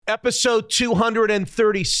Episode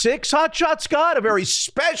 236, Hot Shot Scott, a very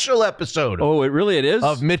special episode. Oh, it is?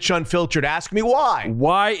 Of Mitch Unfiltered. Ask me why.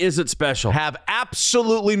 Why is it special? Have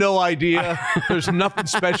absolutely no idea. There's nothing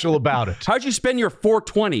special about it. How'd you spend your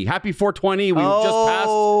 420? Happy 420. We just passed.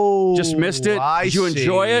 Just missed it. Did you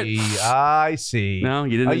enjoy it? I see. No,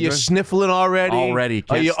 you didn't Are you sniffling already? Already.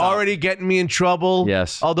 Are you stop. already getting me in trouble?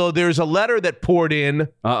 Yes. Although there's a letter that poured in.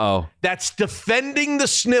 Uh-oh. That's defending the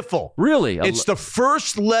sniffle. Really? It's the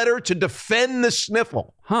first letter to defend the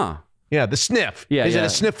sniffle. Huh. Yeah, the sniff. Yeah, Is it a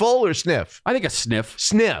sniffle or sniff? I think a sniff.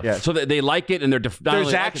 Sniff. Yeah, so they like it and they're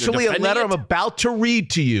There's actually a letter I'm about to read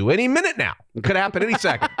to you any minute now. It could happen any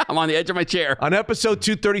second. I'm on the edge of my chair. On episode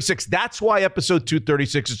 236. That's why episode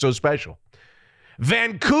 236 is so special.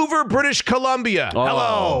 Vancouver, British Columbia. Oh,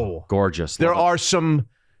 hello. Gorgeous. There are some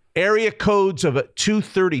area codes of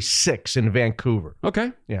 236 in Vancouver.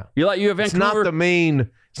 Okay. Yeah. You have Vancouver?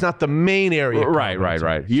 It's not the main area.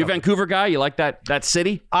 Right. You a Vancouver guy? You like that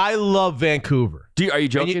city? I love Vancouver. Are you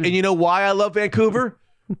joking? And you know why I love Vancouver?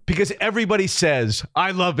 Because everybody says,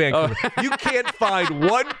 I love Vancouver. You can't find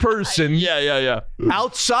one person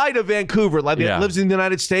outside of Vancouver that lives in the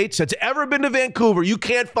United States that's ever been to Vancouver. You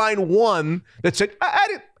can't find one that said,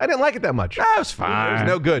 I didn't like it that much. That was fine. It was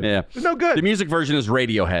no good. Yeah. It was no good. The music version is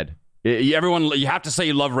Radiohead. You have to say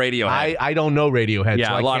you love Radiohead. I don't know Radiohead.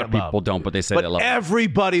 Yeah, so a lot of people don't, but they say they love it.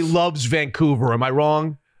 Everybody loves Vancouver. Am I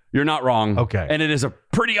wrong? You're not wrong. Okay. And it is a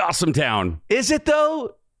pretty awesome town. Is it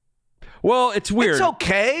though? Well, it's weird. It's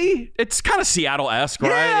okay. It's kind of Seattle-esque, right?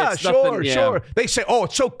 Yeah, it's sure. They say,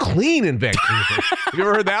 it's so clean in Vancouver. You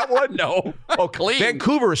ever heard that one? No. Oh, clean.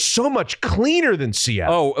 Vancouver is so much cleaner than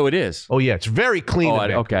Seattle. Oh, it is? Oh, yeah. It's very clean.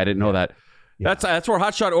 Okay, I didn't know that. Yeah. That's where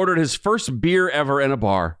Hotshot ordered his first beer ever in a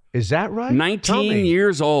bar. Is that right? 19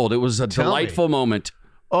 years old. It was a delightful moment.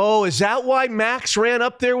 Oh, is that why Max ran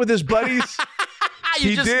up there with his buddies?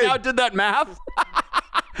 You just now did that math?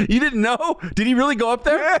 You didn't know? Did he really go up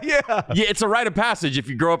there? Yeah. Yeah, it's a rite of passage if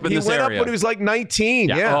you grow up in this area. He went up when he was like 19.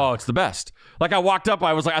 Yeah. Oh, it's the best. Like I walked up,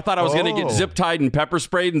 I thought I was going to get zip tied and pepper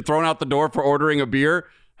sprayed and thrown out the door for ordering a beer.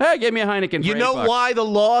 Hey, give me a Heineken. You know why the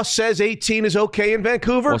law says 18 is okay in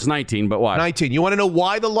Vancouver? Well, it's 19, but why? 19. You want to know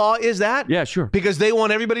why the law is that? Yeah, sure. Because they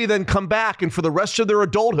want everybody to then come back and for the rest of their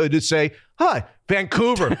adulthood to say, hi,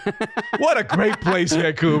 Vancouver. What a great place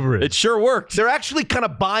Vancouver is. It sure worked. They're actually kind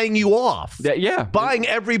of buying you off. Yeah. Buying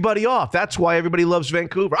everybody off. That's why everybody loves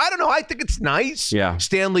Vancouver. I don't know. I think it's nice. Yeah.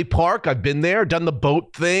 Stanley Park. I've been there, done the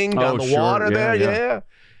boat thing, down the water there. Yeah.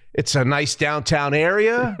 It's a nice downtown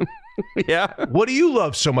area. Yeah. What do you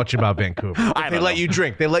love so much about Vancouver? They let you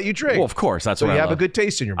drink. They let you drink. Well, of course. That's what I love. So you have a good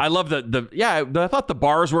taste in your mouth. I love I thought the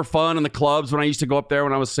bars were fun and the clubs when I used to go up there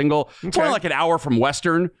when I was single. It's only like an hour from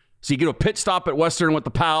Western. So you get a pit stop at Western with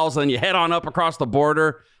the pals, and then you head on up across the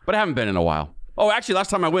border. But I haven't been in a while. Oh, actually, last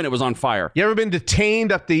time I went, it was on fire. You ever been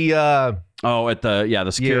detained at the...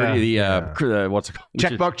 the security, what's it called?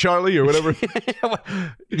 Checkmark Charlie or whatever.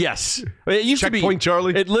 Yes. It used to be Checkpoint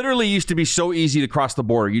Charlie. It literally used to be so easy to cross the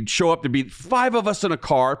border. You'd show up to be 5 of us in a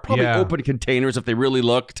car, probably open containers if they really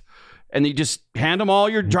looked. And you just hand them all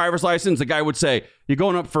your driver's license. The guy would say, you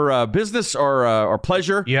going up for business or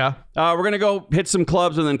pleasure? Yeah. We're going to go hit some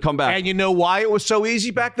clubs and then come back. And you know why it was so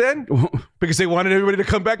easy back then? Because they wanted everybody to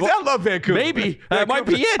come back. Well, I love Vancouver. Maybe. That might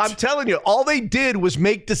be it. I'm telling you, all they did was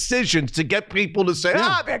make decisions to get people to say,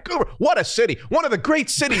 Vancouver, what a city. One of the great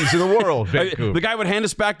cities in the world, Vancouver. The guy would hand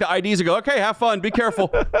us back the IDs and go, okay, have fun, be careful.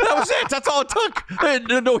 That was it. That's all it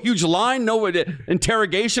took. No huge line, no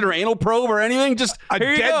interrogation or anal probe or anything. Just, a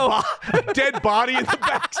dead body in the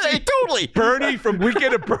back seat. Hey, totally. Bernie from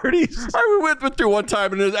Weekend at Bernie's. We went through one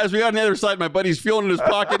time, and as we got on the other side, my buddy's feeling in his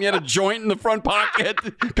pocket, and he had a joint in the front pocket.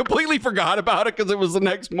 Completely forgot about it because it was the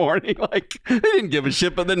next morning. Like, they didn't give a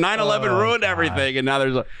shit, but then 9/11 ruined everything, and now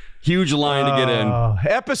there's a huge line to get in.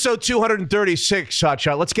 Episode 236,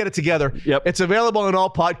 Hotshot. Let's get it together. Yep. It's available on all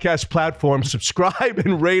podcast platforms. Subscribe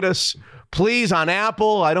and rate us. Please, on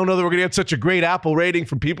Apple. I don't know that we're going to get such a great Apple rating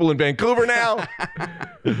from people in Vancouver now.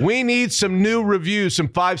 We need some new reviews, some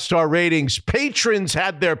 5-star ratings. Patrons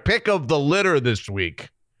had their pick of the litter this week.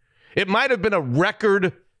 It might have been a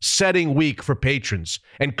record-setting week for patrons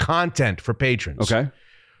and content for patrons. Okay.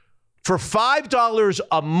 For $5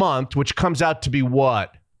 a month, which comes out to be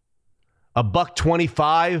what?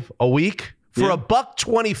 $1.25 a week? For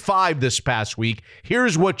 $1.25 this past week,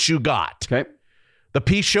 here's what you got. Okay. The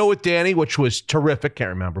Peace Show with Danny, which was terrific. Can't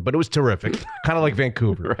remember, but it was terrific. Kind of like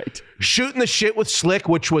Vancouver. Right. Shooting the Shit with Slick,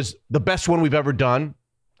 which was the best one we've ever done.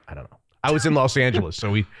 I don't know. I was in Los Angeles, so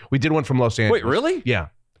we did one from Los Angeles. Wait, really? Yeah.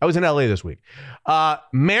 I was in LA this week.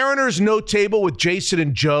 Mariners No Table with Jason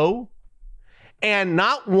and Joe. And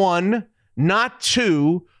not one, not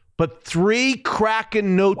two, but 3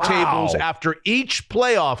 Kraken note tables after each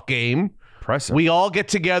playoff game. Impressive. We all get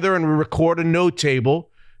together and we record a note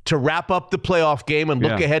table to wrap up the playoff game and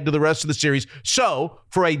look ahead to the rest of the series. So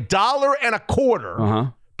for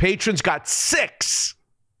 $1.25, patrons got 6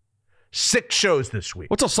 shows this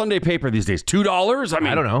week. What's a Sunday paper these days? $2?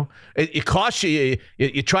 I don't know. It costs you.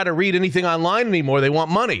 You try to read anything online anymore, they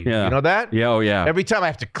want money. Yeah. You know that? Yeah, oh yeah. Every time I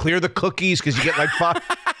have to clear the cookies because you get like 5.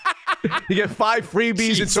 You get 5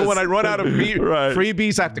 freebies, and so when I run out of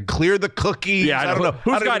freebies, I have to clear the cookies. Yeah, I don't know.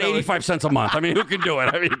 Who's got 85 cents a month? I mean, who can do it?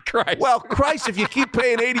 I mean, Christ. Well, Christ, if you keep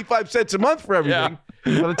paying 85 cents a month for everything,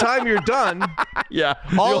 by the time you're done,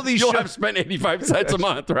 you'll have spent 85 cents a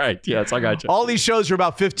month, right? Yes, I got you. All these shows are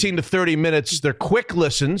about 15 to 30 minutes. They're quick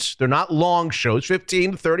listens. They're not long shows,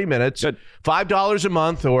 15 to 30 minutes. Good. $5 a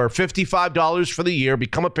month or $55 for the year.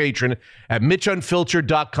 Become a patron at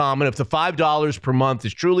MitchUnfiltered.com. And if the $5 per month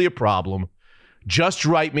is truly a problem, just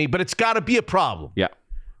write me. But it's got to be a problem. Yeah.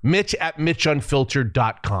 Mitch at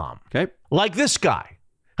MitchUnfiltered.com. Okay. Like this guy.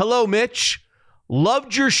 Hello, Mitch.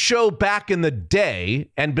 Loved your show back in the day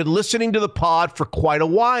and been listening to the pod for quite a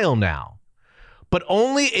while now, but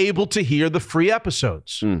only able to hear the free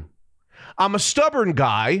episodes. I'm a stubborn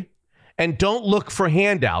guy and don't look for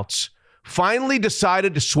handouts. Finally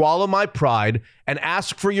decided to swallow my pride and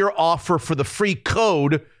ask for your offer for the free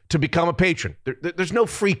code to become a patron. There's no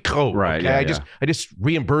free code. Right. Okay? Yeah, I just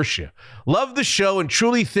reimburse you. Love the show and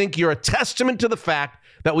truly think you're a testament to the fact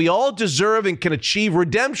that we all deserve and can achieve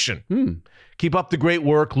redemption. Keep up the great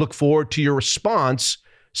work. Look forward to your response.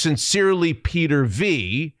 Sincerely, Peter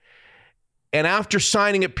V. And after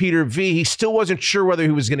signing at Peter V, he still wasn't sure whether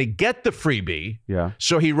he was going to get the freebie. Yeah.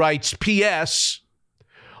 So he writes, P.S.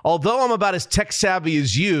 Although I'm about as tech savvy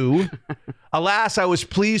as you, alas, I was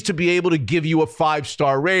pleased to be able to give you a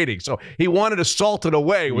 5-star rating. So he wanted to salt it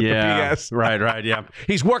away with the PS. Right, yeah.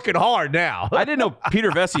 He's working hard now. I didn't know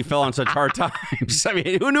Peter Vesey fell on such hard times. I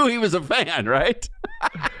mean, who knew he was a fan, right?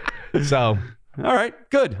 So, all right,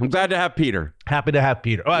 good. I'm glad to have Peter. Happy to have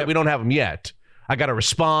Peter. All right, we don't have him yet. I got to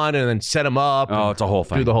respond and then set him up. Oh, it's a whole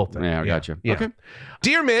thing. Do the whole thing. Yeah, I got you. Yeah. Okay.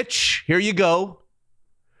 Dear Mitch, here you go.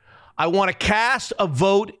 I want to cast a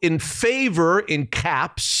vote in favor, in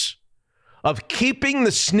caps, of keeping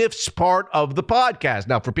the sniffs part of the podcast.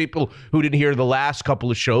 Now, for people who didn't hear the last couple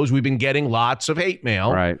of shows, we've been getting lots of hate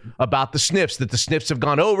mail about the sniffs, that the sniffs have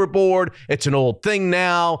gone overboard. It's an old thing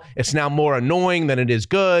now. It's now more annoying than it is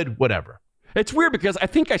good, whatever. It's weird because I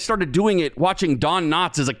think I started doing it watching Don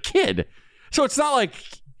Knotts as a kid. So it's not like,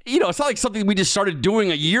 it's not like something we just started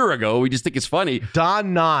doing a year ago. We just think it's funny.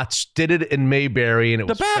 Don Knotts did it in Mayberry, and it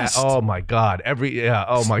was the best. Oh my God!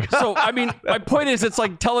 Oh my God! So I mean, my point is, it's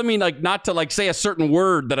like telling me like not to like say a certain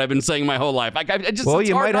word that I've been saying my whole life. Like I just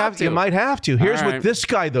you might have to. You might have to. Here's what this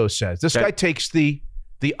guy though says. This guy takes the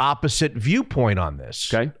opposite viewpoint on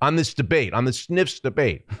this. Okay. On this debate, on the sniffs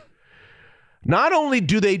debate. Not only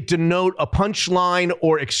do they denote a punchline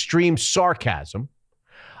or extreme sarcasm,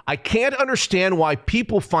 I can't understand why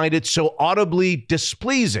people find it so audibly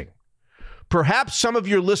displeasing. Perhaps some of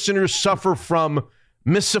your listeners suffer from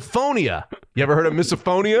misophonia. You ever heard of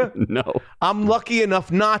misophonia? No. I'm lucky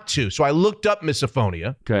enough not to. So I looked up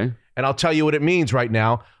misophonia. Okay. And I'll tell you what it means right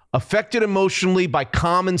now. Affected emotionally by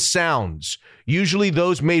common sounds, usually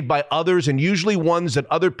those made by others and usually ones that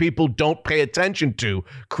other people don't pay attention to,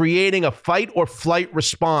 creating a fight or flight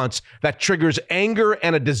response that triggers anger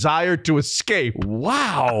and a desire to escape.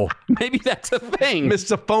 Wow. Maybe that's a thing.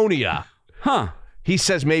 Misophonia. Huh. He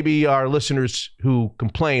says maybe our listeners who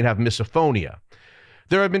complain have misophonia.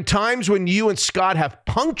 There have been times when you and Scott have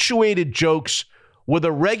punctuated jokes with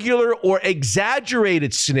a regular or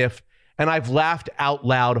exaggerated sniff, and I've laughed out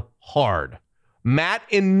loud hard. Matt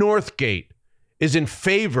in Northgate is in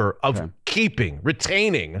favor of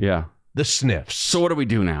retaining the sniffs. So what do we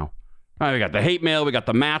do now? All right, we got the hate mail. We got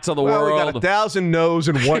the Matts of the world. We got 1,000 no's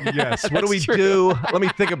and 1 yes. What do we do? Let me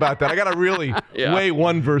think about that. I got to really weigh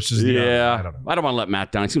one versus the other. I don't want to let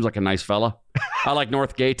Matt down. He seems like a nice fella. I like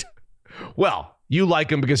Northgate. Well, you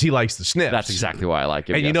like him because he likes the sniffs. That's exactly why I like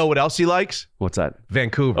him. And you know what else he likes? What's that?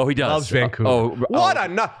 Vancouver. Oh, he does. Loves Vancouver. What a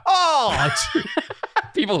nut. Oh,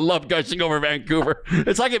 people love gushing over Vancouver.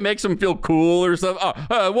 It's like it makes them feel cool or something.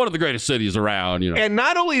 One of the greatest cities around, And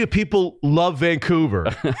not only do people love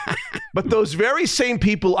Vancouver, but those very same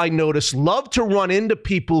people I notice love to run into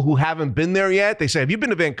people who haven't been there yet. They say, "Have you been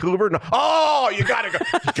to Vancouver?" No. Oh, you gotta go.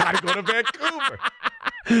 You gotta go to Vancouver.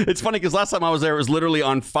 It's funny because last time I was there, it was literally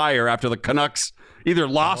on fire after the Canucks either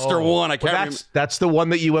lost or won. I can't remember. That's the one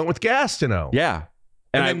that you went with Gastineau. Yeah.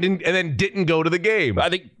 And then didn't go to the game. I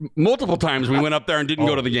think multiple times we went up there and didn't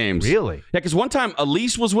go to the games. Really? Yeah, because one time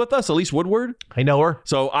Elise was with us, Elise Woodward. I know her.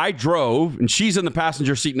 So I drove, and she's in the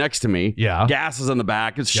passenger seat next to me. Yeah. Gas is in the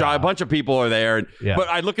back. It's shy. A bunch of people are there. Yeah. But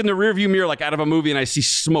I look in the rearview mirror like out of a movie, and I see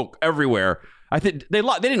smoke everywhere. I think they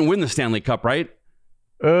didn't win the Stanley Cup, right?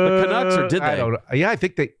 The Canucks, or did they? I don't know. Yeah, I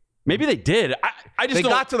think they... Maybe they did. They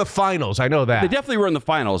got to the finals. I know that. They definitely were in the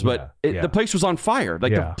finals, but the place was on fire.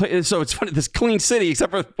 So it's funny, this clean city,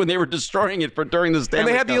 except for when they were destroying it during the Stanley And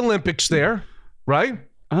they had Cup. the Olympics there, right?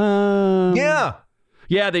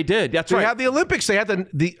 Yeah, they did. That's right. They had the Olympics. They had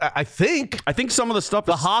the. I think some of the stuff.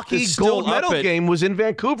 The hockey is still gold medal game was in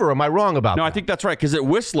Vancouver. Am I wrong about that? No, I think that's right. Because at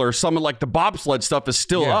Whistler, some of like the bobsled stuff is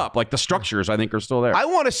still up. Like the structures, I think, are still there. I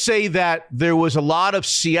want to say that there was a lot of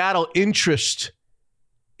Seattle interest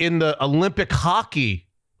in the Olympic hockey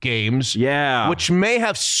games, which may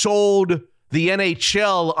have sold the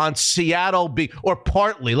NHL on Seattle, or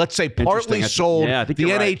partly, let's say partly sold the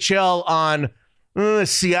NHL on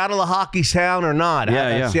Seattle a hockey town or not.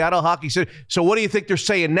 Seattle hockey city. So what do you think they're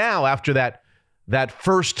saying now after that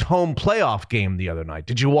first home playoff game the other night?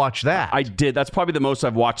 Did you watch that? I did. That's probably the most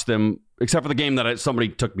I've watched them, except for the game that somebody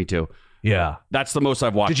took me to. Yeah. That's the most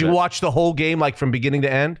I've watched. Did you watch the whole game, like from beginning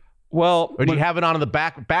to end? Well, or do you have it on in the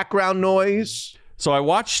background noise? So I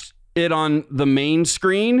watched it on the main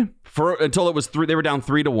screen until it was 3. They were down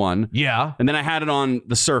 3-1. Yeah, and then I had it on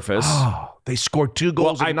the Surface. Oh, they scored 2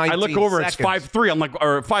 goals in 19 I look over, seconds. It's 5-3. I'm like,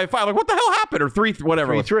 or 5-5. I'm like, what the hell happened? Or 3,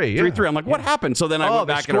 whatever. 3-3. Yeah. 3-3. I'm like, what happened? So then I went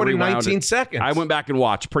back and scored in 19 seconds. I went back and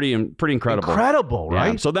watched. Pretty incredible. Incredible,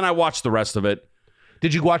 right? Yeah. So then I watched the rest of it.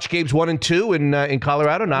 Did you watch games 1 and 2 in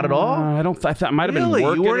Colorado? Not at all. I thought I might have been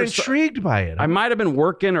working. You weren't intrigued by it. I might have been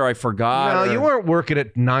working, or I forgot. No, you weren't working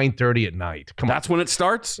at 9:30 at night. Come on. That's when it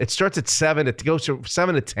starts. It starts at 7. It goes to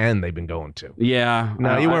 7 to 10. They've been going to. Yeah.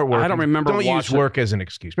 No, you weren't working. I don't remember. Don't use work as an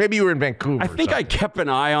excuse. Maybe you were in Vancouver. I think I kept an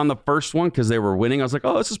eye on the first one because they were winning. I was like,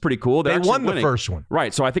 oh, this is pretty cool. They won the first one,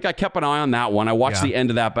 right? So I think I kept an eye on that one. I watched the end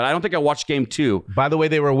of that, but I don't think I watched game 2. By the way,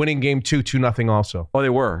 they were winning game 2 2-0 also. Oh, they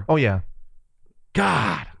were. Oh yeah.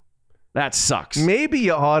 God. That sucks. Maybe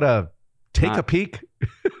you ought to take a peek.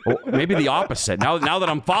 Well, maybe the opposite. Now that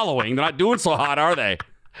I'm following, they're not doing so hot, are they?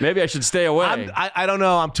 Maybe I should stay away. I don't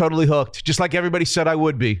know. I'm totally hooked. Just like everybody said I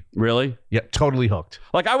would be. Really? Yeah, totally hooked.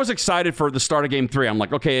 Like I was excited for the start of game 3. I'm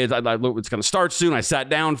like, okay, it's going to start soon. I sat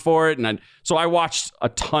down for it, so I watched a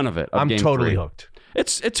ton of it. I'm totally 3. hooked.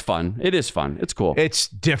 It's fun. It is fun. It's cool. It's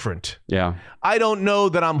different. Yeah. I don't know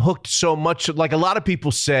that I'm hooked so much. Like a lot of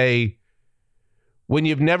people say, when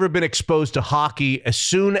you've never been exposed to hockey, as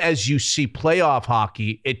soon as you see playoff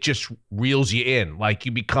hockey, it just reels you in. Like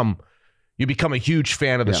you become a huge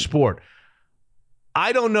fan of the sport.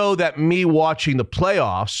 I don't know that me watching the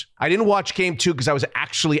playoffs, I didn't watch game 2 because I was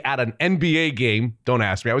actually at an NBA game. Don't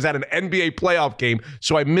ask me. I was at an NBA playoff game,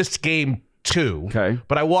 so I missed game 2. Okay.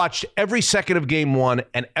 But I watched every second of game 1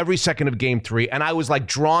 and every second of game 3, and I was like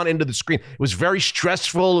drawn into the screen. It was very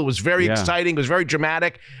stressful. It was very exciting. It was very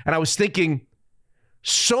dramatic. And I was thinking,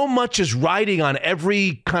 so much is riding on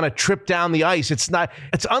every kind of trip down the ice. It's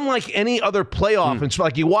unlike any other playoff. It's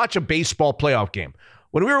like you watch a baseball playoff game.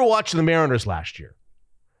 When we were watching the Mariners last year,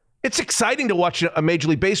 it's exciting to watch a Major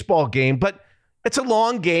League Baseball game, but it's a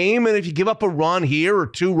long game. And if you give up a run here or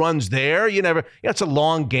 2 runs there, it's a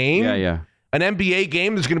long game. Yeah. An NBA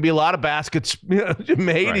game, there's going to be a lot of baskets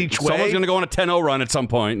made each way. Someone's going to go on a 10-0 run at some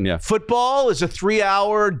point. Yeah. Football is a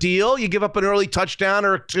 3-hour deal. You give up an early touchdown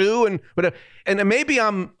or 2, and maybe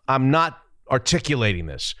I'm not articulating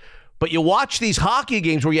this, but you watch these hockey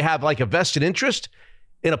games where you have like a vested interest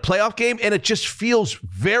in a playoff game, and it just feels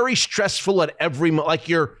very stressful at every moment. Like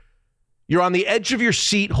you're on the edge of your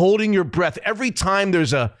seat, holding your breath every time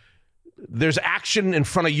there's action in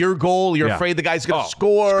front of your goal. You're afraid the guy's going to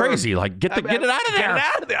score. It's crazy. Like get it out of there. Get it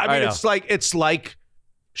out of there. I mean, it's like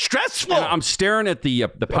stressful. And I'm staring at the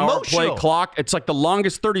power play clock. It's like the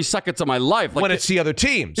longest 30 seconds of my life. Like when it's the other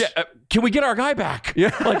teams. Yeah. Can we get our guy back?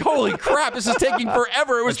 Yeah. Like, holy crap, this is taking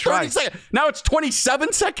forever. It was 30 seconds. Now it's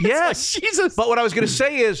 27 seconds. Yes. Like, Jesus. But what I was going to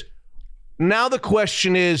say is, now the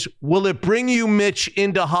question is, will it bring you, Mitch,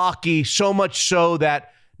 into hockey so much so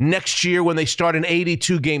that next year when they start an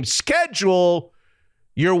 82-game schedule,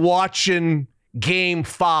 you're watching game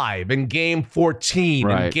 5 and game 14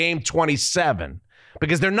 and game 27?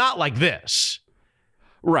 Because they're not like this.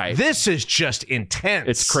 Right. This is just intense.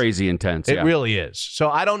 It's crazy intense. It really is.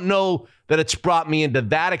 So I don't know that it's brought me into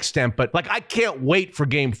that extent, but like I can't wait for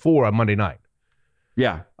game 4 on Monday night.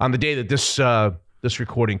 Yeah. On the day that this this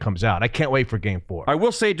recording comes out. I can't wait for Game 4. I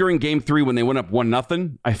will say during Game 3 when they went up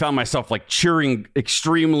 1-0, I found myself like cheering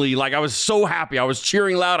extremely. Like I was so happy. I was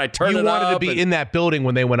cheering loud. I turned it up. You wanted to be in that building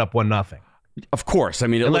when they went up 1-0. Of course. I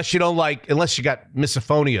mean, unless you got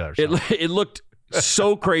misophonia or something. It looked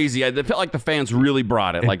so crazy. I felt like the fans really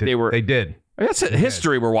brought it. They did. That's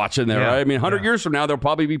history we're watching there, right? I mean, 100 years from now, they'll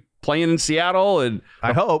probably be playing in Seattle. And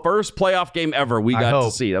I hope. First playoff game ever we got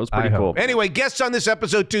to see. That was pretty cool. Anyway, guests on this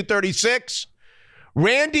episode 236.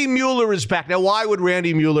 Randy Mueller is back. Now, why would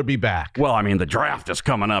Randy Mueller be back? Well, I mean, the draft is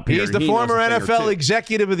coming up here. He's the former NFL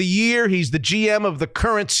Executive of the Year. He's the GM of the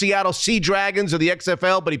current Seattle Sea Dragons of the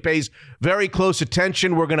XFL, but he pays very close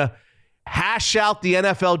attention. We're going to hash out the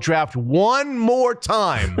NFL draft one more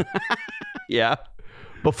time. Yeah.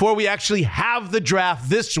 Before we actually have the draft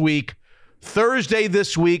this week, Thursday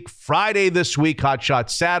this week, Friday this week, Hot Shot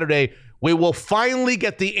Saturday, we will finally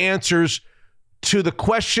get the answers to the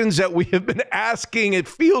questions that we have been asking. It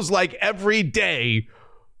feels like every day.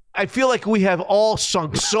 I feel like we have all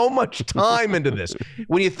sunk so much time into this.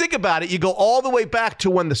 When you think about it, you go all the way back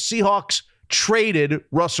to when the Seahawks traded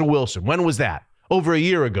Russell Wilson. When was that? Over a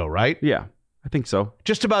year ago, right? Yeah, I think so.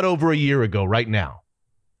 Just about over a year ago right now.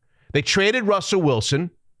 They traded Russell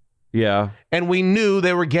Wilson. Yeah. And we knew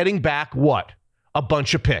they were getting back what? A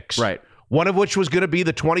bunch of picks. Right. One of which was going to be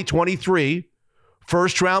the 2023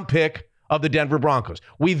 first-round pick of the Denver Broncos.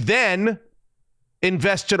 We then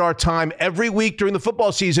invested our time every week during the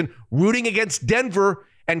football season rooting against Denver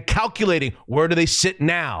and calculating, where do they sit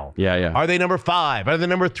now? Yeah. Are they number 5? Are they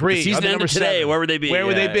number 3? The season ended today. Where would they be? Where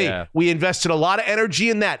would they be? Yeah. We invested a lot of energy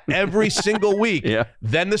in that every single week. Yeah.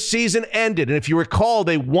 Then the season ended. And if you recall,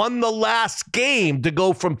 they won the last game to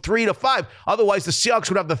go from 3 to 5. Otherwise, the Seahawks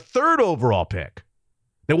would have the 3rd overall pick.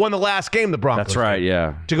 They won the last game, the Broncos. That's right,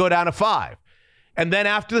 yeah. To go down to 5. And then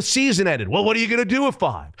after the season ended, well, what are you going to do with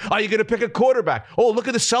 5? Are you going to pick a quarterback? Oh, look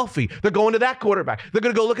at the selfie. They're going to that quarterback. They're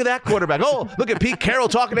going to go look at that quarterback. Oh, look at Pete Carroll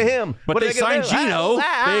talking to him. But they signed Geno.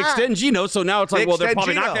 They extend Geno, so now it's like, well, they're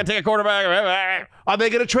probably not going to take a quarterback. Are they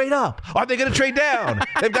going to trade up? Are they going to trade down?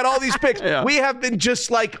 They've got all these picks. Yeah. We have been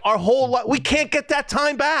just like our whole life. We can't get that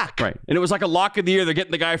time back. Right. And it was like a lock of the year. They're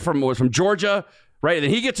getting the guy from Georgia. Right, and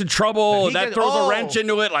then he gets in trouble, and that throws a wrench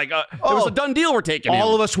into it. Like, it was a done deal we're taking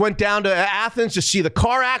All of us went down to Athens to see the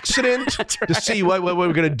car accident, right. To see what we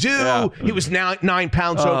were going to do. Yeah. He was now 9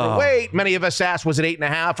 pounds overweight. Many of us asked, was it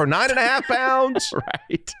 8.5 or 9.5 pounds?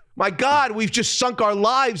 Right. My God, we've just sunk our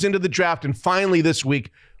lives into the draft, and finally this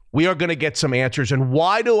week, we are going to get some answers. And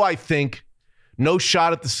why do I think no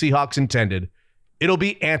shot at the Seahawks intended? It'll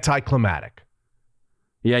be anticlimactic.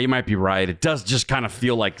 Yeah, you might be right. It does just kind of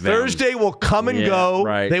feel like them. Thursday will come and go.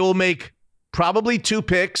 Right. They will make probably 2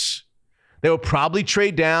 picks. They will probably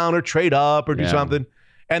trade down or trade up or do something.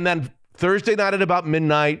 And then Thursday night at about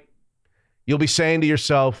midnight, you'll be saying to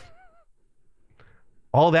yourself,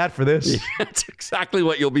 all that for this? Yeah, that's exactly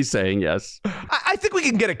what you'll be saying, yes. I think we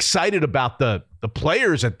can get excited about the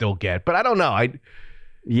players that they'll get, but I don't know. I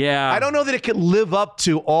don't know that it can live up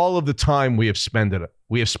to all of the time we have spent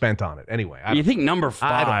on it. Anyway, you think number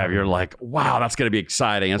 5, you're like, wow, that's going to be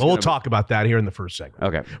exciting. We'll talk about that here in the first segment.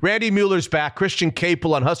 Okay. Randy Mueller's back. Christian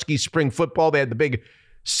Capel on Husky spring football. They had the big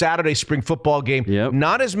Saturday spring football game. Yep.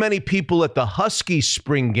 Not as many people at the Husky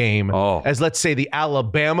spring game as, let's say, the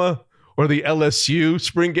Alabama or the LSU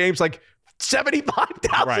spring games. Like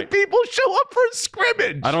 75,000 people show up for a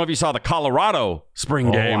scrimmage. I don't know if you saw the Colorado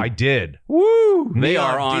spring game. I did. Woo! They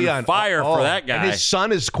are on fire for that guy. And his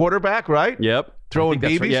son is quarterback, right? Yep. Throwing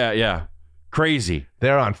BBs? Right. Yeah. Crazy.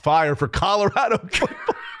 They're on fire for Colorado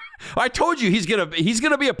football. I told you he's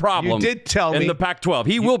gonna be a problem. You did tell me. In the Pac-12.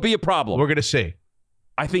 He will be a problem. We're going to see.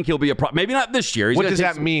 I think he'll be a problem. Maybe not this year. What does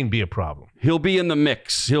that mean, be a problem? He'll be in the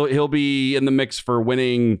mix. He'll be in the mix for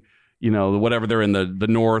winning, whatever they're in the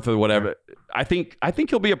North or whatever. I think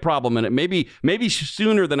he'll be a problem in it. Maybe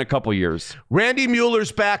sooner than a couple years. Randy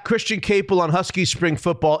Mueller's back. Christian Capel on Husky spring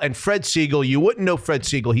football, and Fred Siegel. You wouldn't know Fred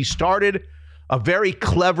Siegel. He started a very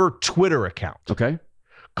clever Twitter account. Okay.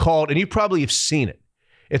 Called, and you probably have seen it.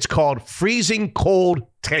 It's called Freezing Cold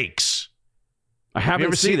Takes. I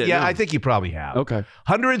haven't seen it. Yeah, no. I think you probably have. Okay.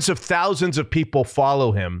 Hundreds of thousands of people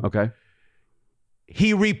follow him. Okay.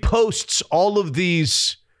 He reposts all of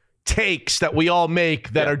these takes that we all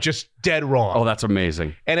make that are just dead wrong. Oh, that's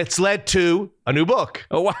amazing. And it's led to a new book.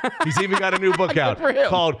 Oh, wow. He's even got a new book out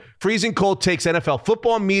called Freezing Cold Takes NFL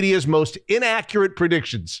Football Media's Most Inaccurate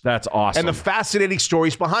Predictions. That's awesome. And the fascinating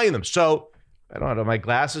stories behind them. So, I don't have my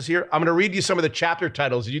glasses here. I'm going to read you some of the chapter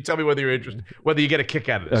titles, and you tell me whether you're interested, whether you get a kick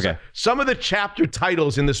out of this. Okay. Some of the chapter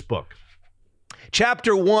titles in this book.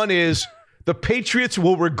 Chapter 1 is The Patriots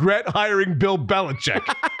Will Regret Hiring Bill Belichick,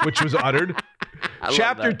 which was uttered.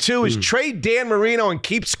 Chapter 2 is trade Dan Marino and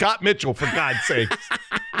keep Scott Mitchell, for God's sake.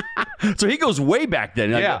 So he goes way back then.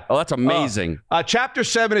 Yeah. Oh, that's amazing. Chapter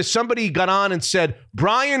 7 is somebody got on and said,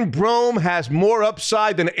 Brian Brome has more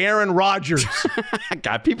upside than Aaron Rodgers.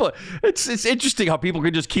 God, people, it's interesting how people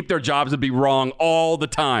can just keep their jobs and be wrong all the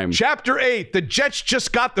time. Chapter 8, the Jets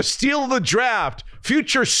just got the steal of the draft.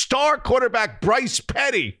 Future star quarterback Bryce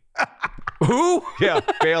Petty. Who? Yeah,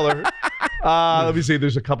 Baylor. Let me see.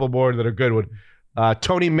 There's a couple more that are good.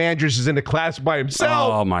 Tony Manders is in the class by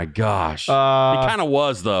himself. Oh, my gosh. He kind of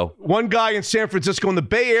was, though. One guy in San Francisco in the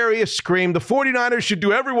Bay Area screamed, the 49ers should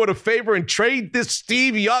do everyone a favor and trade this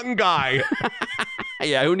Steve Young guy.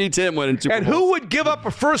 Yeah, who needs him winning Super And Bowls? who would give up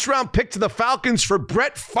a first-round pick to the Falcons for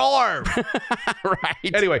Brett Favre?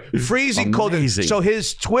 Right. Anyway, freezing cold. So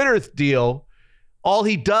his Twitter deal, all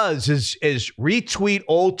he does is retweet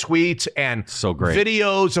old tweets and so great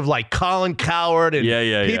videos of like Colin Cowherd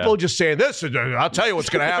and people just saying this. I'll tell you what's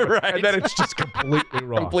going to happen. Right. And then it's just completely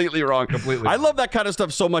wrong. Completely wrong. I love that kind of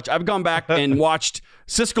stuff so much. I've gone back and watched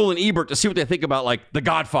Siskel and Ebert to see what they think about like The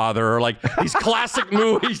Godfather or like these classic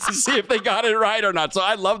movies to see if they got it right or not. So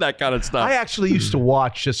I love that kind of stuff. I actually used to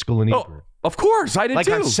watch Siskel and Ebert. Oh, of course, I did like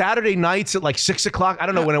too. On Saturday nights at like 6 o'clock. I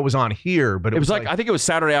don't know when it was on here, but it was like I think it was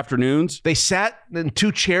Saturday afternoons. They sat in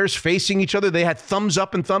two chairs facing each other. They had thumbs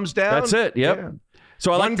up and thumbs down. That's it. Yep. Yeah.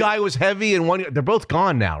 So one guy was heavy and one. They're both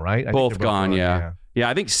gone now, right? Both gone. Yeah.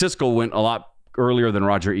 I think Siskel went a lot earlier than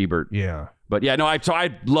Roger Ebert. Yeah. But yeah, no, I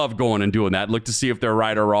love going and doing that. Look to see if they're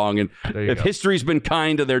right or wrong and if history's been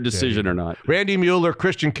kind to their decision or not. Randy Mueller,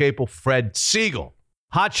 Christian Capel, Fred Siegel.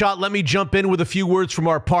 Hotshot, let me jump in with a few words from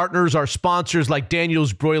our partners, our sponsors like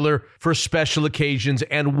Daniel's Broiler for special occasions.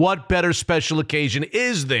 And what better special occasion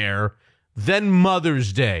is there than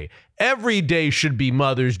Mother's Day? Every day should be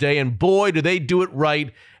Mother's Day, and boy, do they do it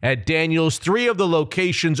right at Daniel's. 3 of the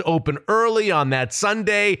locations open early on that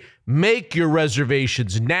Sunday. Make your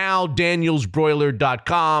reservations now,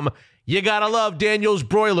 danielsbroiler.com. You gotta love Daniel's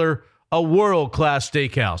Broiler, a world-class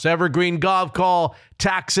steakhouse. Evergreen Golf Call,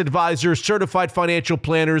 tax advisors, certified financial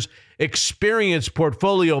planners, experienced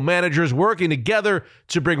portfolio managers working together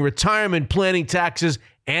to bring retirement planning, taxes,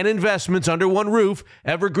 and investments under one roof.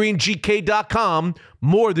 EvergreenGK.com.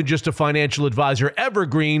 More than just a financial advisor,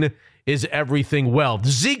 Evergreen is everything wealth.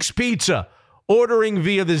 Zeke's Pizza. Ordering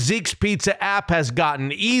via the Zeke's Pizza app has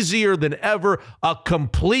gotten easier than ever. A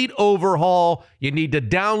complete overhaul. You need to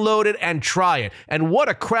download it and try it. And what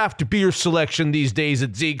a craft beer selection these days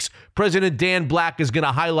at Zeke's. President Dan Black is going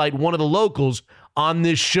to highlight one of the locals on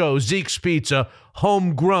this show. Zeke's Pizza,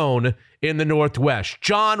 homegrown in the Northwest.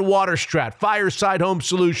 John Waterstrat, Fireside Home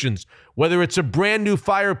Solutions. Whether it's a brand new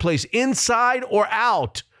fireplace inside or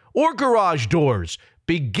out, or garage doors,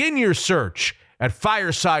 begin your search at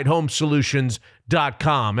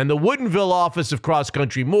firesidehomesolutions.com. And the Woodinville office of Cross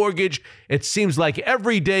Country Mortgage. It seems like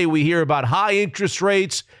every day we hear about high interest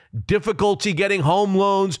rates, difficulty getting home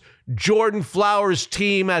loans. Jordan Flowers'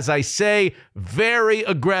 team, as I say, very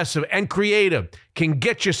aggressive and creative, can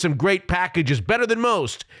get you some great packages, better than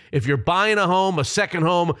most. If you're buying a home, a second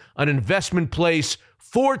home, an investment place,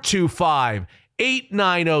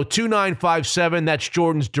 425-890-2957. That's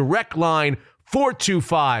Jordan's direct line,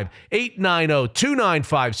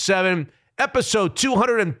 425-890-2957. Episode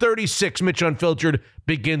 236, Mitch Unfiltered,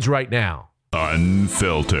 begins right now.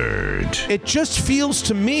 Unfiltered. It just feels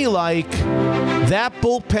to me like that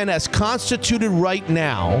bullpen as constituted right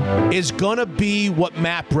now is going to be what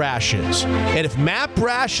Matt Brash is. And if Matt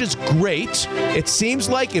Brash is great, it seems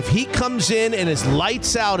like if he comes in and is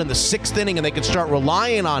lights out in the 6th inning and they can start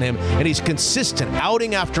relying on him and he's consistent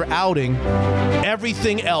outing after outing,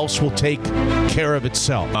 everything else will take care of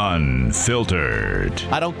itself. Unfiltered.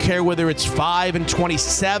 I don't care whether it's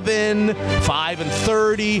 5-27,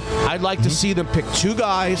 5-30. I'd like to see them pick 2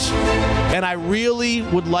 guys, and I really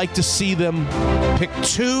would like to see them pick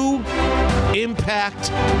 2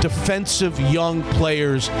 impact defensive young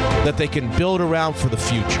players that they can build around for the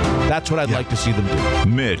future. That's what I'd like to see them do.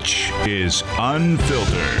 Mitch is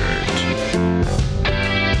unfiltered.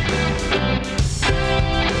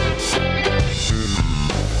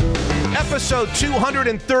 Episode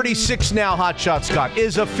 236 now, Hotshot Scott,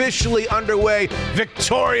 is officially underway.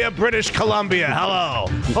 Victoria, British Columbia. Hello.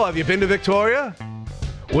 Oh, have you been to Victoria?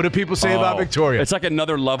 What do people say about Victoria? It's like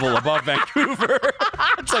another level above Vancouver.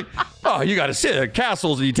 It's like, you got to see the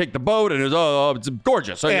castles and you take the boat and it's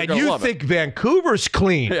gorgeous. So and you think Vancouver's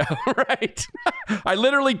clean. Yeah, right. I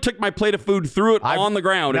literally took my plate of food, threw it on the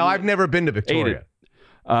ground. Now, I've never been to Victoria.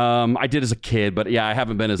 I did as a kid, but yeah, I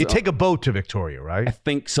haven't been as You take a boat to Victoria, right? I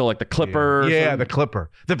think so, like the Clipper. Yeah, the Clipper.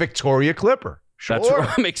 The Victoria Clipper. Sure.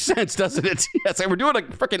 That makes sense, doesn't it? Yes, we're doing a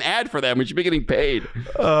freaking ad for them. We should be getting paid.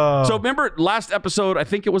 So remember last episode, I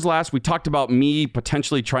think it was last, we talked about me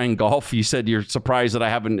potentially trying golf. You said you're surprised that I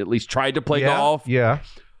haven't at least tried to play golf. Yeah.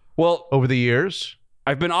 Well, over the years,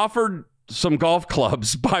 I've been offered some golf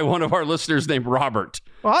clubs by one of our listeners named Robert.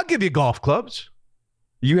 Well, I'll give you golf clubs.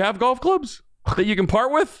 You have golf clubs that you can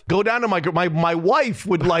part with? Go down to my wife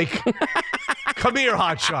would like, come here,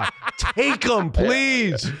 hotshot. Take them,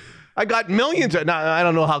 please. I got millions. Now, I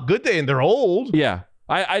don't know how good they and they're old. Yeah.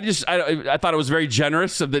 I thought it was very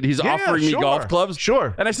generous that he's offering me golf clubs.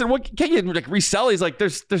 Sure. And I said, "What can't you like resell?" He's like,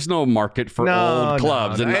 "There's no market for old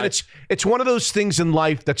clubs." No. And it's one of those things in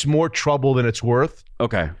life that's more trouble than it's worth.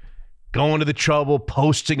 Okay. Going to the trouble,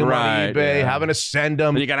 posting them on eBay, having to send them.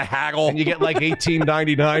 And you got to haggle. And you get like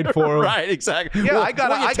 $18.99 for them. Right, exactly. Yeah, well, I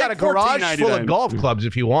got a garage full of golf clubs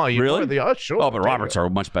if you want. Really? Oh, sure. Oh, but Robert's are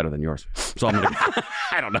much better than yours. So I'm going to...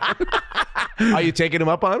 I don't know. Are you taking him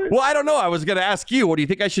up on it? Well, I don't know. I was going to ask you. What do you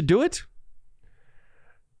think I should do it?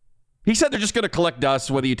 He said they're just going to collect dust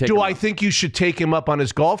whether you take Do I think you should take him up on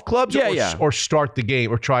his golf clubs or start the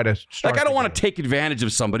game or try to start I don't want to take advantage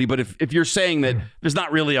of somebody, but if you're saying that there's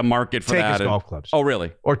not really a market for take that. His golf clubs. Oh,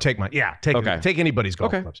 really? Or take mine. Yeah, take anybody's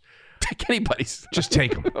golf clubs. Take anybody's. Just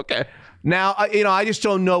take them. Okay. Now, I just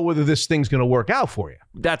don't know whether this thing's going to work out for you.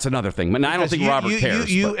 That's another thing. I don't think Robert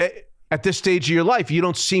cares. At this stage of your life, you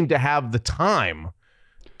don't seem to have the time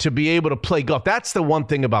to be able to play golf. That's the one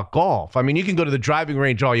thing about golf. I mean, you can go to the driving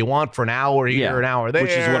range all you want for an hour here, an hour there.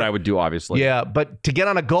 Which is what I would do, obviously. Yeah, but to get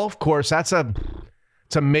on a golf course, it's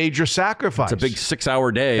a major sacrifice. It's a big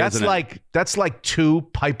 6-hour day, isn't it? That's like 2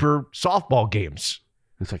 Piper softball games.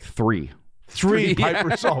 It's like 3. 3 Piper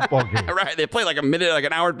softball games. Right. They play like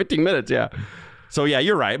an hour and 15 minutes, yeah. So, yeah,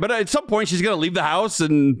 you're right. But at some point, she's going to leave the house,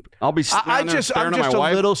 and I'll be staring I'm just at my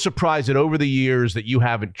wife. a little surprised that over the years that you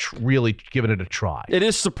haven't really given it a try. It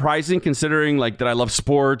is surprising considering like that I love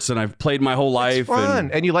sports, and I've played my whole life. It's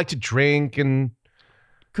fun. And you like to drink and...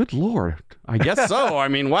 Good Lord. I guess so. I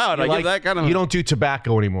mean, wow. Did I give that kind of... You don't do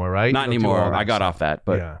tobacco anymore, right? Not anymore. I got off that.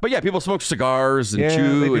 But yeah, people smoke cigars and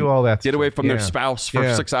chew they do all that get stuff. away from their spouse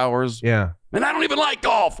for 6 hours. Yeah. And I don't even like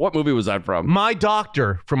golf. What movie was that from? My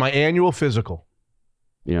doctor, for my annual physical...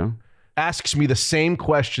 Yeah. Asks me the same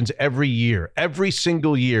questions every year. Every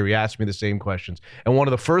single year, he asks me the same questions. And one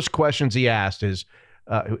of the first questions he asked is,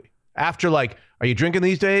 after like, are you drinking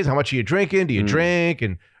these days? How much are you drinking? Do you drink?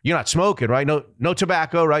 And you're not smoking, right? No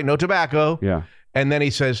tobacco, right? No tobacco. Yeah. And then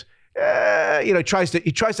he says, he tries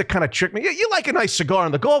to kind of trick me. You like a nice cigar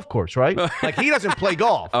on the golf course, right? Like he doesn't play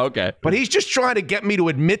golf. Okay. But he's just trying to get me to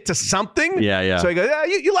admit to something. Yeah. So he goes,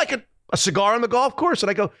 you like a cigar on the golf course? And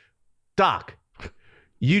I go, Doc,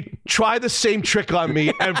 you try the same trick on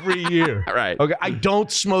me every year. Right. Okay. I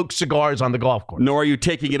don't smoke cigars on the golf course. Nor are you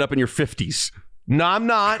taking it up in your 50s. No, I'm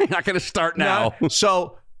not. You're not going to start now. No.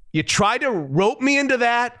 So you tried to rope me into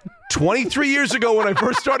that 23 years ago when I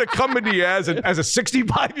first started coming to you as a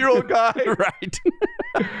 65-year-old guy. Right.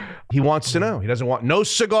 He wants to know. He doesn't want no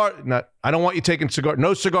cigar. I don't want you taking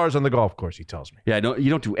no cigars on the golf course, he tells me. Yeah,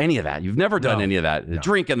 you don't do any of that. You've never done any of that. No.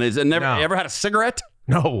 Drinking. Ever had a cigarette?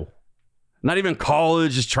 No. Not even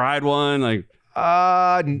college, just tried one?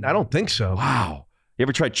 I don't think so. Wow. You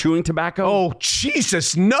ever tried chewing tobacco? Oh,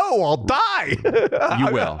 Jesus, no, I'll die.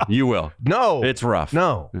 You will. No. It's rough.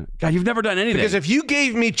 No. God, you've never done anything. Because if you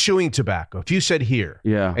gave me chewing tobacco, if you said here,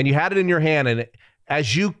 and you had it in your hand, and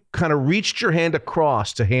as you kind of reached your hand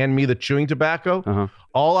across to hand me the chewing tobacco,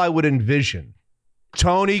 all I would envision,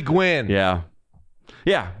 Tony Gwynn. Yeah.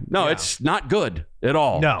 Yeah. No, it's not good at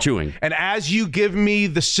all. No. Chewing. And as you give me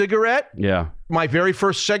the cigarette, my very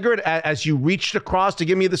first cigarette, as you reached across to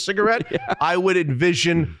give me the cigarette, I would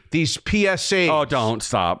envision these PSAs. Oh, don't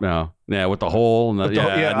stop. No. Yeah, with the hole.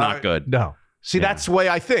 Not good. No. See, that's the way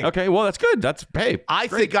I think. Okay, well, that's good. I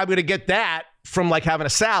think I'm going to get that from like having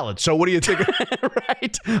a salad. So what do you think?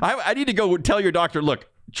 Right. I need to go tell your doctor, look,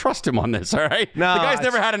 trust him on this, all right? No, the guy's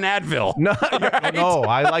never had an Advil. No, right? No,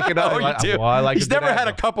 I like it. Oh, you do? Well, I like He's never had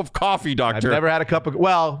a cup of coffee, doctor. I've never had a cup of,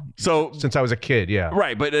 since I was a kid, yeah.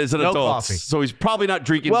 Right, but as an adult. Coffee. So he's probably not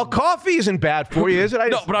drinking. Well, coffee isn't bad for you, is it?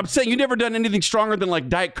 No, but I'm saying you've never done anything stronger than like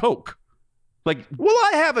Diet Coke. Well,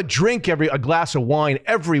 I have a glass of wine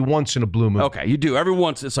every once in a blue moon. Okay, you do every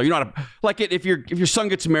once. So you're not if your son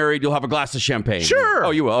gets married, you'll have a glass of champagne. Sure.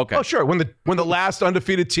 Oh, you will. Okay. Oh, sure. When the last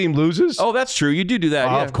undefeated team loses. Oh, that's true. You do that.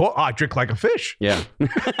 Yeah. Of course. I drink like a fish. Yeah.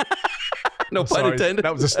 No pun intended.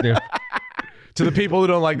 That was a sniff. To the people who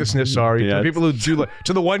don't like the sniff, sorry. To the people who do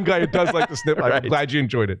to the one guy who does like the sniff, I'm glad you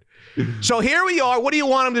enjoyed it. So here we are. What do you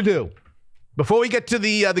want him to do? Before we get to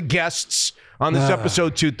the guests on this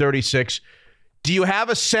episode 236. Do you have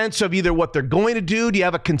a sense of either what they're going to do? Do you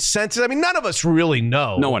have a consensus? I mean, none of us really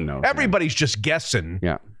know. No one knows. Everybody's just guessing.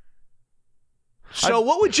 Yeah. So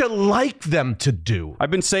what would you like them to do?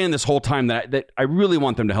 I've been saying this whole time that I really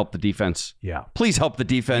want them to help the defense. Yeah. Please help the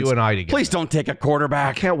defense. You and I together. Please don't take a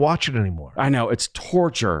quarterback. I can't watch it anymore. I know. It's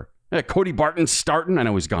torture. Yeah, Cody Barton's starting. I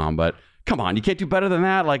know he's gone, but come on. You can't do better than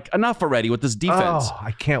that. Like, enough already with this defense. Oh,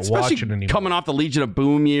 I can't Especially watch it anymore. Coming off the Legion of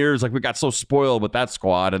Boom years, like we got so spoiled with that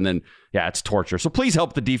squad, and then, yeah, it's torture. So please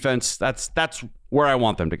help the defense. That's where I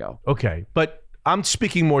want them to go. Okay, but I'm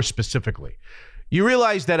speaking more specifically. You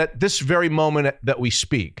realize that at this very moment that we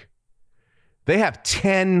speak, they have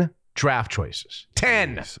 10 draft choices.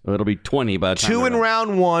 10. It'll be 20 by the time 2 in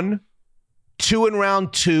round 1, 2 in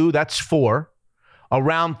round 2, that's 4. A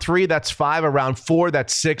round 3, that's 5. A round 4,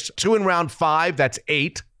 that's 6. 2 in round 5, that's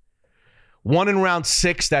 8. 1 in round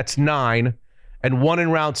 6, that's 9. And 1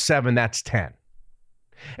 in round 7, that's 10.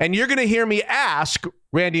 And you're going to hear me ask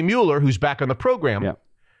Randy Mueller, who's back on the program,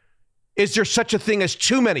 is there such a thing as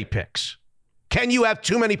too many picks? Can you have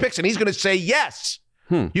too many picks? And he's going to say yes.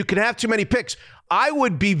 You can have too many picks. I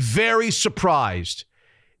would be very surprised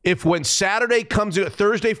if when Saturday comes,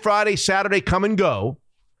 Thursday, Friday, Saturday come and go,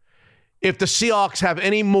 if the Seahawks have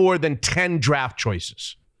any more than 10 draft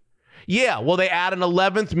choices. Yeah, will they add an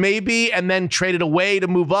 11th maybe and then trade it away to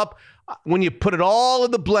move up? When you put it all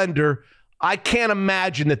in the blender, I can't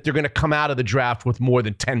imagine that they're going to come out of the draft with more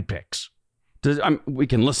than 10 picks. We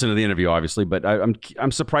can listen to the interview, obviously, but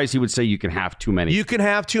I'm surprised he would say you can have too many. You can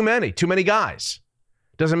have too many guys.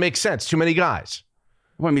 Doesn't make sense. Too many guys.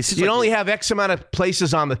 Well, I mean, you only have X amount of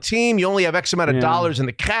places on the team. You only have X amount of dollars in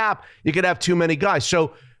the cap. You could have too many guys.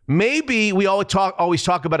 So maybe we always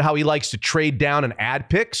talk about how he likes to trade down and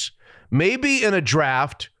add picks. Maybe in a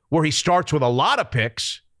draft where he starts with a lot of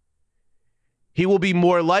picks, he will be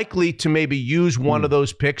more likely to maybe use one of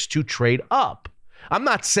those picks to trade up. I'm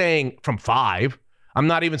not saying from 5. I'm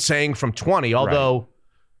not even saying from 20, although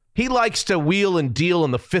he likes to wheel and deal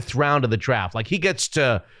in the 5th round of the draft. Like he gets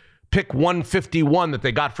to pick 151 that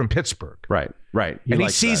they got from Pittsburgh. Right. And he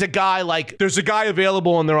sees a guy like, there's a guy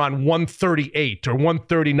available and they're on 138 or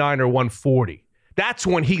 139 or 140. That's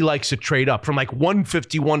when he likes to trade up from like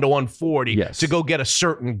 151 to 140 to go get a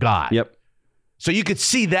certain guy. Yep. So you could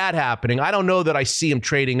see that happening. I don't know that I see him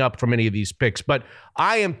trading up from any of these picks, but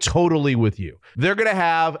I am totally with you. They're going to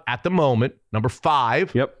have, at the moment, number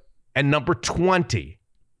 5 and number 20.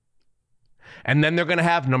 And then they're going to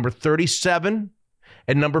have number 37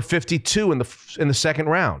 and number 52 in the second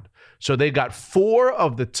round. So they got 4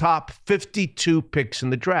 of the top 52 picks in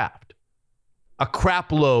the draft. A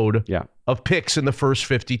crap load of picks in the first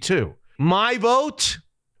 52. My vote,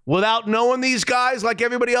 without knowing these guys like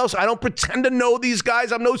everybody else, I don't pretend to know these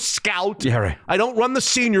guys. I'm no scout. Yeah, right. I don't run the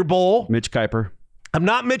Senior Bowl. Mitch Kuiper. I'm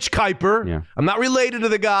not Mitch Kuiper. Yeah. I'm not related to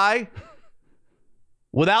the guy.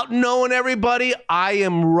 Without knowing everybody, I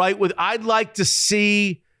am right with. I'd like to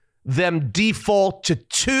see them default to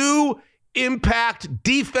 2 impact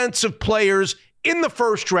defensive players in the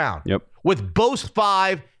first round. With both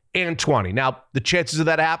 5 and 20. Now, the chances of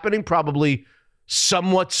that happening probably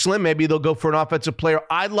somewhat slim. Maybe they'll go for an offensive player.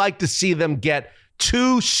 I'd like to see them get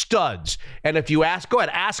 2 studs. And if you go ahead,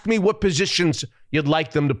 ask me what positions you'd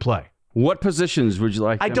like them to play. What positions would you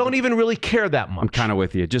like? I don't even really care that much. I'm kind of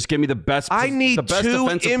with you. Just give me the best. I need the best 2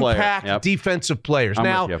 defensive impact defensive players.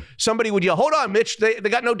 Now, somebody would yell, hold on, Mitch, they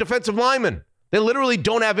got no defensive linemen. They literally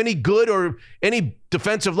don't have any good or any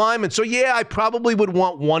defensive linemen. So, yeah, I probably would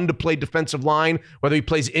want one to play defensive line, whether he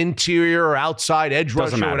plays interior or outside, edge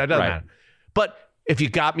rusher, or whatever. Doesn't matter. But if you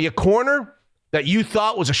got me a corner that you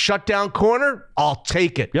thought was a shutdown corner, I'll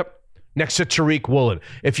take it. Next to Tariq Woolen.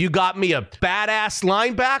 If you got me a badass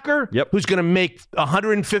linebacker who's going to make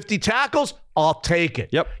 150 tackles, I'll take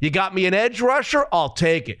it. You got me an edge rusher, I'll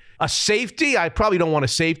take it. A safety, I probably don't want a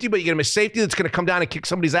safety, but you get me a safety that's going to come down and kick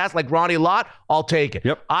somebody's ass like Ronnie Lott, I'll take it.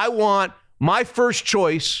 I want, my first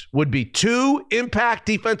choice would be 2 impact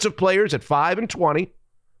defensive players at 5 and 20.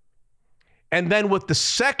 And then with the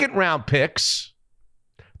second round picks,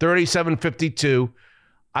 37, 52,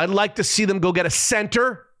 I'd like to see them go get a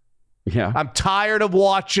center. I'm tired of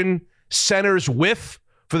watching centers whiff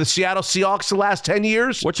for the Seattle Seahawks the last 10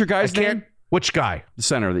 years. What's your guy's name? Which guy? The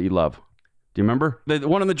center that you love. Do you remember? The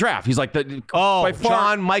one in the draft. He's like the... by far,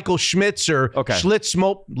 John Michael Schmitz or Schlitz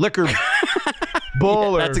Liquor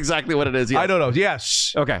Bull. That's exactly what it is. I don't know.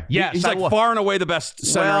 Yes. Okay. Yes. He's like far and away the best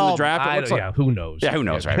center in the draft. Who knows? Yeah, who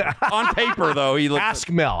knows, right? On paper, though, he looks... Ask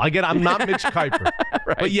Mel. Again, I'm not Mitch Kuiper.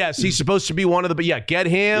 But yes, he's supposed to be one of the... But yeah, get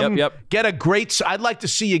him. Get a great... I'd like to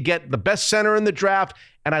see you get the best center in the draft.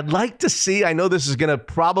 And I'd like to see... I know this is going to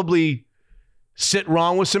probably sit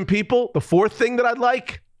wrong with some people. The fourth thing that I'd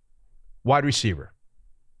like, wide receiver.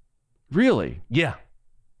 Really? Yeah.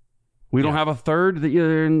 We don't have a third that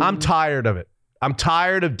you're... I'm tired of it. I'm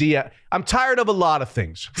tired of I'm tired of a lot of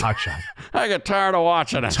things, Hotshot. I get tired of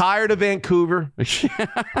watching it. Tired of Vancouver.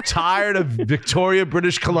 Tired of Victoria,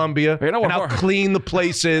 British Columbia, You know and how what? clean the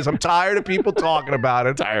place is. I'm tired of people talking about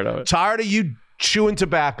it. Tired of it. Tired of you chewing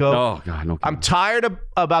tobacco. Oh, God, no. I'm tired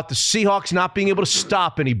about the Seahawks not being able to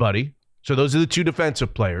stop anybody. So those are the two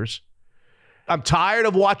defensive players. I'm tired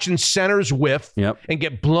of watching centers whiff and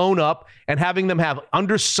get blown up and having them have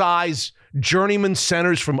undersized journeyman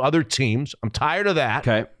centers from other teams. I'm tired of that.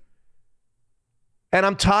 Okay. And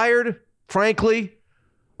I'm tired, frankly,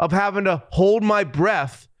 of having to hold my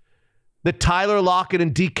breath that Tyler Lockett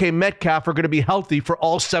and DK Metcalf are going to be healthy for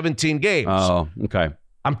all 17 games. Oh, okay.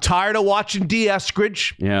 I'm tired of watching D.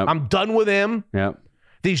 Eskridge. Yeah. I'm done with him. Yeah.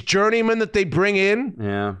 These journeymen that they bring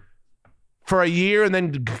in for a year and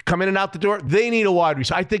then come in and out the door, they need a wide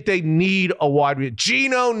receiver. I think they need a wide receiver.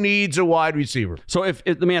 Geno needs a wide receiver. So if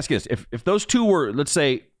let me ask you this. If those two were, let's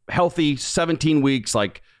say, healthy 17 weeks,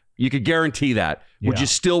 like you could guarantee that, would you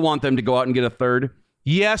still want them to go out and get a third?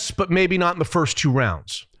 Yes, but maybe not in the first 2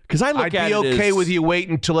 rounds. Because I'd be okay with you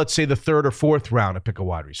waiting until, let's say, the 3rd or 4th round to pick a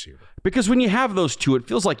wide receiver. Because when you have those two, it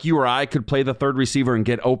feels like you or I could play the third receiver and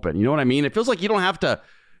get open. You know what I mean? It feels like you don't have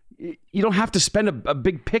to spend a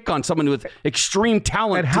big pick on someone with extreme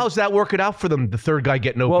talent. And how's that working out for them, the third guy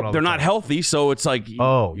getting open? Well, they're not healthy, so it's like...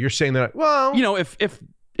 Oh, you're saying that... Well... You know, if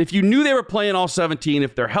you knew they were playing all 17,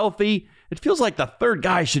 if they're healthy, it feels like the third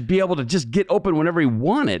guy should be able to just get open whenever he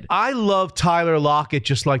wanted. I love Tyler Lockett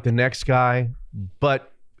just like the next guy, but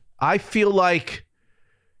I feel like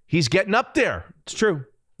he's getting up there. It's true.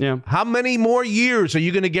 Yeah. How many more years are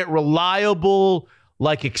you going to get reliable,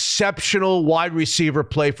 like exceptional wide receiver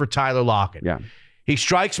play for Tyler Lockett? Yeah. He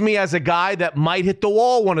strikes me as a guy that might hit the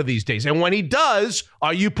wall one of these days. And when he does,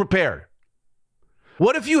 are you prepared?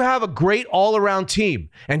 What if you have a great all-around team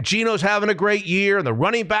and Geno's having a great year and the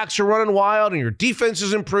running backs are running wild and your defense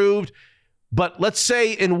is improved, but let's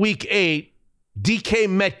say in week 8, DK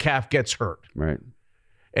Metcalf gets hurt. Right.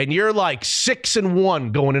 And you're like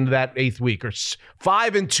 6-1 going into that 8th week or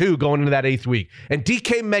 5-2 going into that 8th week. And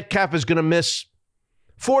DK Metcalf is going to miss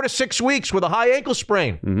 4 to 6 weeks with a high ankle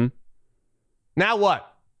sprain. Mm-hmm. Now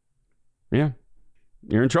what? Yeah.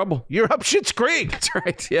 You're in trouble. You're up shit's creek. That's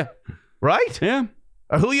right. Yeah. Right? Yeah.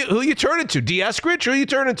 Who you turning to? D. Eskridge? Who you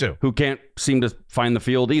turning to? Who can't seem to find the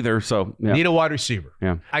field either. So need a wide receiver.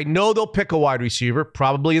 Yeah. I know they'll pick a wide receiver,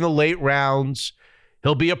 probably in the late rounds.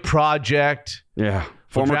 He'll be a project. Yeah.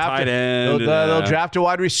 Former tight end. They'll draft a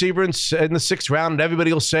wide receiver in the 6th round, and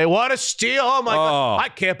everybody will say, "What a steal!" Oh my God! I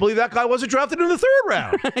can't believe that guy wasn't drafted in the 3rd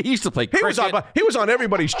round. He used to play cricket. He was on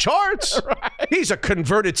everybody's charts. Right. He's a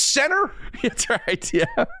converted center. That's right. Yeah.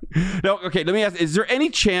 No. Okay. Let me ask: is there any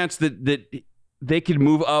chance that they could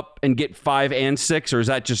move up and get 5 and 6, or is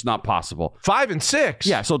that just not possible? 5 and 6.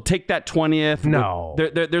 Yeah. So take that 20th. No.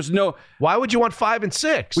 There's no. Why would you want 5 and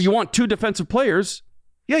 6? Well, you want 2 defensive players.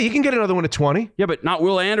 Yeah, you can get another one at 20. Yeah, but not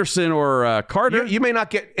Will Anderson or Carter. You may not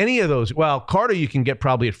get any of those. Well, Carter you can get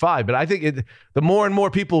probably at 5, but I think the more and more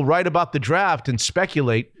people write about the draft and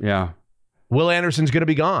speculate, Will Anderson's going to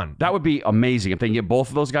be gone. That would be amazing if they can get both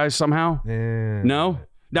of those guys somehow. No?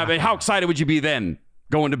 Now, but how excited would you be then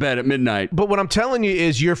going to bed at midnight? But what I'm telling you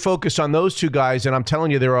is you're focused on those 2 guys, and I'm telling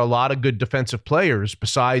you there are a lot of good defensive players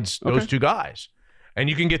besides those 2 guys. And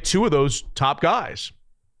you can get 2 of those top guys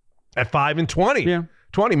at 5 and 20. Yeah.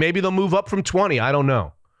 20. Maybe they'll move up from 20. I don't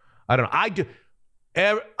know.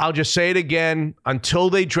 I'll just say it again. Until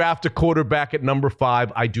they draft a quarterback at number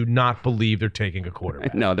 5, I do not believe they're taking a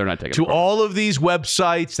quarterback. No, they're not taking To all of these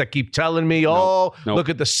websites that keep telling me, look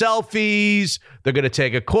at the selfies. They're going to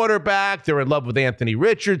take a quarterback. They're in love with Anthony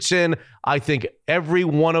Richardson. I think every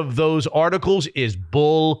one of those articles is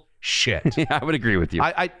bullshit. Yeah, I would agree with you.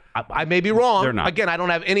 I may be wrong. They're not. Again, I don't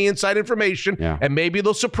have any inside information, and maybe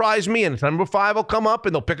they'll surprise me. And number 5 will come up,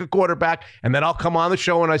 and they'll pick a quarterback, and then I'll come on the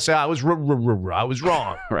show and I say I was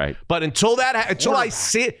wrong. Right. But until I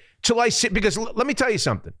see it, because let me tell you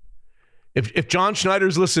something. If John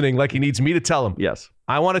Schneider's listening, like he needs me to tell him, yes,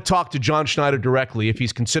 I want to talk to John Schneider directly if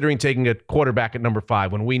he's considering taking a quarterback at number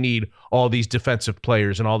 5 when we need all these defensive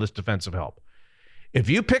players and all this defensive help. If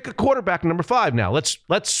you pick a quarterback number 5 now,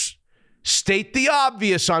 let's state the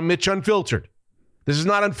obvious on Mitch Unfiltered. This is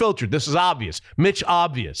not unfiltered. This is obvious. Mitch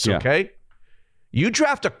obvious, okay? You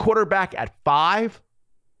draft a quarterback at 5,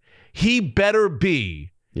 he better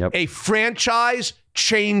be a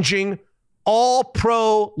franchise-changing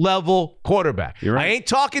all-pro level quarterback. You're right. I ain't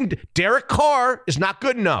talking Derek Carr is not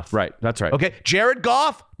good enough. Right. That's right. Okay. Jared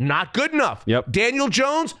Goff, not good enough. Yep. Daniel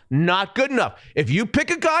Jones, not good enough. If you pick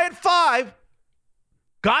a guy at 5,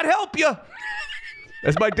 God help you.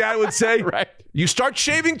 As my dad would say. Right. You start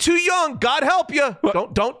shaving too young, God help you.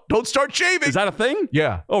 Don't start shaving. Is that a thing?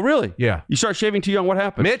 Yeah. Oh, really? Yeah. You start shaving too young, what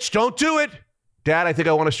happens? Mitch, don't do it. Dad, I think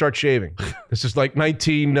I want to start shaving. This is like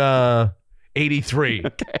 1983.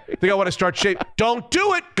 Okay. I think I want to start shaving. Don't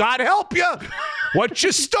do it. God help you. Once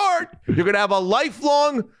you start, you're going to have a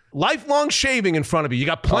lifelong shaving in front of you. You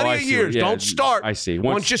got plenty of years. Yeah, don't start. I see.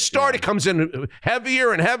 Once you start, it comes in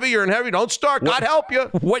heavier and heavier and heavier. Don't start. God help you.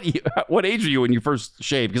 What age were you when you first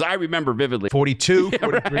shaved? Because I remember vividly. 42, Yeah,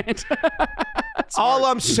 43. right. All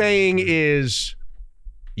I'm saying is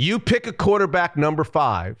you pick a quarterback number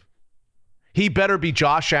 5. He better be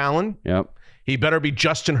Josh Allen. Yep. He better be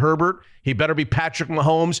Justin Herbert. He better be Patrick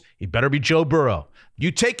Mahomes. He better be Joe Burrow.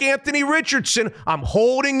 You take Anthony Richardson, I'm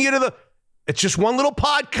holding you to the... It's just one little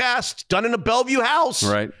podcast done in a Bellevue house.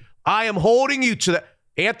 Right. I am holding you to that.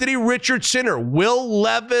 Anthony Richardson or Will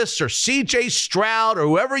Levis or C.J. Stroud or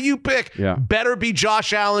whoever you pick better be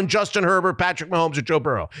Josh Allen, Justin Herbert, Patrick Mahomes, or Joe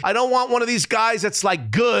Burrow. I don't want one of these guys that's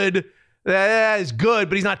like good. That is good,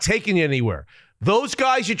 but he's not taking you anywhere. Those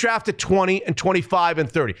guys you draft at 20 and 25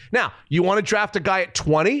 and 30. Now, you want to draft a guy at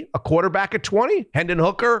 20, a quarterback at 20, Hendon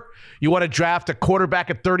Hooker? You want to draft a quarterback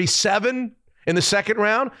at 37 in the second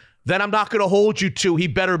round? Then I'm not going to hold you to he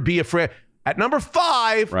better be at number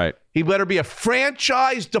 5, right. He better be a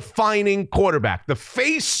franchise-defining quarterback. The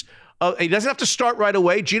face of, he doesn't have to start right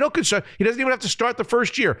away. Geno could start. He doesn't even have to start the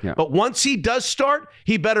first year. Yeah. But once he does start,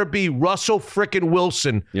 he better be Russell frickin'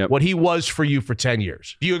 Wilson, what he was for you for 10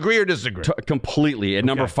 years. Do you agree or disagree? Completely. At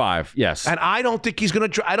number 5, yes. And I don't think he's going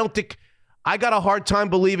to I got a hard time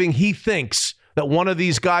believing he thinks that one of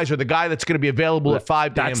these guys or the guy that's going to be available at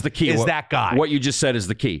 5 to that's him the key. Is that guy. What you just said is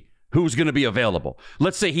the key. Who's going to be available?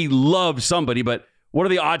 Let's say he loves somebody, but what are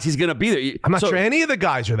the odds he's going to be there? I'm not sure any of the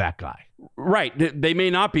guys are that guy. Right. They may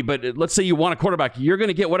not be, but let's say you want a quarterback. You're going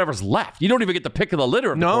to get whatever's left. You don't even get the pick of the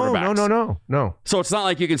litter of the quarterbacks. No. So it's not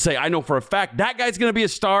like you can say, I know for a fact that guy's going to be a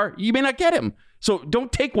star. You may not get him. So don't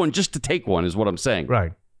take one just to take one is what I'm saying.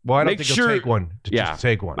 Right. Well, I don't think he'll take one just to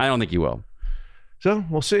take one. I don't think he will. So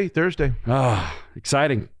we'll see Thursday.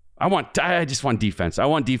 Exciting. I just want defense. I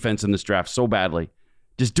want defense in this draft so badly.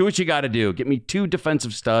 Just do what you got to do. Get me 2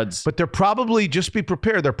 defensive studs. But they're probably, just be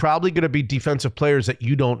prepared, they're probably going to be defensive players that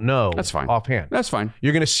you don't know. That's fine. Offhand. That's fine.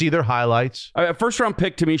 You're going to see their highlights. A first-round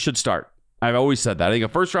pick to me should start. I've always said that. I think a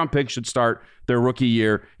first-round pick should start their rookie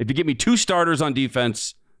year. If you give me 2 starters on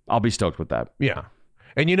defense, I'll be stoked with that. Yeah.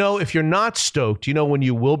 And if you're not stoked, when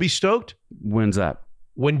you will be stoked? When's that?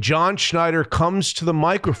 When John Schneider comes to the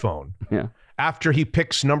microphone after he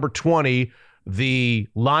picks number 20, the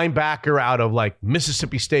linebacker out of like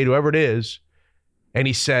Mississippi State, whoever it is, and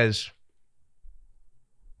he says,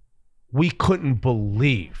 we couldn't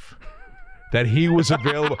believe that he was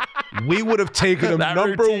available. We would have taken him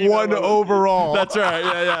number 1 overall. That's right.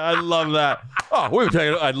 Yeah. I love that. Oh, we would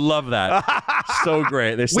take it. I love that. So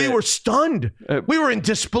great. We were stunned. We were in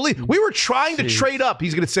disbelief. We were trying to trade up.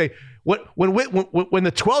 He's going to say, when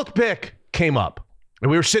the 12th pick came up,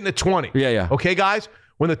 and we were sitting at 20. Yeah. Okay, guys?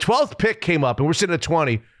 When the 12th pick came up and we're sitting at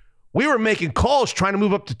 20, we were making calls trying to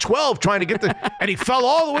move up to 12, trying to get and he fell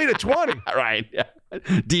all the way to 20. Right. Yeah.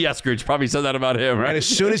 D. Eskridge probably said that about him, right? And as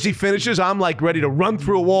soon as he finishes, I'm like ready to run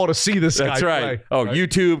through a wall to see this guy. That's right. Play. Oh, right.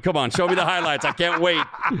 YouTube, come on, show me the highlights. I can't wait.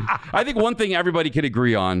 I think one thing everybody could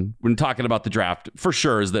agree on when talking about the draft, for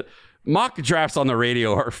sure, is that mock drafts on the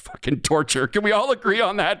radio are fucking torture. Can we all agree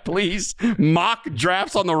on that, please? Mock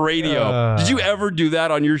drafts on the radio. Did you ever do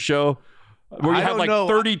that on your show? Where you have like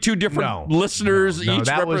 32 different listeners each.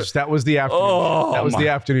 That was the afternoon. Oh, that was the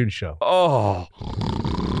afternoon show. Oh,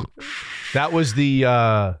 that was the.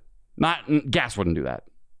 Not Gas wouldn't do that.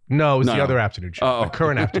 No, it was the other afternoon show. The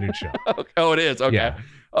current afternoon show. Oh, it is. Okay. Yeah.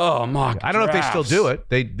 Oh, mock. I don't know if they still do it.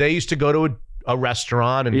 They used to go to a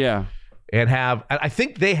restaurant and have. I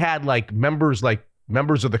think they had like members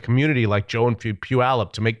of the community like Joe and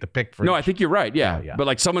Puyallup to make the pick for. No, I think you're right. Yeah. But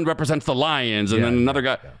like someone represents the Lions and then another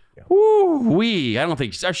guy. Yeah. Woo-wee. I don't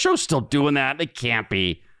think our show's still doing that. They can't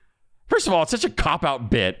be. First of all, it's such a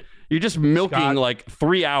cop-out bit. You're just milking Scott, like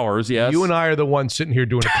 3 hours, yes? You and I are the ones sitting here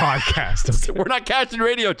doing a podcast. Okay? We're not cashing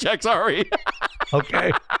radio checks, are we?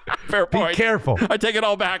 Okay. Fair point. Be careful. I take it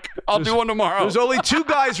all back. I'll do one tomorrow. There's only 2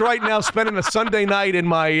 guys right now spending a Sunday night in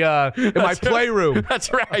my playroom.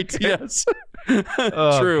 That's right, yes.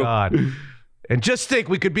 Oh, True. God. And just think,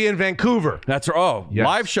 we could be in Vancouver. That's Yes.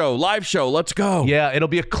 Live show. Let's go. Yeah, it'll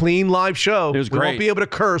be a clean live show. It was We great. won't be able to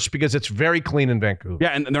curse because it's very clean in Vancouver. Yeah,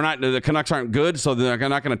 and the Canucks aren't good, so they're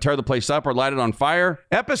not going to tear the place up or light it on fire.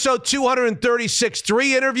 Episode 236,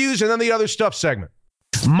 3 interviews, and then the other stuff segment.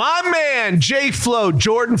 My man, J. Flo,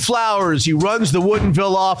 Jordan Flowers, he runs the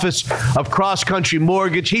Woodinville office of Cross Country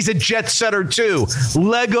Mortgage. He's a jet setter, too.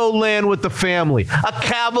 Legoland with the family. A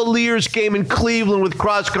Cavaliers game in Cleveland with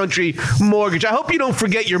Cross Country Mortgage. I hope you don't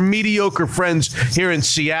forget your mediocre friends here in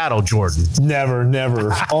Seattle, Jordan.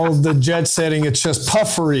 Never. All the jet setting, it's just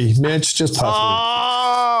puffery, Mitch, just puffery.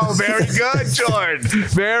 Oh, very good, Jordan.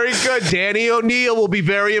 Very good. Danny O'Neill will be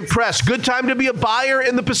very impressed. Good time to be a buyer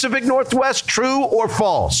in the Pacific Northwest, true or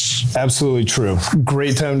false? Absolutely true.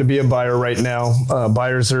 Great time to be a buyer right now.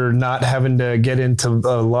 Buyers are not having to get into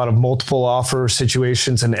a lot of multiple offer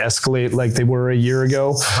situations and escalate like they were a year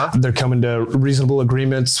ago. They're coming to reasonable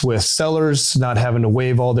agreements with sellers, not having to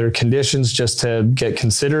waive all their conditions just to get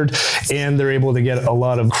considered. And they're able to get a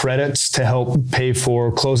lot of credits to help pay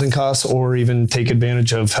for closing costs or even take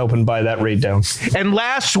advantage of helping buy that rate down. And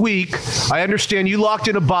last week, I understand you locked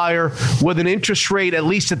in a buyer with an interest rate, at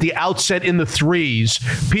least at the outset, in the 3s.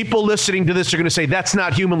 People listening to this are going to say that's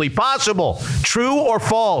not humanly possible. True or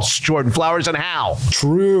false, Jordan Flowers, and how?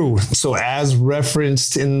 True. So as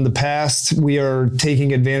referenced in the past, we are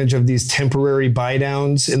taking advantage of these temporary buy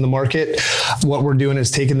downs in the market. What we're doing is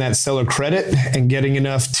taking that seller credit and getting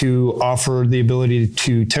enough to offer the ability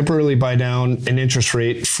to temporarily buy down an interest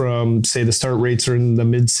rate from, say, the start rates are in the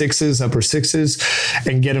mid 6s, upper 6s,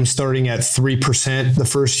 and get them starting at 3% the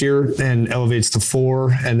first year and elevates to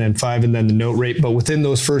 4 and then 5 and then the note rate. But within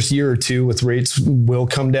those first year or two, with rates will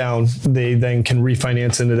come down, they then can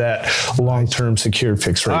refinance into that long-term secured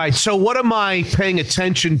fixed rate. All right, so what am I paying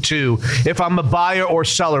attention to if I'm a buyer or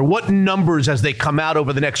seller? What numbers as they come out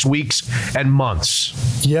over the next weeks and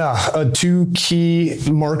months? Yeah, 2 key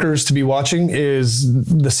markers to be watching is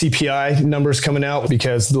the CPI numbers coming out,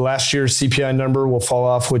 because the last year's CPI number will fall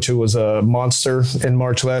off, which it was a monster in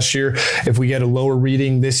March last year. If we get a lower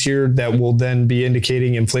reading this year, that will then be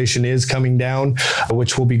indicating inflation is coming down,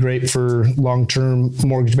 which will be great for long-term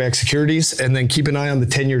mortgage-backed securities. And then keep an eye on the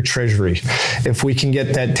 10-year treasury. If we can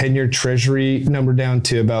get that 10-year treasury number down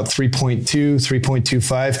to about 3.2,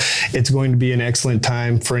 3.25, it's going to be an excellent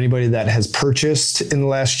time for anybody that has purchased in the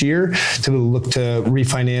last year to look to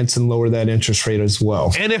refinance and lower that interest rate as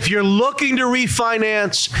well. And if you're looking to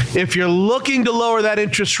refinance, if you're looking to lower that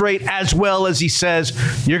interest rate as well, as he says,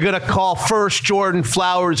 you're going to call first Jordan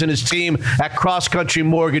Flowers and his team at Cross Country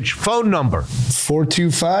Mortgage. Phone number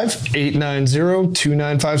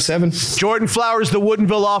 425-890-2957. Jordan Flowers, the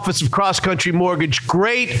Woodinville office of Cross Country Mortgage.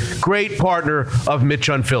 Great partner of Mitch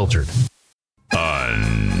Unfiltered.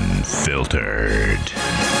 Unfiltered.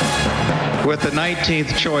 With the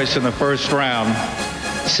 19th choice in the first round,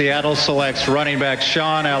 Seattle selects running back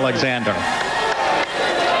Sean Alexander.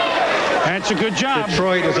 That's a good job.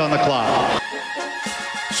 Detroit is on the clock.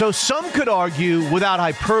 So some could argue, without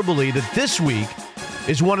hyperbole, that this week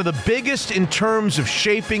is one of the biggest in terms of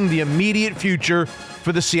shaping the immediate future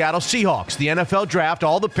for the Seattle Seahawks. The NFL draft,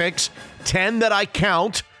 all the picks, 10 that I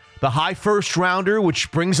count, the high first rounder,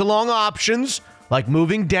 which brings along options like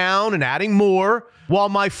moving down and adding more. While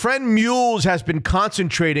my friend Mules has been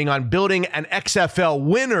concentrating on building an XFL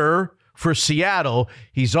winner for Seattle,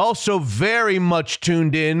 he's also very much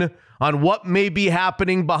tuned in on what may be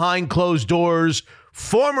happening behind closed doors.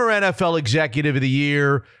 Former NFL Executive of the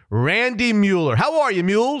Year, Randy Mueller. How are you,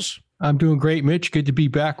 Mules? I'm doing great, Mitch. Good to be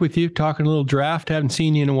back with you, talking a little draft. Haven't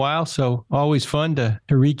seen you in a while, so always fun to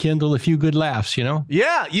rekindle a few good laughs, you know?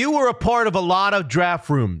 Yeah, you were a part of a lot of draft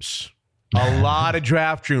rooms. A lot of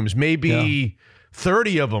draft rooms, maybe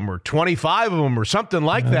 30 of them or 25 of them or something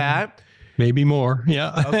like that. Maybe more,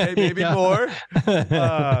 yeah. Okay, maybe more.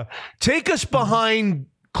 Take us behind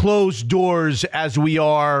closed doors as we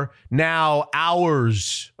are now,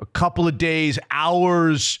 hours, a couple of days,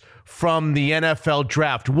 hours from the NFL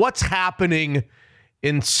draft. What's happening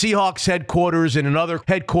in Seahawks headquarters and in other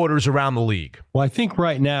headquarters around the league? Well, I think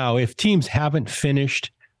right now, if teams haven't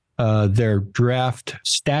finished their draft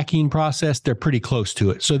stacking process, they're pretty close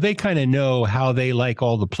to it. So they kind of know how they like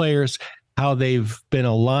all the players, how they've been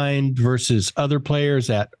aligned versus other players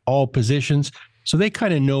at all positions. So they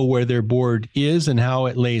kind of know where their board is and how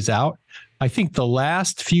it lays out. I think the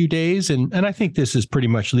last few days, and I think this is pretty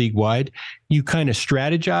much league-wide, you kind of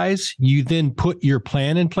strategize. You then put your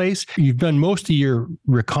plan in place. You've done most of your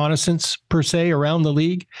reconnaissance, per se, around the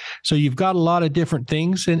league. So you've got a lot of different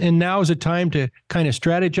things. And now is a time to kind of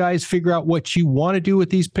strategize, figure out what you want to do with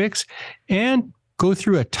these picks, and go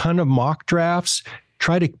through a ton of mock drafts,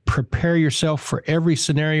 try to prepare yourself for every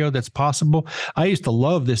scenario that's possible. I used to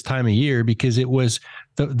love this time of year because it was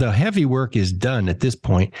the heavy work is done at this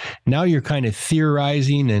point. Now you're kind of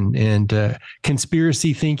theorizing and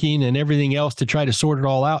conspiracy thinking and everything else to try to sort it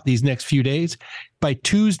all out these next few days. By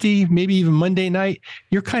Tuesday, maybe even Monday night,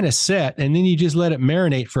 you're kind of set, and then you just let it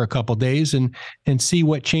marinate for a couple of days and see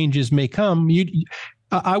what changes may come.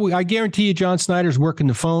 I guarantee you, John Snyder's working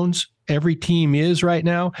the phones. Every team is right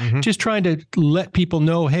now, just trying to let people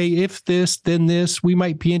know, hey, if this, then this, we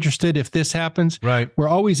might be interested if this happens. Right. We're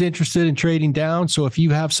always interested in trading down. So if you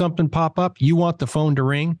have something pop up, you want the phone to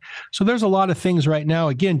ring. So there's a lot of things right now.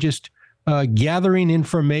 Again, just gathering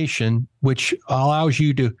information, which allows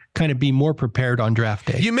you to kind of be more prepared on draft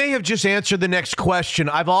day. You may have just answered the next question.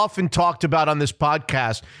 I've often talked about on this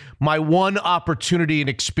podcast my one opportunity and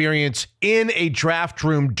experience in a draft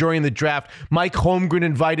room during the draft. Mike Holmgren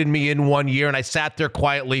invited me in one year, and I sat there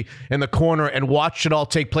quietly in the corner and watched it all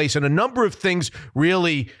take place. And a number of things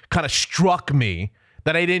really kind of struck me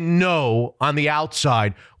that I didn't know on the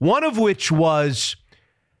outside, one of which was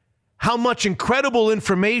how much incredible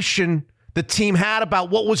information the team had about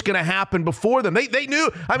what was going to happen before them. They knew.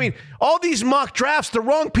 I mean, all these mock drafts, the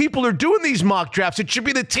wrong people are doing these mock drafts. It should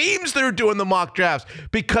be the teams that are doing the mock drafts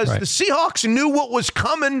because the Seahawks knew what was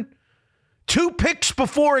coming 2 picks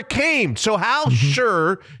before it came. So how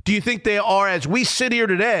sure do you think they are, as we sit here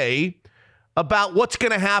today, about what's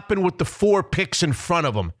going to happen with the 4 picks in front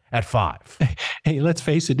of them at 5? Hey, let's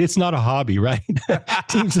face it, it's not a hobby, right?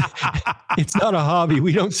 Teams, it's not a hobby.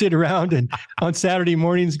 We don't sit around and on Saturday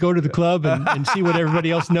mornings go to the club and see what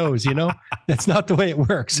everybody else knows, That's not the way it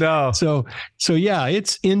works. No. So yeah,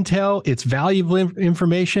 it's intel, it's valuable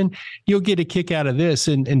information. You'll get a kick out of this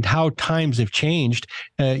and how times have changed.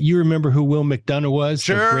 You remember who Will McDonough was,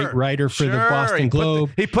 the great writer for the Boston Globe.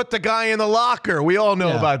 He put the guy in the locker. We all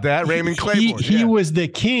know about that, Raymond Claiborne. He was the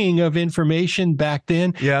king of information back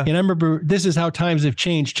then. Yeah. And I remember this is how times have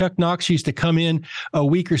changed. Chuck Knox used to come in a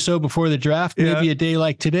week or so before the draft, maybe a day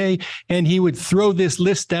like today, and he would throw this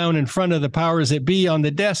list down in front of the powers that be on the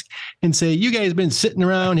desk and say, you guys have been sitting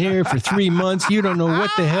around here for 3 months. You don't know what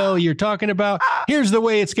the hell you're talking about. Here's the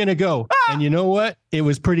way it's going to go. And you know what? It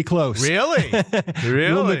was pretty close. Really?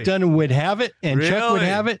 Will McDonough would have it, and Chuck would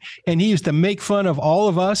have it, and he used to make fun of all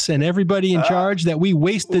of us and everybody in charge that we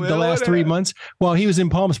wasted the last 3 months while he was in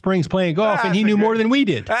Palm Springs playing golf, and he knew more than we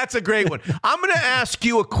did. That's a great one. I'm going to ask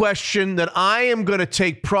you a question that I am going to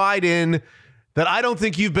take pride in that I don't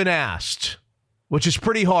think you've been asked, which is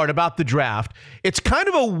pretty hard about the draft. It's kind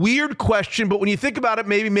of a weird question, but when you think about it,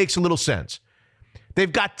 maybe makes a little sense.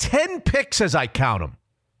 They've got 10 picks as I count them.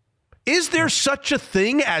 Is there such a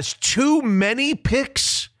thing as too many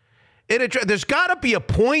picks in a draft? There's got to be a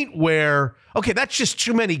point where, okay, that's just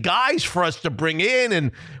too many guys for us to bring in,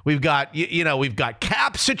 and we've got, we've got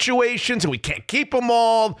cap situations, and we can't keep them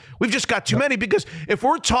all. We've just got too many, because if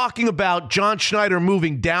we're talking about John Schneider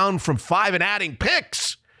moving down from 5 and adding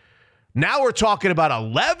picks, now we're talking about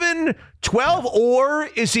 11, 12, or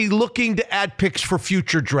is he looking to add picks for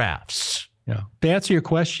future drafts? Yeah. To answer your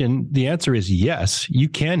question, the answer is yes. You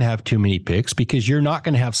can have too many picks because you're not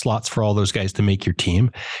going to have slots for all those guys to make your team.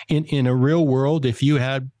 In a real world, if you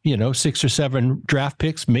had, 6 or 7 draft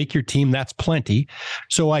picks, make your team, that's plenty.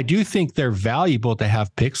 So I do think they're valuable to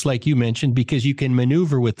have picks, like you mentioned, because you can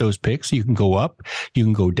maneuver with those picks. You can go up, you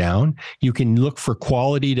can go down, you can look for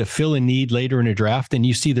quality to fill a need later in a draft, and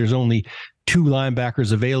you see there's only 2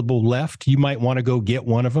 linebackers available left. You might want to go get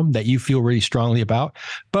one of them that you feel really strongly about.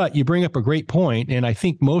 But you bring up a great point, and I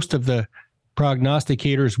think most of the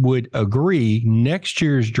prognosticators would agree next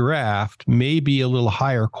year's draft may be a little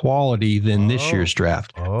higher quality than this year's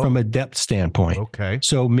draft from a depth standpoint. Okay.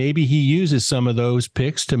 So maybe he uses some of those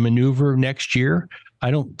picks to maneuver next year.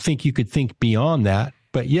 I don't think you could think beyond that.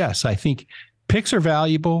 But yes, I think picks are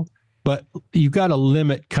valuable, but you got to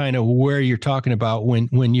limit kind of where you're talking about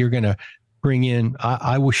when you're going to bring in.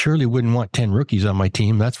 I surely wouldn't want 10 rookies on my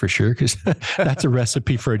team, that's for sure, because that's a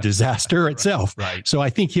recipe for a disaster itself. Right. So I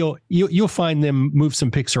think you'll find them move some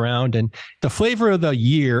picks around, and the flavor of the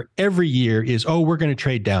year every year is, we're going to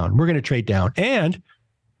trade down. We're going to trade down. And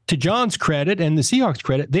to John's credit and the Seahawks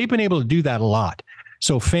credit, they've been able to do that a lot.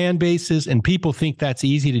 So fan bases and people think that's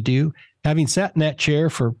easy to do. Having sat in that chair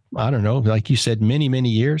for, I don't know, like you said, many, many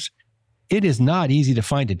years, it is not easy to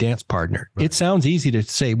find a dance partner. Right. It sounds easy to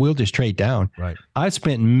say, we'll just trade down. Right. I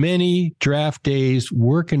spent many draft days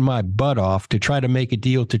working my butt off to try to make a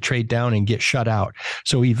deal to trade down and get shut out.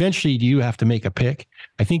 So eventually you have to make a pick.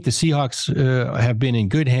 I think the Seahawks have been in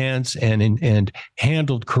good hands and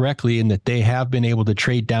handled correctly in that they have been able to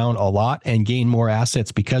trade down a lot and gain more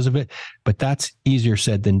assets because of it. But that's easier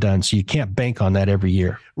said than done. So you can't bank on that every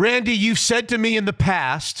year. Randy, you've said to me in the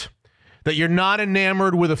past that you're not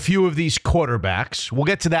enamored with a few of these quarterbacks. We'll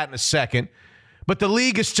get to that in a second. But the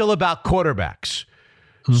league is still about quarterbacks.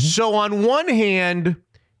 Mm-hmm. So on one hand,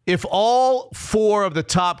 if all 4 of the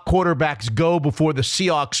top quarterbacks go before the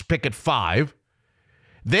Seahawks pick at 5,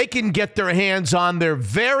 they can get their hands on their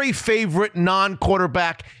very favorite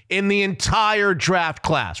non-quarterback in the entire draft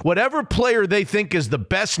class. Whatever player they think is the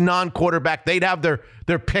best non-quarterback, they'd have their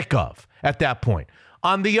pick of at that point.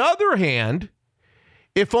 On the other hand,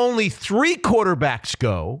 if only 3 quarterbacks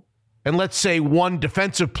go, and let's say 1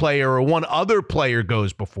 defensive player or 1 other player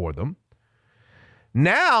goes before them,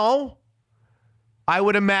 now I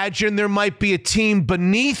would imagine there might be a team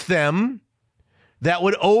beneath them that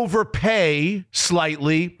would overpay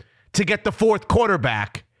slightly to get the 4th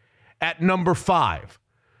quarterback at number 5.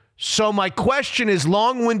 So my question is,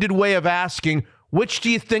 long-winded way of asking, which do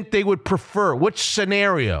you think they would prefer? Which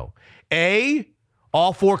scenario? A,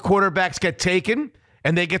 all 4 quarterbacks get taken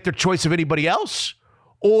and they get their choice of anybody else?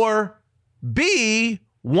 Or B,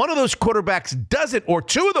 one of those quarterbacks doesn't, or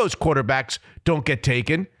 2 of those quarterbacks don't get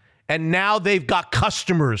taken, and now they've got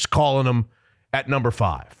customers calling them at number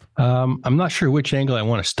 5? I'm not sure which angle I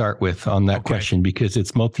want to start with on that question because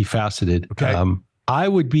it's multifaceted. Okay. I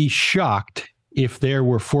would be shocked if there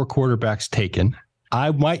were 4 quarterbacks taken.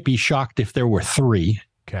 I might be shocked if there were 3.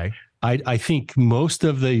 Okay. I think most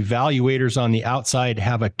of the evaluators on the outside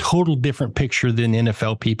have a total different picture than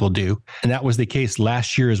NFL people do. And that was the case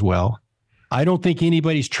last year as well. I don't think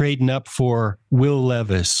anybody's trading up for Will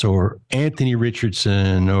Levis or Anthony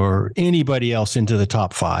Richardson or anybody else into the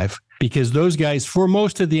top 5 because those guys, for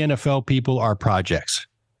most of the NFL people, are projects.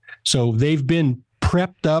 So they've been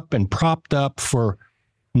prepped up and propped up for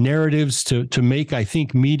narratives to make, I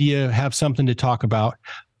think, media have something to talk about.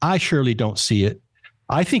 I surely don't see it.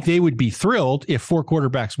 I think they would be thrilled if 4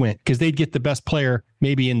 quarterbacks went because they'd get the best player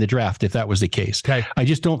maybe in the draft if that was the case. Okay. I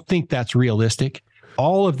just don't think that's realistic.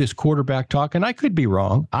 All of this quarterback talk, and I could be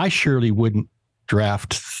wrong, I surely wouldn't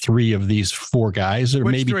draft 3 of these 4 guys or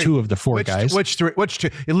maybe 2 of the 4 guys. Which 2?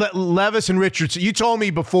 Levis and Richardson. You told me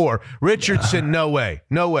before. Richardson, no way.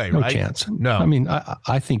 No way, no right? Chance. No. I mean,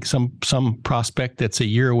 I think some prospect that's a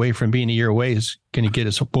year away from being a year away is going to get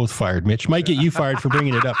us both fired, Mitch. Might get you fired for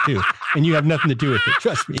bringing it up, too. And you have nothing to do with it.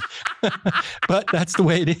 Trust me. But that's the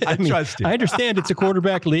way it is. I trust you. I understand it's a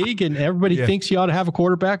quarterback league and everybody thinks you ought to have a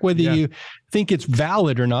quarterback. Whether you think it's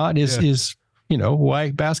valid or not is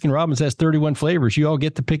why Baskin-Robbins has 31 flavors. You all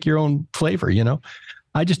get to pick your own flavor,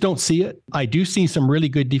 I just don't see it. I do see some really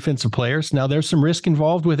good defensive players. Now, there's some risk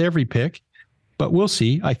involved with every pick, but we'll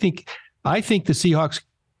see. I think the Seahawks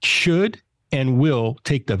should and will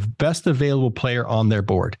take the best available player on their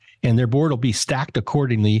board, and their board will be stacked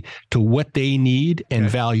accordingly to what they need and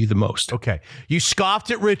value the most. Okay. You scoffed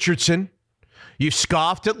at Richardson. You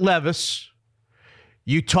scoffed at Levis.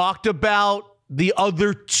 You talked about the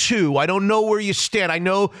other 2. I don't know where you stand. I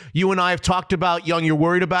know you and I have talked about Young. You're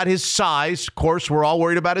worried about his size. Of course, we're all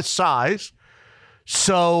worried about his size.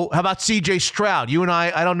 So how about C.J. Stroud? You and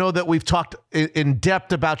I don't know that we've talked in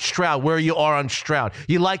depth about Stroud, where you are on Stroud.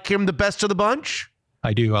 You like him the best of the bunch?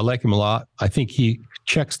 I do. I like him a lot. I think he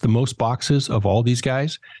checks the most boxes of all these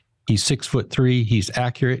guys. He's 6'3". He's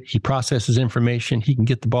accurate. He processes information. He can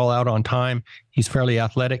get the ball out on time. He's fairly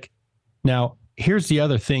athletic. Now, here's the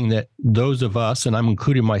other thing that those of us, and I'm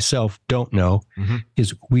including myself, don't know,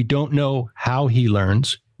 is we don't know how he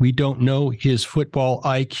learns. We don't know his football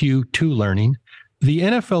IQ to learning. The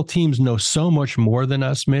NFL teams know so much more than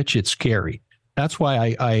us, Mitch. It's scary. That's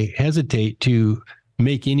why I hesitate to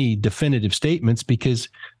make any definitive statements because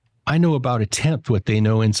I know about 1/10 what they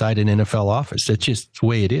know inside an NFL office. That's just the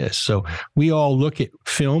way it is. So we all look at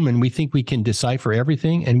film and we think we can decipher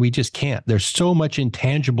everything, and we just can't. There's so much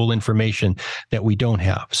intangible information that we don't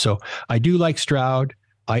have. So I do like Stroud.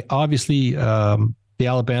 I obviously, the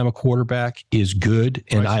Alabama quarterback is good,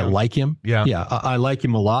 and I like him. Yeah, I like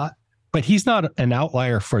him a lot. But he's not an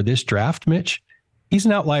outlier for this draft, Mitch. He's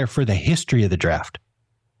an outlier for the history of the draft.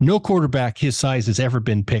 No quarterback his size has ever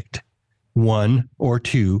been picked 1 or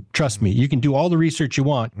 2. Trust me, you can do all the research you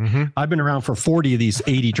want. I've been around for 40 of these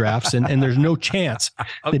 80 drafts, and there's no chance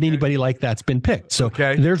that anybody like that's been picked. So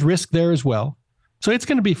there's risk there as well. So it's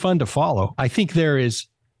going to be fun to follow. I think there is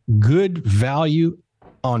good value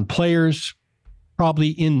on players, probably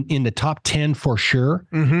in the top 10 for sure.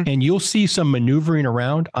 And you'll see some maneuvering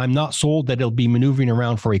around. I'm not sold that it'll be maneuvering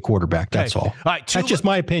around for a quarterback. That's all. All right, That's just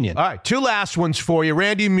my opinion. All right, 2 last ones for you.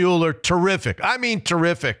 Randy Mueller, terrific. I mean,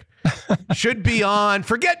 terrific. Should be on.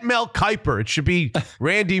 Forget Mel Kiper. It should be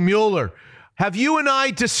Randy Mueller. Have you and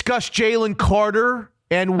I discussed Jalen Carter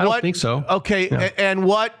and what? I don't think so. Okay, No. and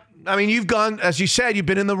what? I mean, you've gone, as you said, you've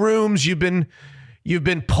been in the rooms. You've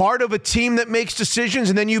been part of a team that makes decisions,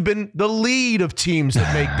 and then you've been the lead of teams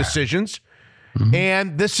that make decisions.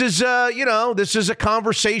 And this is, this is a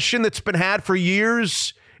conversation that's been had for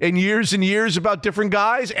years and years and years about different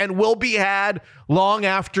guys, and will be had long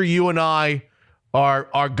after you and I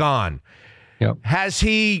are gone. Yep. Has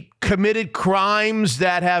he committed crimes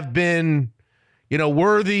that have been,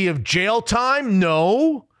 worthy of jail time?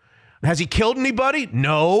 No. Has he killed anybody?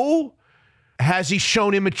 No. Has he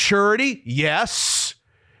shown immaturity? Yes.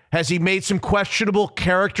 Has he made some questionable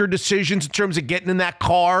character decisions in terms of getting in that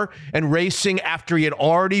car and racing after he had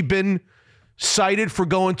already been cited for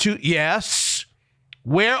going to? Yes.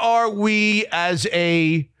 Where are we as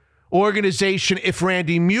a organization if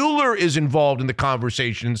Randy Mueller is involved in the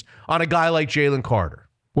conversations on a guy like Jalen Carter?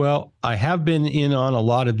 Well, I have been in on a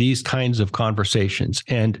lot of these kinds of conversations,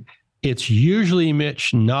 and it's usually,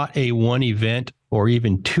 Mitch, not a one event or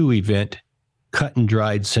even 2 event cut and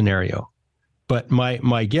dried scenario. But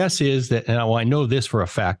my guess is that, now I know this for a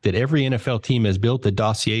fact, that every NFL team has built a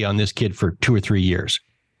dossier on this kid for 2 or 3 years.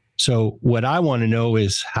 So what I want to know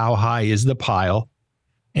is, how high is the pile?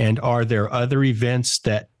 And are there other events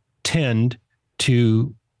that tend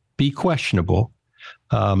to be questionable?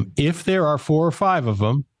 If there are 4 or 5 of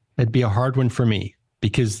them, it'd be a hard one for me,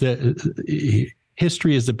 because the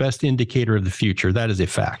history is the best indicator of the future. That is a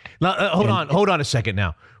fact. Now, hold on a second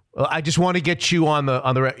now. I just want to get you on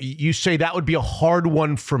the. You say that would be a hard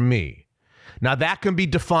one for me. Now that can be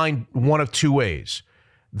defined one of 2 ways.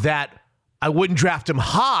 That I wouldn't draft him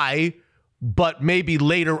high, but maybe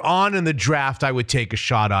later on in the draft I would take a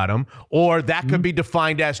shot at him. Or that could be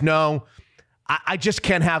defined as, no, I just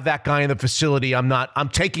can't have that guy in the facility. I'm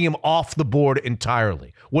taking him off the board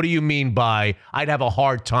entirely. What do you mean by I'd have a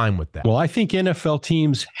hard time with that? Well, I think NFL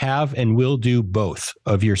teams have and will do both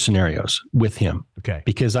of your scenarios with him. Okay.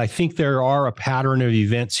 Because I think there are a pattern of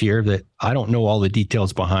events here that I don't know all the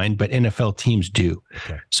details behind, but NFL teams do.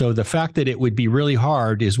 Okay. So the fact that it would be really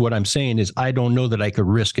hard is what I'm saying is, I don't know that I could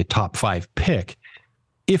risk a top 5 pick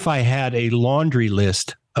if I had a laundry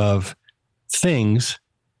list of things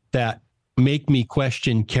that make me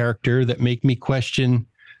question character, that make me question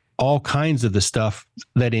all kinds of the stuff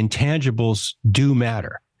that intangibles do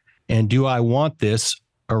matter. And do I want this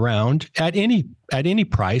around at any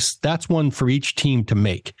price? That's one for each team to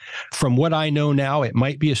make. From what I know now, it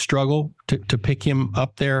might be a struggle to pick him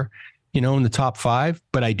up there, in the top 5,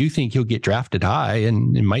 but I do think he'll get drafted high,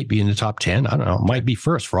 and it might be in the top 10. I don't know. It might be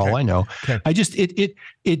first for all I know. Okay.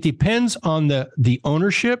 It depends on the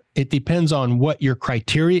ownership. It depends on what your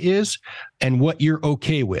criteria is and what you're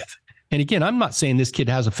okay with. And again, I'm not saying this kid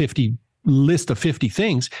has a list of 50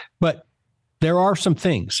 things, but there are some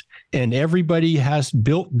things, and everybody has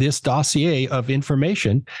built this dossier of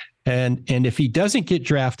information. And if he doesn't get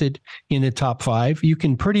drafted in the top 5, you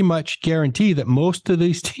can pretty much guarantee that most of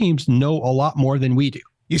these teams know a lot more than we do.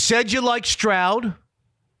 You said you like Stroud.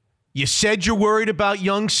 You said you're worried about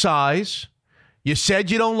young size. You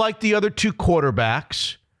said you don't like the other 2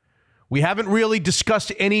 quarterbacks. We haven't really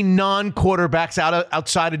discussed any non-quarterbacks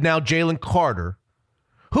outside of now Jalen Carter.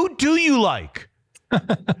 Who do you like?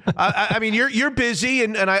 I mean, you're busy,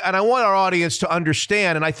 and I want our audience to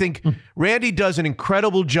understand, and I think Randy does an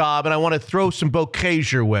incredible job, and I want to throw some bouquets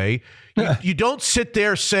your way. You don't sit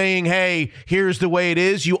there saying, hey, here's the way it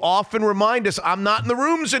is. You often remind us, I'm not in the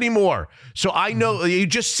rooms anymore. So I know, you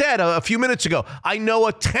just said a few minutes ago, I know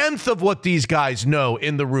 1/10 of what these guys know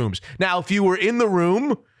in the rooms. Now, if you were in the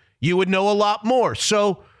room, you would know a lot more.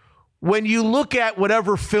 So when you look at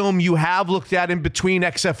whatever film you have looked at in between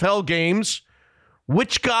XFL games,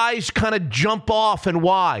 which guys kind of jump off and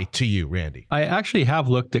why to you, Randy? I actually have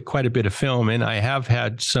looked at quite a bit of film, and I have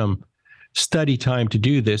had some study time to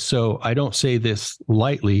do this, so I don't say this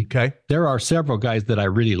lightly. Okay. There are several guys that I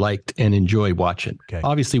really liked and enjoy watching. Okay.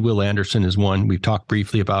 Obviously, Will Anderson is one. We've talked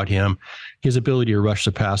briefly about him. His ability to rush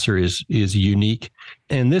the passer is unique.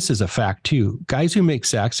 And this is a fact, too. Guys who make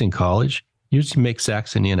sacks in college usually make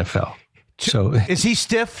sacks in the NFL. So is he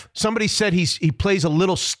stiff? Somebody said he plays a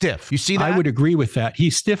little stiff. You see that? I would agree with that.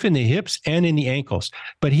 He's stiff in the hips and in the ankles,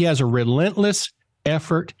 but he has a relentless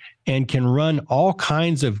effort and can run all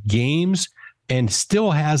kinds of games and still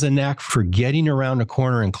has a knack for getting around a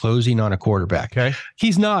corner and closing on a quarterback. Okay.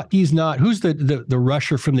 He's not. Who's the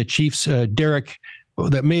rusher from the Chiefs? Derek,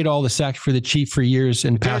 that made all the sacks for the Chief for years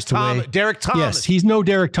and passed away. Derek Thomas. Yes, he's no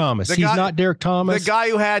Derek Thomas. He's not Derek Thomas. The guy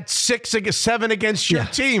who had 7 against your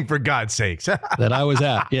team, for God's sakes. That I was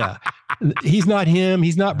at, yeah. He's not him.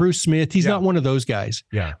 He's not Bruce Smith. He's not one of those guys.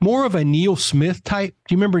 Yeah. More of a Neil Smith type.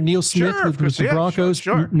 Do you remember Neil Smith with the Broncos,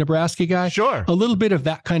 Nebraska guy? Sure. A little bit of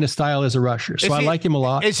that kind of style as a rusher. So I like him a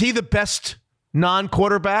lot. Is he the best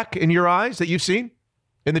non-quarterback in your eyes that you've seen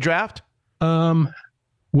in the draft?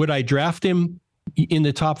 Would I draft him in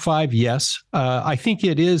the top 5? Yes. I think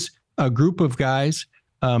it is a group of guys.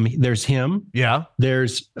 There's him. Yeah.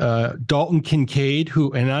 There's Dalton Kincaid,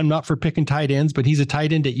 who, and I'm not for picking tight ends, but he's a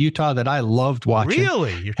tight end at Utah that I loved watching.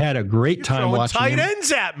 Really? Had a great time watching tight him.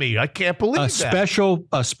 ends at me. I can't believe that.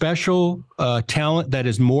 A special talent that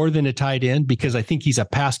is more than a tight end, because I think he's a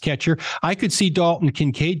pass catcher. I could see Dalton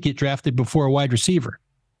Kincaid get drafted before a wide receiver.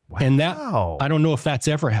 Wow. And that, I don't know if that's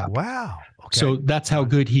ever happened. Wow. Okay. So that's how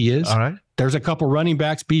good he is. All right. There's a couple running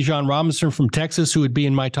backs, Bijan Robinson from Texas, who would be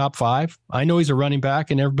in my top 5. I know he's a running back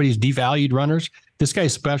and everybody's devalued runners. This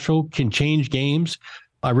guy's special, can change games.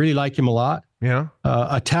 I really like him a lot. Yeah.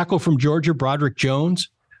 A tackle from Georgia, Broderick Jones,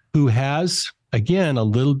 who has, again, a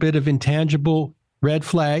little bit of intangible red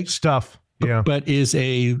flag stuff. Yeah. But is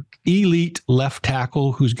a elite left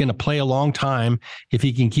tackle who's going to play a long time if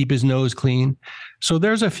he can keep his nose clean. So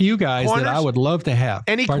there's a few guys that I would love to have.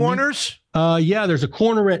 Any corners? Yeah, there's a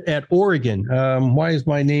corner at Oregon. Why is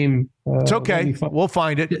my name? It's okay. We'll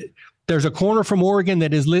find it. There's a corner from Oregon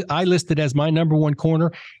that is I listed as my number 1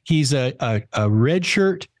 corner. He's a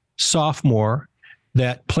redshirt sophomore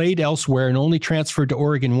that played elsewhere and only transferred to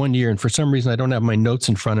Oregon 1 year. And for some reason, I don't have my notes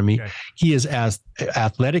in front of me. Okay. He is as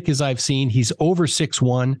athletic as I've seen. He's over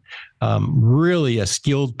 6'1", really a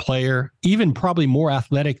skilled player, even probably more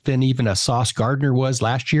athletic than even a Sauce Gardner was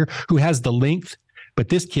last year, who has the length. But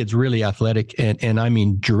this kid's really athletic and I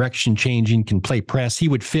mean, direction changing, can play press. He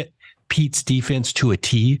would fit Pete's defense to a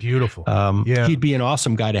T. Beautiful. He'd be an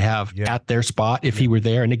awesome guy to have at their spot if he were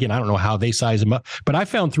there. And again, I don't know how they size him up, but I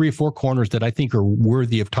found 3 or 4 corners that I think are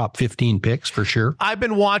worthy of top 15 picks for sure. I've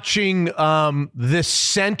been watching this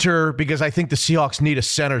center because I think the Seahawks need a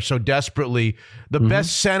center so desperately. The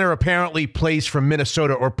best center apparently plays from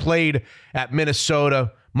Minnesota or played at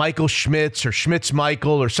Minnesota. Michael Schmitz or Schmitz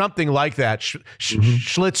Michael or something like that.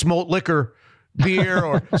 Schlitz Malt Liquor beer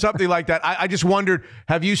or something like that. I just wondered,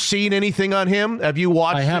 have you seen anything on him? Have you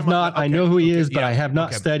watched him? I have not. Okay. I know who he is, but I have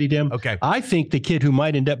not studied him. Okay. I think the kid who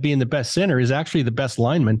might end up being the best center is actually the best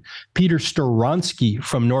lineman, Peter Storonsky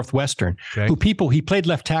from Northwestern, he played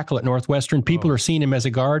left tackle at Northwestern. People are seeing him as a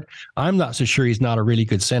guard. I'm not so sure he's not a really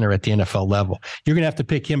good center at the NFL level. You're going to have to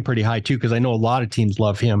pick him pretty high too, because I know a lot of teams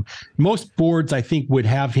love him. Most boards, I think, would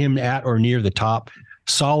have him at or near the top.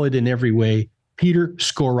 Solid in every way. Peter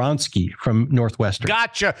Skoronsky from Northwestern.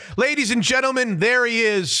 Gotcha. Ladies and gentlemen, there he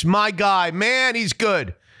is, my guy. Man, he's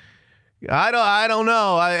good. I don't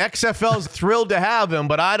know. XFL's thrilled to have him,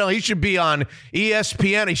 but he should be on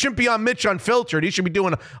ESPN. He shouldn't be on Mitch Unfiltered. He should be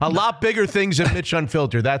doing a lot bigger things than Mitch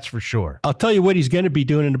Unfiltered, that's for sure. I'll tell you what he's going to be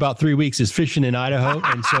doing in about 3 weeks is fishing in Idaho.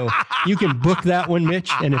 And so you can book that one, Mitch.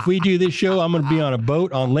 And if we do this show, I'm going to be on a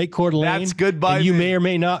boat on Lake Coeur d'Alene. That's good by me. You may or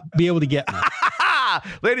may not be able to get me.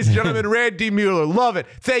 Ladies and gentlemen, Randy Mueller. Love it.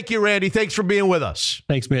 Thank you, Randy. Thanks for being with us.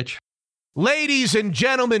 Thanks, Mitch. Ladies and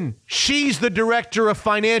gentlemen, she's the director of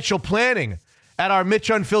financial planning at our Mitch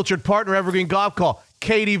Unfiltered partner, Evergreen Golf Call,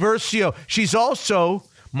 Katie Versio. She's also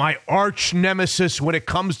my arch nemesis when it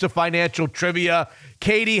comes to financial trivia.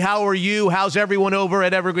 Katie, how are you? How's everyone over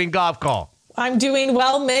at Evergreen Golf Call? I'm doing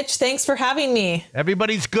well, Mitch. Thanks for having me.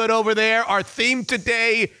 Everybody's good over there. Our theme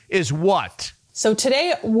today is what? So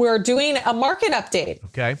today we're doing a market update.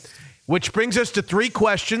 Okay. Which brings us to 3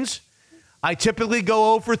 questions. I typically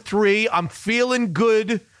go over 3. I'm feeling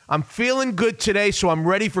good. Today, so I'm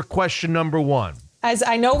ready for question number 1. As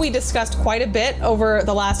I know we discussed quite a bit over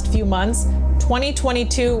the last few months,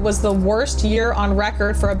 2022 was the worst year on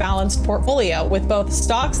record for a balanced portfolio, with both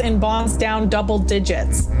stocks and bonds down double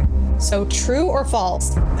digits. So true or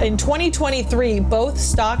false? In 2023, both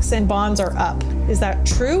stocks and bonds are up. Is that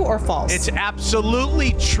true or false? It's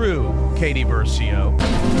absolutely true, Katie Versio.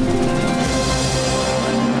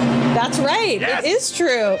 That's right. Yes. It is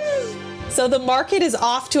true. So the market is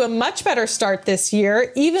off to a much better start this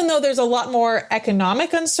year, even though there's a lot more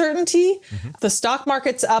economic uncertainty. The stock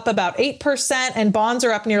market's up about 8% and bonds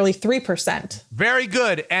are up nearly 3%. Very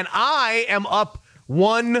good. And I am up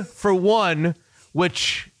 1 for 1,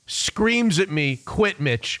 which screams at me, quit,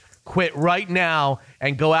 Mitch. quit right now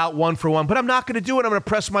and go out 1 for 1. But I'm not going to do it. I'm going to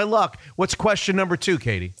press my luck. What's question number 2,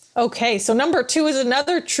 Katie? Okay, so number 2 is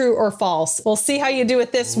another true or false. We'll see how you do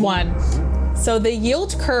with this one. So the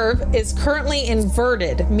yield curve is currently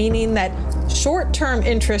inverted, meaning that short-term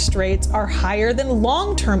interest rates are higher than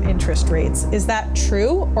long-term interest rates. Is that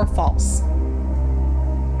true or false?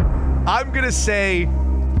 I'm going to say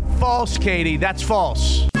false, Katie. That's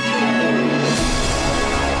false.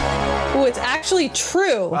 Oh, it's actually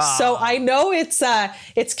true. So I know it's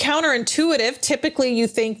counterintuitive. Typically, you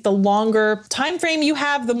think the longer time frame you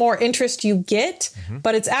have, the more interest you get.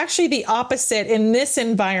 But it's actually the opposite in this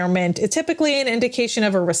environment. It's typically an indication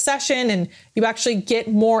of a recession, and you actually get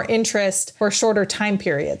more interest for shorter time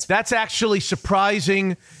periods. That's actually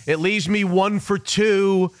surprising. It leaves me 1 for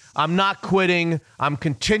 2. I'm not quitting. I'm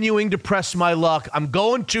continuing to press my luck. I'm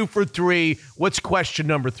going 2 for 3. What's question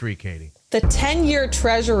number 3, Katie? The 10-year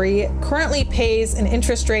Treasury currently pays an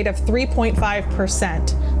interest rate of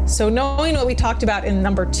 3.5%. So knowing what we talked about in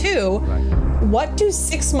number 2, what do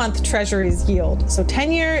 6-month Treasuries yield? So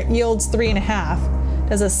 10-year yields 3.5.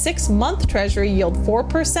 Does a 6-month Treasury yield 4%,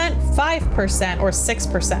 5%, or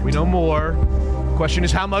 6%? We know more. Question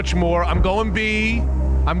is how much more? I'm going B.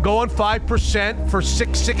 I'm going 5% for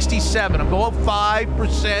 667. I'm going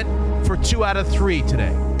 5% for 2 out of 3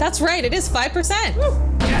 today. That's right. It is 5%.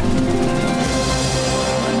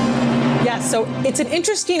 Yes, so it's an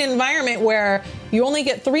interesting environment where you only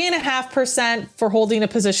get 3.5% for holding a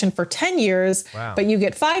position for 10 years, but you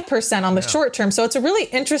get 5% on the short term. So it's a really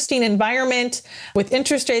interesting environment with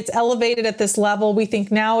interest rates elevated at this level. We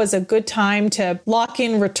think now is a good time to lock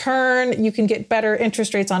in return. You can get better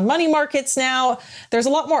interest rates on money markets now. There's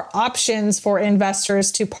a lot more options for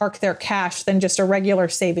investors to park their cash than just a regular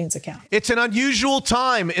savings account. It's an unusual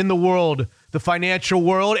time in the world, the financial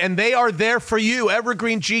world, and they are there for you.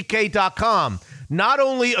 EvergreenGK.com. Not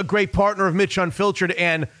only a great partner of Mitch Unfiltered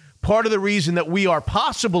and part of the reason that we are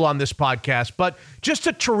possible on this podcast, but just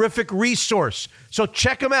a terrific resource. So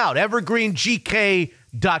check them out,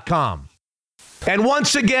 EvergreenGK.com. And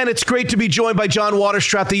once again, it's great to be joined by John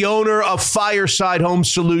Waterstrat, the owner of Fireside Home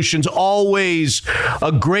Solutions. Always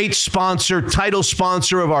a great sponsor, title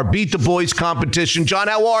sponsor of our Beat the Boys competition. John,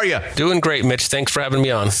 how are you? Doing great, Mitch. Thanks for having me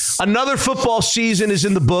on. Another football season is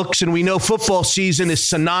in the books, and we know football season is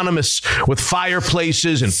synonymous with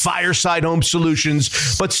fireplaces and Fireside Home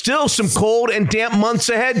Solutions, but still some cold and damp months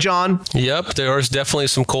ahead, John. Yep, there's definitely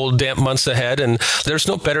some cold, damp months ahead, and there's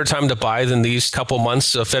no better time to buy than these couple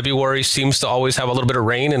months. February seems to always have a little bit of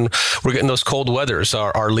rain, and we're getting those cold weathers.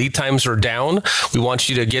 Our lead times are down. We want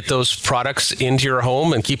you to get those products into your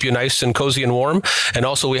home and keep you nice and cozy and warm. And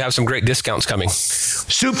also, we have some great discounts coming.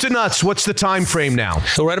 Soup to nuts, what's the time frame now?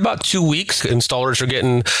 So we're at about 2 weeks. Installers are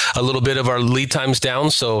getting a little bit of our lead times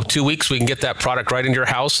down. So 2 weeks, we can get that product right into your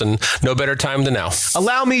house, and no better time than now.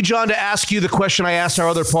 Allow me, John, to ask you the question I asked our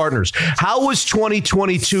other partners. How was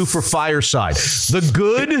 2022 for Fireside? The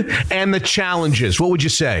good and the challenges. What would you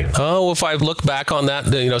say? Oh, if I look back on that,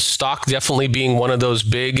 stock definitely being one of those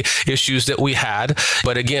big issues that we had.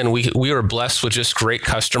 But again, we were blessed with just great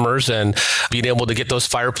customers and being able to get those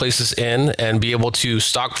fireplaces in and be able to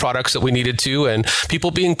stock products that we needed to, and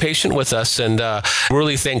people being patient with us, and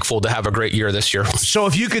really thankful to have a great year this year. So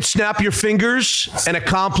if you could snap your fingers and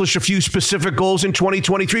accomplish a few specific goals in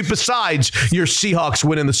 2023 besides your Seahawks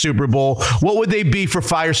winning the Super Bowl, what would they be for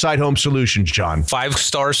Fireside Home Solutions, John?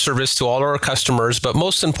 5-star service to all our customers, but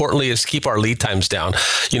most importantly is keep our lead times down.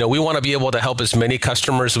 We want to be able to help as many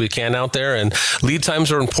customers as we can out there, and lead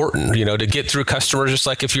times are important, to get through customers. Just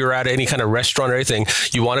like if you're at any kind of restaurant or anything,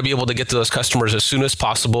 you want to be able to get to those customers as soon as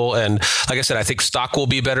possible. And like I said, I think stock will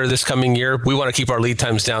be better this coming year. We want to keep our lead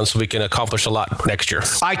times down so we can accomplish a lot next year.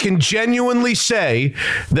 I can genuinely say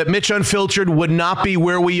that Mitch Unfiltered would not be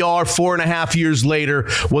where we are 4.5 years later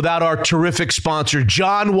without our terrific sponsor,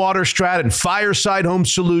 John Waterstrat and Fireside Home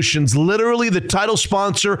Solutions, literally the title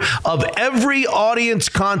sponsor of every audience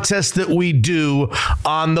contest that we do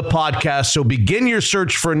on the podcast. So begin your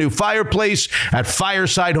search for a new fireplace at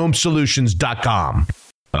firesidehomesolutions.com.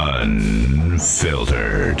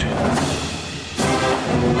 Unfiltered.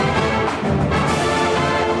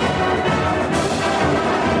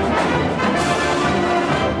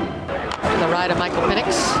 The ride of Michael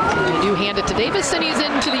Penix. They do hand it to Davis, and he's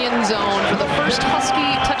into the end zone for the first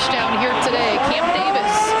Husky touchdown here today. Cam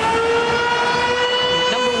Davis,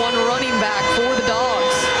 number 1 running back for the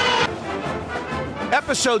Dogs.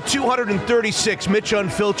 Episode 236, Mitch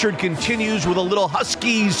Unfiltered, continues with a little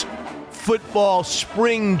Huskies football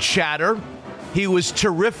spring chatter. He was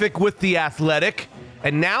terrific with the Athletic,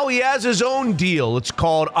 and now he has his own deal. It's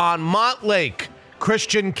called On Montlake,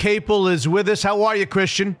 Christian Capel is with us. How are you,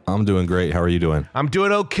 Christian? I'm doing great. How are you doing? I'm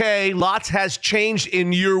doing okay. Lots has changed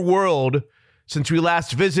in your world since we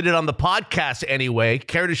last visited on the podcast anyway.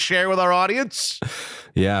 Care to share with our audience?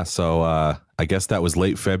 Yeah, so I guess that was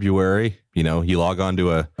late February. You know, you log on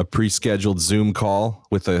to a pre-scheduled Zoom call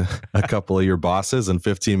with a couple of your bosses, and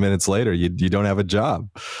 15 minutes later, you don't have a job.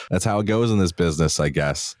 That's how it goes in this business, I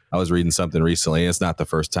guess. I was reading something recently. It's not the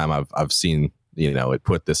first time I've seen, it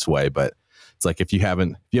put this way, but it's like if you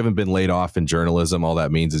haven't been laid off in journalism, all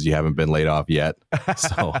that means is you haven't been laid off yet.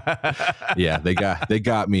 So yeah, they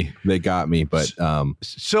got me. But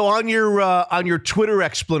so on your Twitter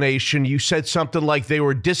explanation, you said something like they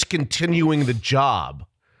were discontinuing the job.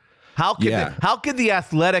 How could the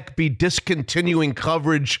Athletic be discontinuing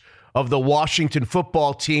coverage of the Washington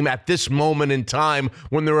football team at this moment in time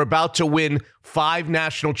when they're about to win 5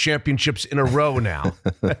 national championships in a row now?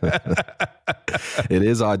 It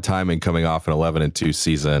is odd timing coming off an 11-2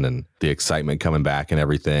 season and the excitement coming back and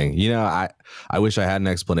everything. I wish I had an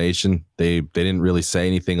explanation. They didn't really say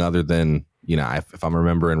anything other than, if I'm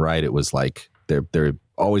remembering right, it was like they're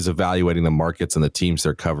always evaluating the markets and the teams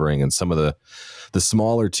they're covering and some of the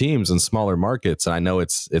smaller teams and smaller markets. And I know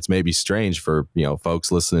it's maybe strange for,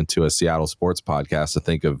 folks listening to a Seattle sports podcast to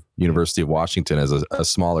think of University of Washington as a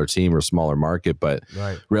smaller team or smaller market, but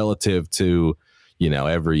relative to,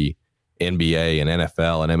 every NBA and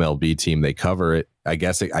NFL and MLB team they cover it, I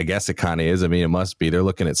guess it kind of is. I mean, it must be. They're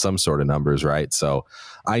looking at some sort of numbers, right? So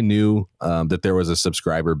I knew that there was a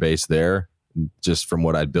subscriber base there just from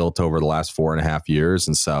what I'd built over the last 4.5 years.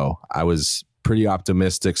 And so I was pretty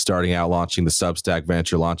optimistic starting out, launching the Substack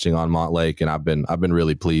venture, launching on Montlake, and I've been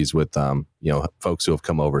really pleased with folks who have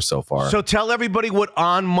come over so far. So tell everybody what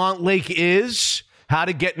On Montlake is, how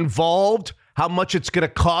to get involved, how much it's going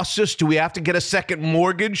to cost us. Do we have to get a second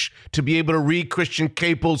mortgage to be able to read Christian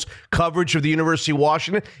Capel's coverage of the University of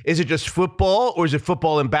Washington? Is it just football, or is it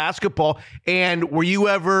football and basketball? And were you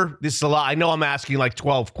ever, this is a lot, I know I'm asking like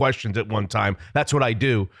 12 questions at one time. That's what I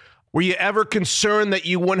do. Were you ever concerned that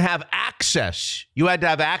you wouldn't have access? You had to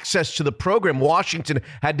have access to the program. Washington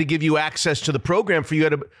had to give you access to the program for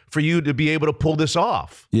you to be able to pull this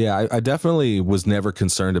off. Yeah, I definitely was never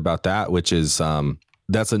concerned about that, which is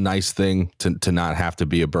that's a nice thing to not have to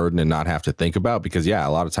be a burden and not have to think about, because a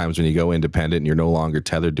lot of times when you go independent and you're no longer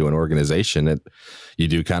tethered to an organization, you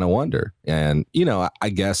do kind of wonder. And I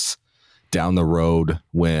guess down the road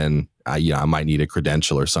when I might need a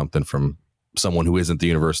credential or something from someone who isn't the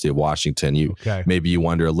University of Washington, maybe you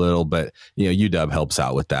wonder a little, but UW helps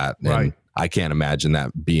out with that. And right. I can't imagine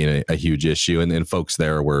that being a huge issue. And folks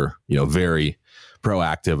there were, very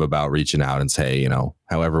proactive about reaching out and say,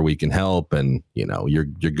 however we can help, and you're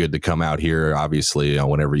good to come out here, obviously,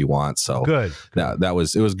 whenever you want. So good.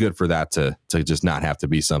 It was good for that to just not have to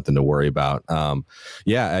be something to worry about.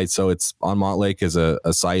 So it's On Montlake is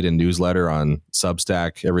a site and newsletter on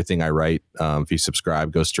Substack. Everything I write, if you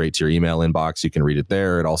subscribe, goes straight to your email inbox. You can read it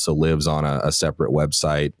there. It also lives on a separate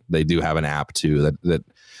website. They do have an app too that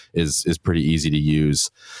is pretty easy to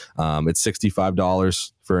use. It's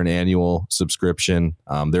 $65 for an annual subscription.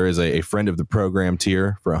 There is a friend of the program tier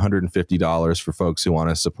for $150 for folks who want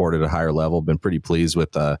to support at a higher level. Been pretty pleased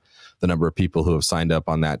with the number of people who have signed up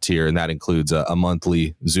on that tier. And that includes a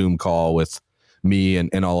monthly Zoom call with me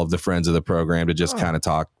and all of the friends of the program to just kind of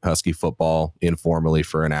talk Husky football informally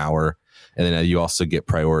for an hour. And then you also get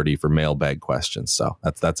priority for mailbag questions. So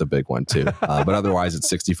that's a big one too. But otherwise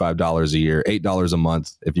it's $65 a year, $8 a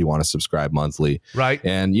month if you want to subscribe monthly. Right.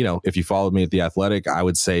 And, if you followed me at The Athletic, I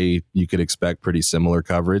would say you could expect pretty similar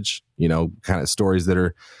coverage, kind of stories that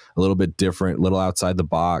are a little bit different, a little outside the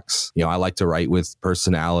box. I like to write with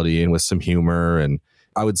personality and with some humor, and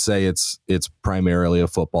I would say it's primarily a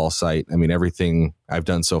football site. I mean, everything I've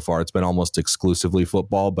done so far, it's been almost exclusively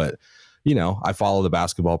football, but I follow the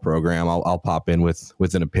basketball program. I'll pop in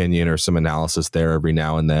with an opinion or some analysis there every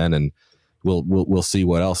now and then, and we'll see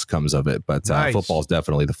what else comes of it. But nice. Football is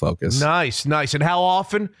definitely the focus. Nice. And how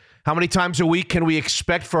often? How many times a week can we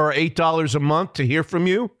expect for our $8 a month to hear from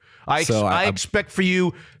you? I expect for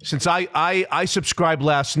you, since I subscribed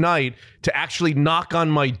last night, to actually knock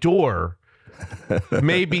on my door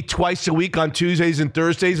maybe twice a week on Tuesdays and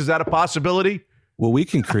Thursdays. Is that a possibility? Well, we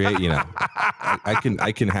can create,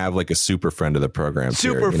 I can have like a super friend of the program.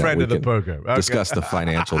 Super friend of the program. Okay. Discuss the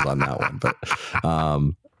financials on that one.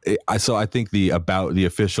 But so I think the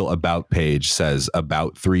official about page says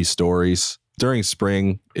about 3 stories. During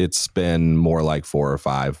spring, it's been more like 4 or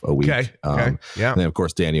 5 a week. Okay. Yeah. And then, of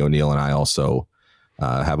course, Danny O'Neill and I also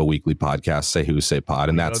have a weekly podcast, Say Who, Say Pod.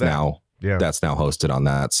 And that's now that's now hosted on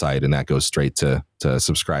that site, and that goes straight to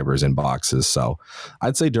subscribers' inboxes. So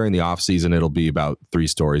I'd say during the off season, it'll be about 3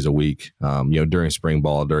 stories a week. During spring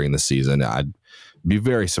ball, during the season, I'd be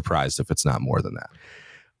very surprised if it's not more than that.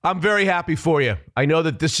 I'm very happy for you. I know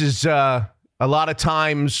that this is a lot of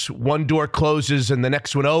times one door closes and the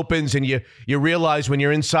next one opens, and you realize when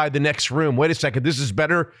you're inside the next room, wait a second, this is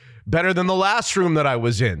better than the last room that I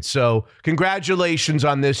was in. So congratulations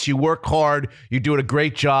on this. You work hard. You're doing a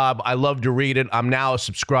great job. I love to read it. I'm now a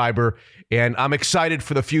subscriber, and I'm excited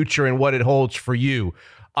for the future and what it holds for you.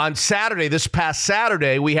 On Saturday, this past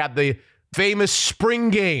Saturday, we had the famous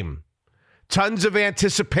spring game. Tons of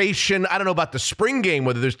anticipation. I don't know about the spring game,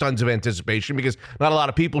 whether there's tons of anticipation, because not a lot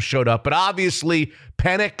of people showed up. But obviously,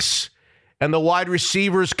 Penix and the wide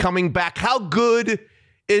receivers coming back. How good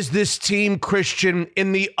is this team, Christian,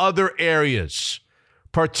 in the other areas,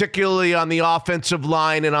 particularly on the offensive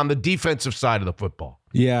line and on the defensive side of the football?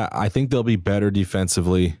 Yeah, I think they'll be better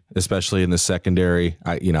defensively, especially in the secondary.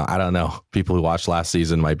 I don't know. People who watched last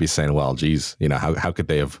season might be saying, well, geez, how could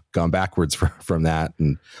they have gone backwards from that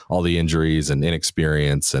and all the injuries and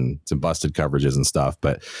inexperience and some busted coverages and stuff.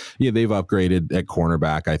 But yeah, they've upgraded at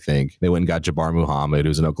cornerback, I think. They went and got Jabbar Muhammad,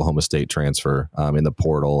 who's an Oklahoma State transfer in the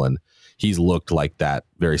portal, and he's looked like that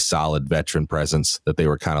very solid veteran presence that they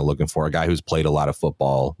were kind of looking for. A guy who's played a lot of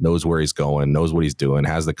football, knows where he's going, knows what he's doing,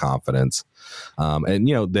 has the confidence.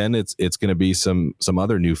 Then it's going to be some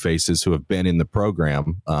other new faces who have been in the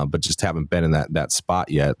program, but just haven't been in that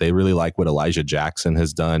spot yet. They really like what Elijah Jackson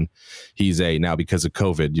has done. Now because of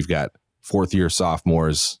COVID, you've got 4th-year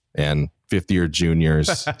sophomores and 5th-year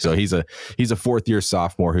juniors. So he's a 4th-year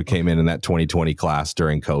sophomore who came in that 2020 class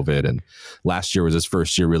during COVID. And last year was his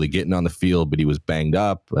first year really getting on the field, but he was banged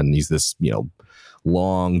up. And he's this,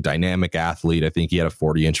 long, dynamic athlete. I think he had a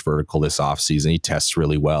 40-inch vertical this offseason. He tests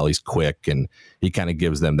really well. He's quick, and he kind of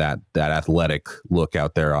gives them that athletic look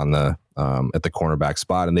out there on the at the cornerback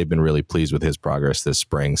spot. And they've been really pleased with his progress this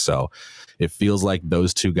spring. So it feels like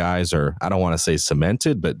those two guys are, I don't want to say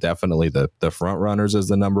cemented, but definitely the front runners as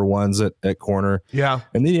the number ones at corner. Yeah.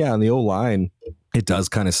 And then, on the O-line, it does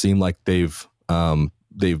kind of seem like they've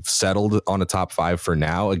settled on a top 5 for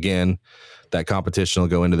now. Again, that competition will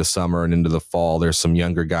go into the summer and into the fall. There's some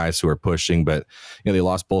younger guys who are pushing, but they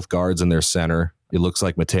lost both guards and their center. It looks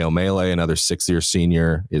like Mateo Mele, another 6th-year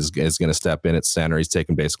senior, is going to step in at center. He's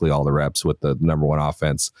taken basically all the reps with the number 1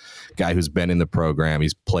 offense. Guy who's been in the program.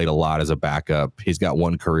 He's played a lot as a backup. He's got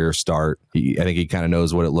 1 career start. I think he kind of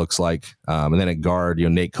knows what it looks like. And then at guard,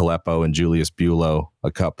 Nate Kalepo and Julius Bulow,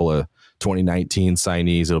 a couple of 2019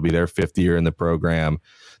 signees. It'll be their 5th year in the program.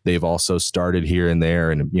 They've also started here and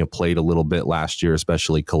there and, played a little bit last year,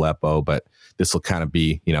 especially Kalepo, but this will kind of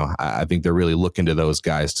be, I think they're really looking to those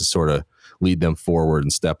guys to sort of lead them forward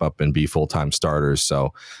and step up and be full-time starters.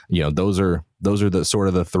 So, those are the sort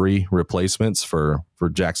of the 3 replacements for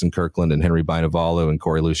Jackson Kirkland and Henry Bainavalu and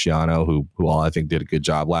Corey Luciano, who all I think did a good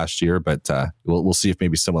job last year, but we'll see if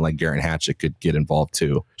maybe someone like Garrett Hatchett could get involved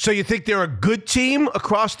too. So you think they're a good team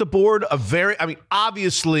across the board?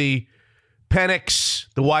 Obviously Penix,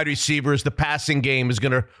 the wide receivers, the passing game is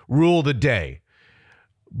going to rule the day.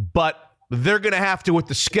 But they're going to have to, with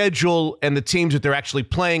the schedule and the teams that they're actually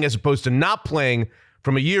playing as opposed to not playing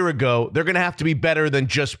from a year ago, they're going to have to be better than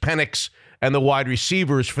just Penix and the wide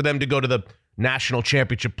receivers for them to go to the national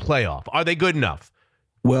championship playoff. Are they good enough?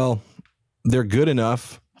 Well, they're good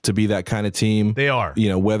enough to be that kind of team. They are.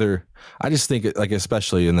 I just think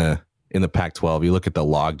especially in the Pac-12, you look at the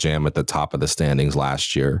logjam at the top of the standings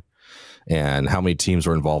last year, and how many teams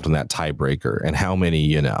were involved in that tiebreaker, and how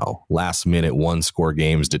many, last minute 1-score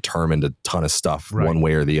games determined a ton of stuff one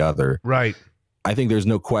way or the other. Right. I think there's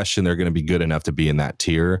no question they're going to be good enough to be in that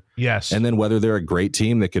tier. Yes. And then whether they're a great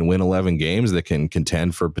team that can win 11 games, that can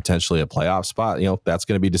contend for potentially a playoff spot, that's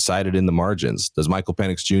going to be decided in the margins. Does Michael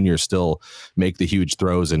Penix Jr. still make the huge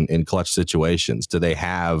throws in clutch situations? Do they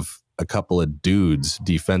have a couple of dudes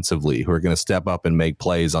defensively who are going to step up and make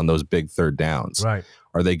plays on those big 3rd downs? Right.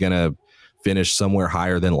 Are they going to finish somewhere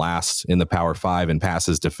higher than last in the Power 5 in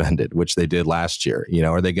passes defended, which they did last year?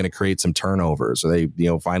 Are they going to create some turnovers? Are they,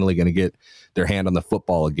 finally going to get their hand on the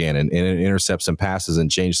football again and intercept some passes and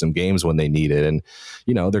change some games when they need it? And,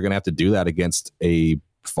 they're going to have to do that against a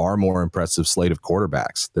far more impressive slate of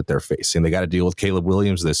quarterbacks that they're facing. They got to deal with Caleb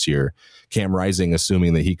Williams this year, Cam Rising,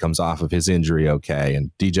 assuming that he comes off of his injury okay,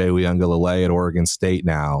 and DJ Uiagalelei at Oregon State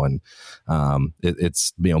now. And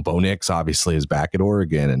it's Bo Nix obviously is back at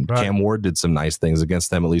Oregon, and Cam Ward did some nice things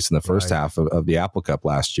against them, at least in the first half of the Apple Cup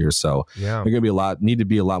last year. So they're going to need to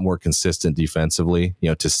be a lot more consistent defensively,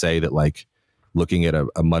 to say that looking at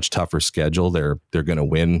a much tougher schedule, they're going to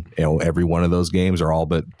win, every one of those games, or all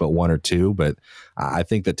but one or two. But I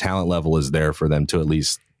think the talent level is there for them to at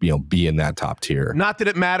least be in that top tier. Not that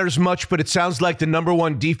it matters much, but it sounds like the number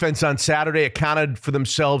one defense on Saturday accounted for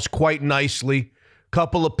themselves quite nicely.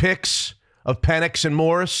 Couple of picks of Penix and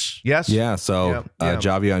Morris, yes? Yeah, so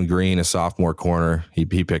Javion Green, a sophomore corner, he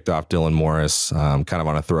picked off Dylan Morris, kind of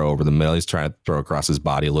on a throw over the middle. He's trying to throw across his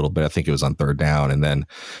body a little bit. I think it was on third down. And then,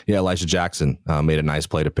 Elijah Jackson made a nice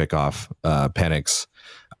play to pick off Penix.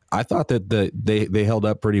 I thought that they held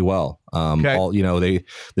up pretty well. The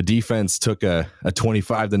defense took a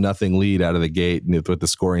 25-0 lead out of the gate with the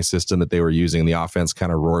scoring system that they were using. The offense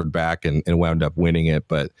kind of roared back and wound up winning it.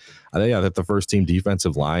 But I think that the first team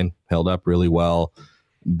defensive line held up really well.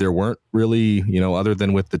 There weren't really, other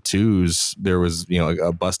than with the twos, there was,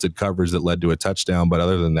 a busted coverage that led to a touchdown. But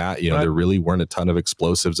other than that, there really weren't a ton of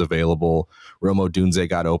explosives available. Romo Dunze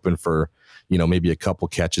got open for, maybe a couple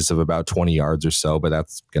catches of about 20 yards or so, but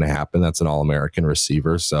that's going to happen. That's an All-American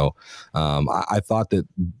receiver. So I thought that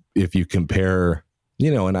if you compare,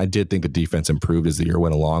 and I did think the defense improved as the year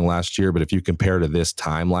went along last year, but if you compare to this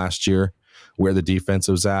time last year, where the defense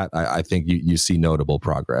was at, I think you see notable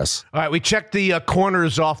progress. All right, we checked the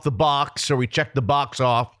corners off the box, or we checked the box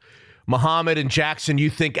off. Muhammad and Jackson, you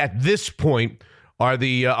think at this point are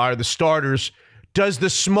the starters. Does the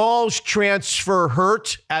Smalls transfer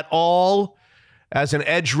hurt at all as an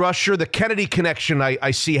edge rusher? The Kennedy connection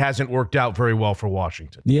I see hasn't worked out very well for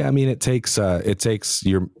Washington. Yeah, I mean it takes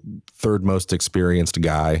your third most experienced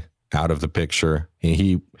guy out of the picture.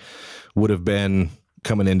 He would have been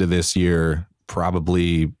coming into this year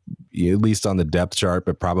probably, at least on the depth chart,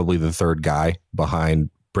 but probably the third guy behind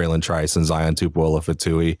Braylon Trice and Zion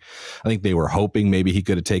Tupuola-Fatui. I think they were hoping maybe he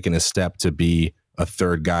could have taken a step to be a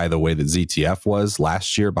third guy the way that ZTF was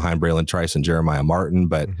last year behind Braylon Trice and Jeremiah Martin,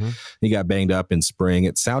 but he got banged up in spring.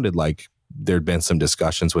 It sounded like there'd been some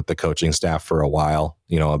discussions with the coaching staff for a while,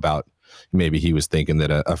 about maybe he was thinking that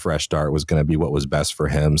a fresh start was going to be what was best for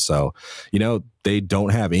him. So, they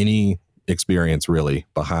don't have any experience really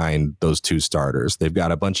behind those two starters. They've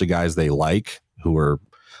got a bunch of guys they like who are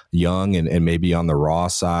young and maybe on the raw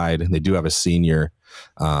side. They do have a senior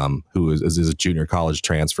who is a junior college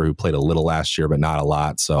transfer who played a little last year, but not a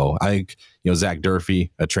lot. So I think, Zach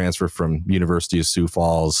Durfee, a transfer from University of Sioux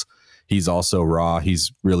Falls, he's also raw.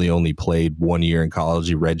 He's really only played 1 year in college.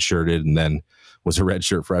 He redshirted and then was a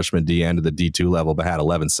redshirt freshman D-end at the D2 level, but had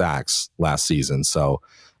 11 sacks last season. So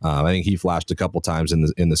I think he flashed a couple times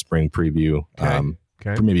in the spring preview.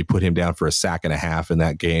 Maybe put him down for a sack and a half in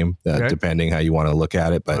that game, depending how you want to look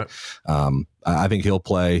at it. But I think he'll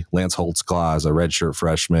play. Lance Holtzclaw is a redshirt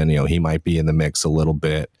freshman. He might be in the mix a little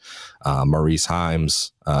bit. Maurice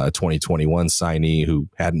Himes, a 2021 signee who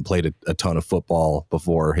hadn't played a ton of football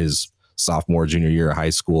before his sophomore, junior year of high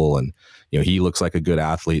school. And, he looks like a good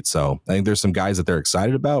athlete. So I think there's some guys that they're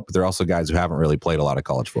excited about, but there are also guys who haven't really played a lot of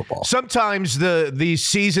college football. Sometimes these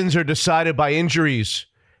seasons are decided by injuries,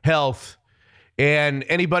 health. And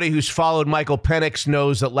anybody who's followed Michael Penix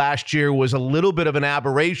knows that last year was a little bit of an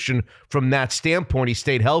aberration from that standpoint. He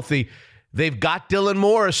stayed healthy. They've got Dylan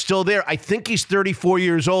Morris still there. I think he's 34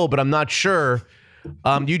 years old, but I'm not sure.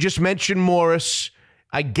 You just mentioned Morris.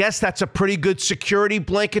 I guess that's a pretty good security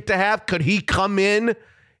blanket to have. Could he come in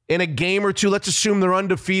a game or two? Let's assume they're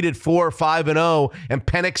undefeated 4 or 5-0, and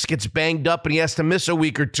Penix gets banged up and he has to miss a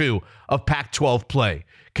week or two of Pac-12 play.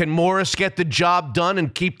 Can Morris get the job done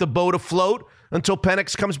and keep the boat afloat until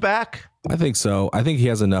Penix comes back? I think so. I think he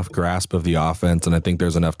has enough grasp of the offense, and I think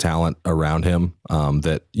there's enough talent around him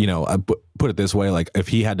that, I put it this way, like if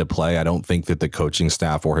he had to play, I don't think that the coaching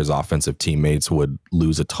staff or his offensive teammates would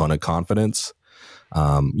lose a ton of confidence.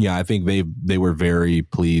 I think they were very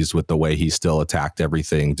pleased with the way he still attacked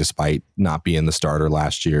everything despite not being the starter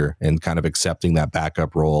last year and kind of accepting that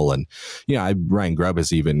backup role. And, Ryan Grubb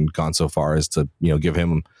has even gone so far as to, give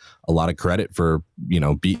him a lot of credit for,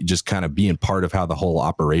 just kind of being part of how the whole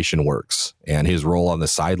operation works and his role on the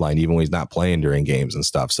sideline, even when he's not playing during games and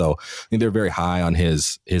stuff. So I think they're very high on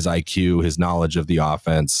his IQ, his knowledge of the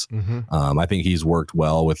offense. I think he's worked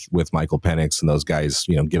well with Michael Penix, and those guys,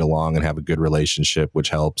 get along and have a good relationship, which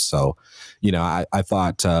helps. So, I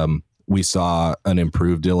thought we saw an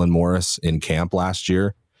improved Dylan Morris in camp last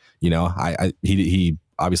year. He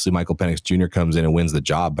obviously Michael Penix Jr. comes in and wins the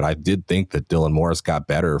job, but I did think that Dylan Morris got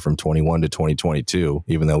better from 21 to 2022,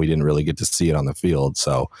 even though we didn't really get to see it on the field.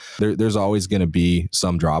 So there's always going to be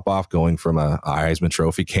some drop off going from a Heisman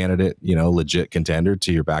Trophy candidate, legit contender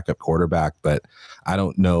to your backup quarterback. But I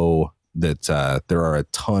don't know that there are a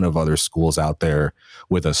ton of other schools out there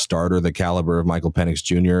with a starter the caliber of Michael Penix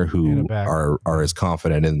Jr. who are as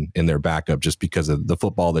confident in their backup just because of the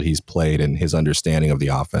football that he's played and his understanding of the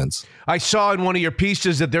offense. I saw in one of your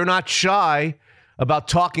pieces that they're not shy about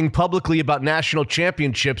talking publicly about national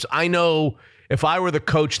championships. I know if I were the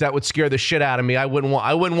coach, that would scare the shit out of me. I wouldn't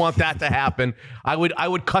want that to happen. I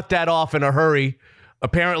would cut that off in a hurry.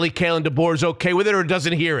 Apparently, Kalen DeBoer is okay with it or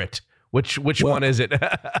doesn't hear it. Which one is it?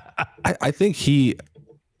 I think he,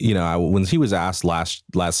 when he was asked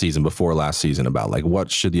before last season about like what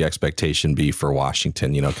should the expectation be for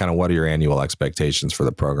Washington, kind of what are your annual expectations for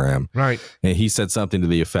the program? Right. And he said something to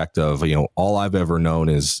the effect of, all I've ever known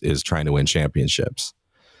is trying to win championships.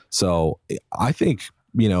 So I think,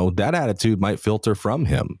 that attitude might filter from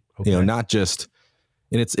him, not just,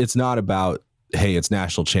 and it's not about, hey, it's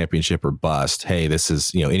national championship or bust. Hey, this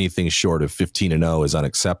is, anything short of 15-0 is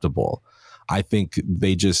unacceptable. I think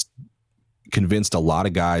they just convinced a lot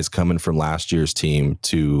of guys coming from last year's team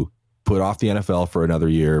to put off the NFL for another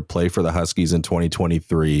year, play for the Huskies in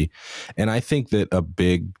 2023. And I think that a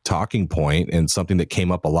big talking point and something that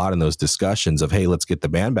came up a lot in those discussions of, hey, let's get the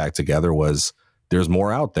band back together was there's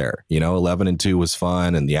more out there. 11-2 was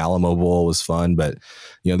fun and the Alamo Bowl was fun, but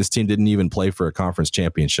this team didn't even play for a conference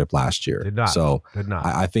championship last year. Did not. So Did not.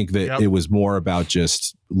 I think that it was more about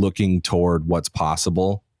just looking toward what's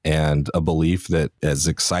possible and a belief that as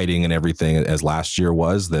exciting and everything as last year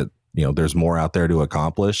was, that there's more out there to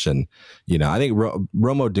accomplish. And, I think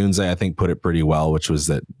Romo Dunze, I think, put it pretty well, which was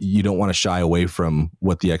that you don't want to shy away from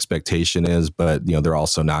what the expectation is, but, they're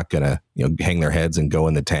also not going to, hang their heads and go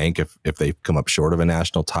in the tank if they come up short of a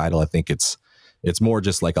national title. I think it's more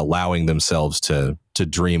just like allowing themselves to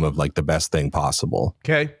dream of like the best thing possible.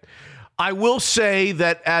 Okay. I will say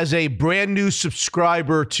that as a brand new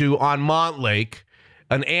subscriber to On Montlake,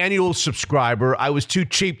 an annual subscriber, I was too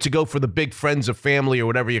cheap to go for the big friends of family or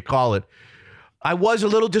whatever you call it. I was a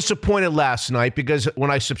little disappointed last night because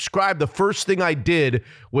when I subscribed, the first thing I did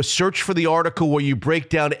was search for the article where you break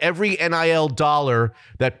down every NIL dollar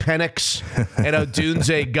that Penix and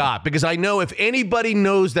Odunze got. Because I know if anybody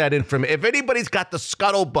knows that information, if anybody's got the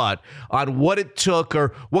scuttlebutt on what it took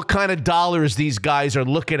or what kind of dollars these guys are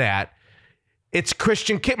looking at, it's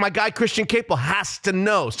Christian Caple. My guy Christian Caple has to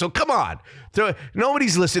know. So come on,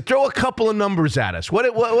 nobody's listening. Throw a couple of numbers at us. What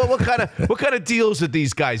kind of deals did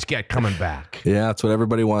these guys get coming back? Yeah, that's what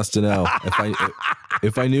everybody wants to know.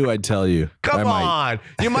 If I knew, I'd tell you. Come on,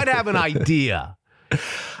 you might have an idea.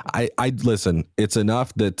 I listen. It's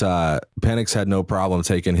enough that Penix had no problem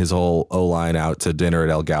taking his whole O-line out to dinner at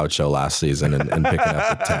El Gaucho last season and picking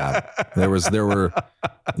up the tab.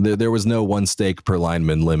 There was no one steak per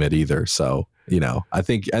lineman limit either. So I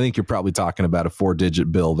think you're probably talking about a 4-digit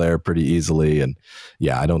bill there pretty easily. And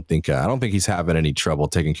yeah, I don't think he's having any trouble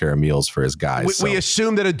taking care of meals for his guys. We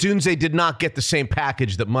assume that Odunze did not get the same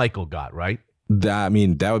package that Michael got, right? That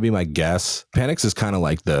would be my guess. Penix is kind of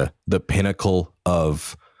like the pinnacle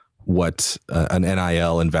of what an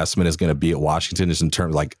NIL investment is going to be at Washington, is in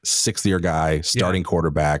terms of like 6th-year guy, starting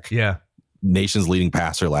quarterback, nation's leading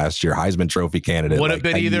passer last year, Heisman Trophy candidate. Would have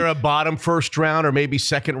been either a bottom first round or maybe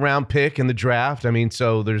second round pick in the draft. I mean,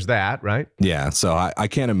 so there's that, right? Yeah. So I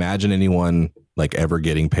can't imagine anyone like ever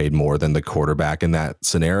getting paid more than the quarterback in that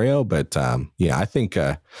scenario. But I think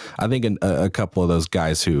a couple of those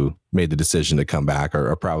guys who made the decision to come back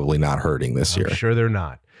are probably not hurting this year. Sure, they're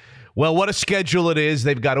not. Well, what a schedule it is.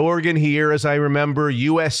 They've got Oregon here, as I remember,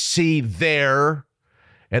 USC there,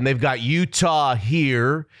 and they've got Utah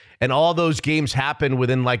here, and all those games happen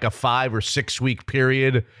within like a 5 or 6 week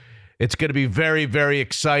period. It's going to be very, very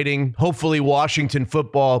exciting. Hopefully Washington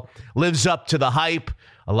football lives up to the hype.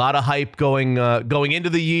 A lot of hype going into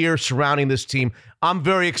the year surrounding this team. I'm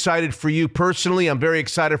very excited for you personally. I'm very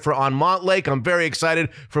excited for On Montlake. I'm very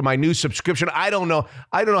excited for my new subscription. I don't know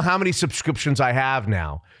how many subscriptions I have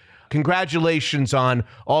now. Congratulations on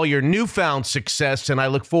all your newfound success, and I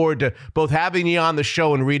look forward to both having you on the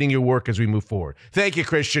show and reading your work as we move forward. Thank you,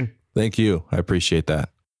 Christian. Thank you. I appreciate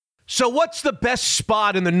that. So what's the best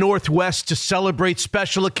spot in the Northwest to celebrate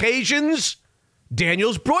special occasions?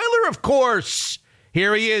 Daniel's Broiler, of course.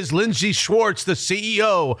 Here he is, Lindsay Schwartz, the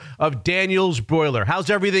CEO of Daniel's Broiler. How's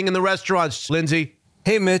everything in the restaurants, Lindsay?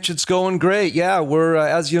 Hey, Mitch, it's going great. Yeah, we're,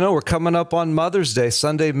 as you know, we're coming up on Mother's Day,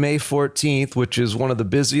 Sunday, May 14th, which is one of the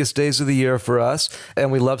busiest days of the year for us.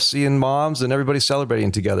 And we love seeing moms and everybody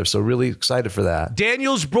celebrating together. So really excited for that.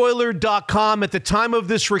 DanielsBroiler.com. At the time of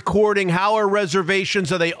this recording, how are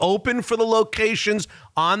reservations? Are they open for the locations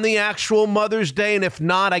on the actual Mother's Day? And if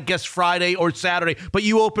not, I guess Friday or Saturday. But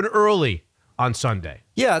you open early on Sunday.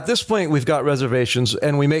 Yeah, at this point, we've got reservations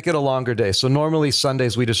and we make it a longer day. So normally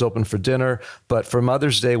Sundays, we just open for dinner. But for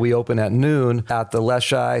Mother's Day, we open at noon at the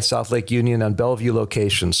Leschi, South Lake Union, and Bellevue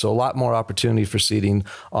locations. So a lot more opportunity for seating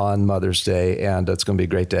on Mother's Day. And it's going to be a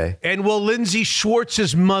great day. And will Lindsay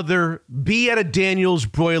Schwartz's mother be at a Daniel's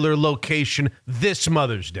Broiler location this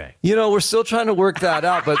Mother's Day? You know, we're still trying to work that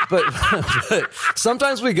out. But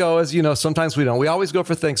sometimes we go, as you know, sometimes we don't. We always go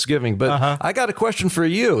for Thanksgiving. But I got a question for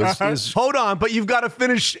you. Hold on, but you've got to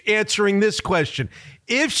finish answering this question.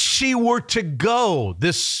 If she were to go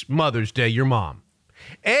this Mother's Day, your mom,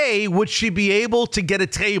 A, would she be able to get a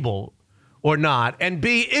table or not? And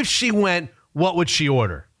B, if she went, what would she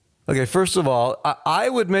order? Okay, first of all, I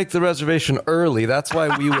would make the reservation early. That's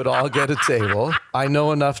why we would all get a table. I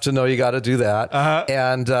know enough to know you got to do that.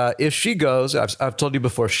 And if she goes, I've told you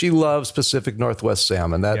before, she loves Pacific Northwest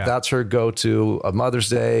salmon. That's her go-to Mother's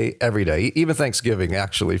Day, every day, even Thanksgiving,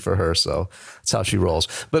 actually, for her. So that's how she rolls.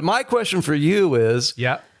 But my question for you is,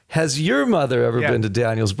 has your mother ever been to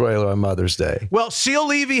Daniel's Broiler on Mother's Day? Well, Seal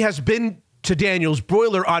Levy has been to Daniel's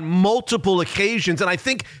Broiler on multiple occasions, and I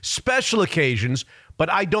think special occasions, but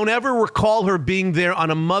I don't ever recall her being there on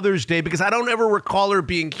a Mother's Day because I don't ever recall her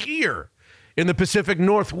being here in the Pacific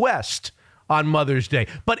Northwest on Mother's Day.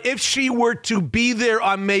 But if she were to be there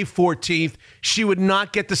on May 14th, she would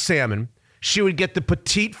not get the salmon. She would get the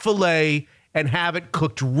petite filet and have it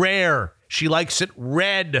cooked rare. She likes it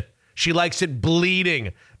red. She likes it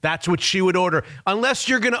bleeding. That's what she would order. Unless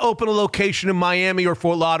you're going to open a location in Miami or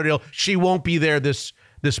Fort Lauderdale, she won't be there this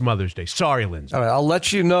Mother's Day. Sorry, Lindsay. All right, I'll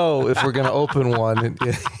let you know if we're going to open one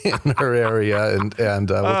in her area, and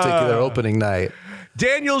we'll take you there opening night.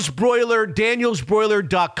 Daniel's Broiler,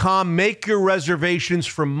 danielsbroiler.com. Make your reservations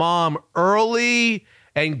for mom early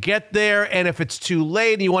and get there. And if it's too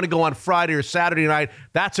late and you want to go on Friday or Saturday night,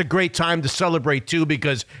 that's a great time to celebrate too,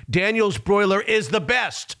 because Daniel's Broiler is the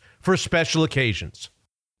best for special occasions.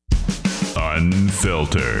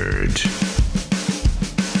 Unfiltered.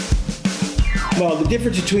 Well, the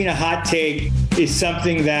difference between a hot take is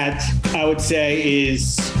something that I would say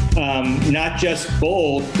is not just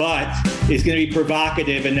bold, but is going to be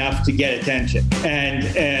provocative enough to get attention. And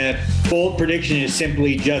a bold prediction is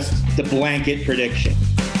simply just the blanket prediction.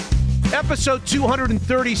 Episode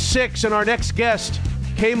 236, and our next guest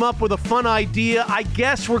came up with a fun idea. I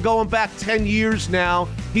guess we're going back 10 years now.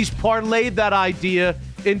 He's parlayed that idea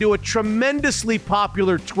into a tremendously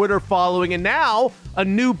popular Twitter following, and now a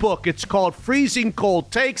new book. It's called Freezing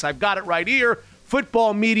Cold Takes. I've got it right here.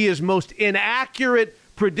 Football media's most inaccurate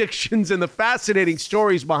predictions and the fascinating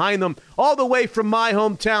stories behind them, all the way from my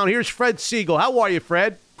hometown. Here's Fred Siegel. How are you,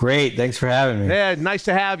 Fred? Great. Thanks for having me. Yeah, nice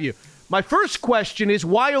to have you. My first question is,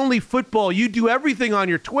 why only football? You do everything on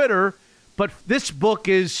your Twitter, but this book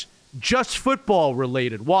is just football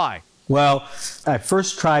related. Why? Well, I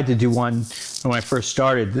first tried to do one when I first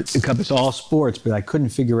started that encompassed all sports, but I couldn't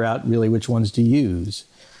figure out really which ones to use.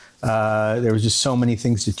 There was just so many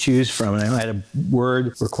things to choose from, and I had a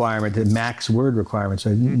word requirement, a max word requirement, so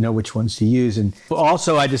I didn't know which ones to use. And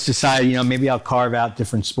also, I just decided, maybe I'll carve out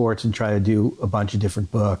different sports and try to do a bunch of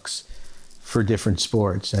different books for different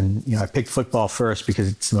sports. And, I picked football first because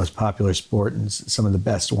it's the most popular sport and some of the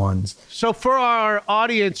best ones. So for our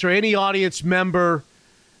audience or any audience member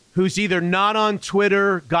who's either not on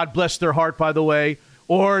Twitter, God bless their heart, by the way,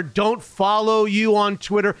 or don't follow you on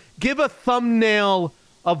Twitter, give a thumbnail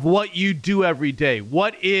of what you do every day.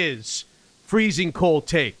 What is Freezing Cold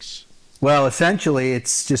Takes? Well, essentially,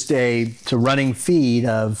 it's just a running feed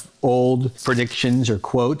of old predictions or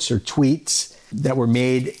quotes or tweets that were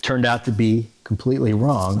made, turned out to be completely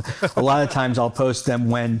wrong. A lot of times I'll post them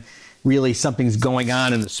when really something's going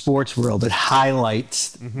on in the sports world that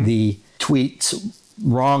highlights the tweet's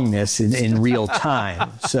wrongness in real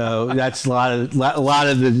time. So that's a lot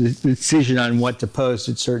of the decision on what to post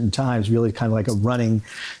at certain times, really kind of like a running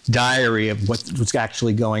diary of what's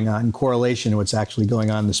actually going on, correlation to what's actually going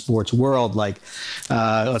on in the sports world. Like,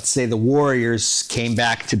 let's say the Warriors came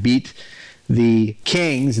back to beat the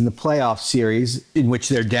Kings in the playoff series in which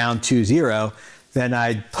they're down 2-0, then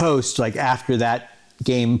I'd post like after that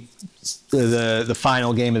game, the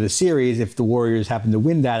final game of the series, if the Warriors happened to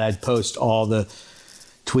win that, I'd post all the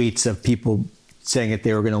tweets of people saying that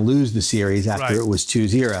they were going to lose the series after it was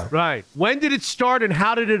 2-0. Right. When did it start and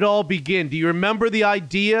how did it all begin? Do you remember the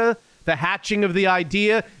idea, the hatching of the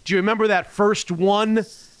idea? Do you remember that first one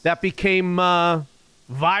that became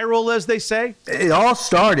viral, as they say? It all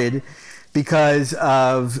started because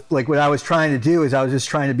of, like, what I was trying to do is I was just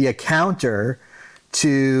trying to be a counter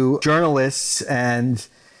to journalists and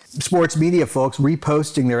sports media folks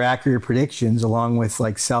reposting their accurate predictions along with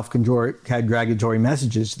like self-congratulatory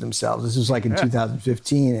messages to themselves. This was like in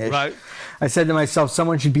 2015-ish. Right. I said to myself,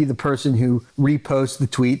 someone should be the person who reposts the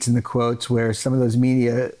tweets and the quotes where some of those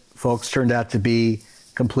media folks turned out to be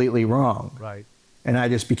completely wrong. Right. And I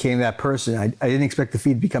just became that person. I didn't expect the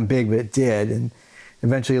feed to become big, but it did. And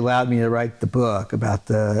eventually allowed me to write the book about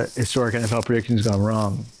the historic NFL predictions gone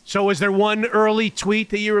wrong. So was there one early tweet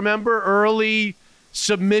that you remember? Early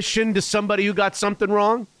submission to somebody who got something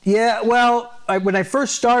wrong? Yeah, well, when I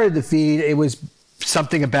first started the feed, it was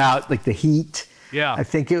something about like the Heat. Yeah. I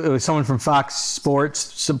think it was someone from Fox Sports,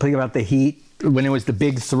 something about the Heat. When it was the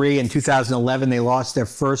Big Three in 2011, they lost their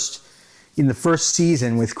first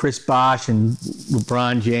season with Chris Bosh and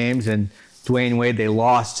LeBron James and Dwayne Wade. They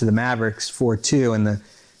lost to the Mavericks 4-2 in the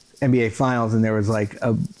NBA Finals, and there was like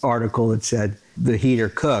an article that said the Heat are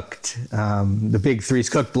cooked. The Big Three's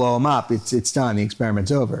cooked. Blow them up. It's done. The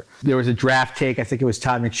experiment's over. There was a draft take. I think it was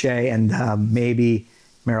Todd McShay and maybe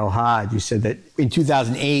Merrill Hodge, who said that in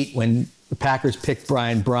 2008 when the Packers picked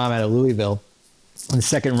Brian Brom out of Louisville in the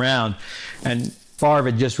second round, and Favre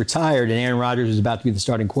had just retired, and Aaron Rodgers was about to be the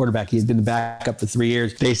starting quarterback. He had been the backup for 3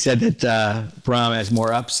 years. They said that Brom has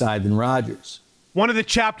more upside than Rodgers. One of the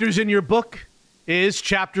chapters in your book is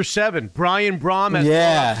Chapter 7. Brian Brom has more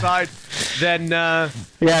upside than... Yeah,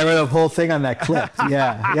 I wrote a whole thing on that clip.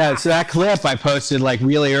 Yeah. So that clip I posted like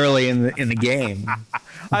really early in the game.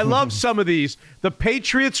 I love some of these. The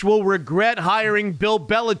Patriots will regret hiring Bill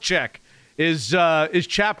Belichick is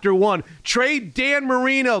Chapter 1. Trade Dan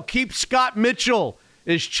Marino. Keep Scott Mitchell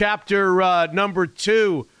is Chapter number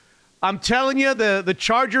 2. I'm telling you, the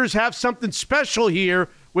Chargers have something special here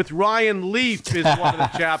with Ryan Leaf is one of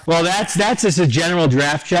the chapters. Well, that's just a general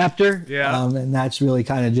draft chapter. Yeah. And that's really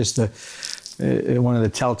kind of just one of the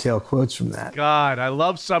telltale quotes from that. God, I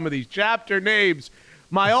love some of these chapter names.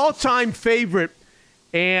 My all-time favorite,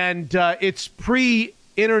 and it's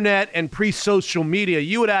pre-internet and pre-social media.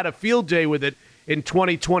 You had a field day with it in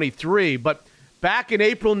 2023, but back in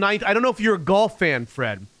April 9th, I don't know if you're a golf fan,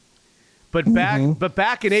 Fred, but back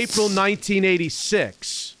in April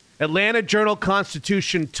 1986, Atlanta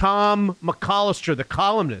Journal-Constitution Tom McCollister, the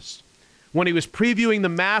columnist, when he was previewing the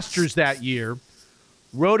Masters that year,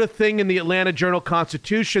 wrote a thing in the Atlanta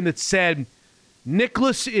Journal-Constitution that said,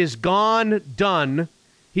 Nicklaus is gone, done.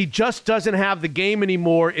 He just doesn't have the game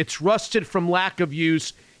anymore. It's rusted from lack of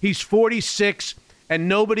use. He's 46, and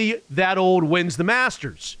nobody that old wins the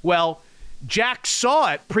Masters. Well, Jack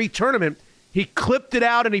saw it pre-tournament. He clipped it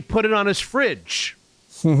out, and he put it on his fridge.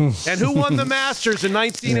 And who won the Masters in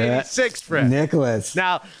 1986, Fred? Nicklaus.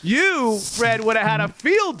 Now, you, Fred, would have had a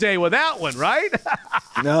field day with that one, right?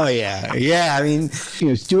 Oh, yeah. Yeah, I mean,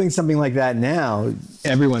 doing something like that now,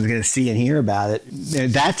 everyone's going to see and hear about it.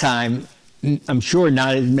 At that time, I'm sure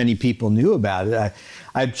not as many people knew about it.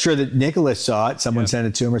 I'm sure that Nicholas saw it. Someone sent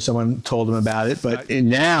it to him or someone told him about it. But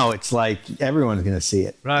now it's like everyone's going to see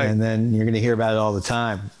it. Right. And then you're going to hear about it all the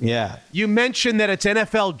time. Yeah. You mentioned that it's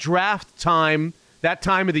NFL draft time, that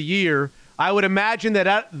time of the year. I would imagine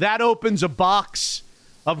that opens a box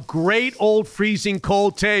of great old freezing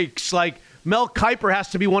cold takes. Like Mel Kiper has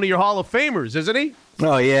to be one of your Hall of Famers, isn't he?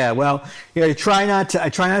 Oh yeah, well, I try not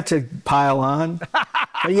to pile on,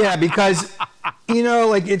 but yeah, because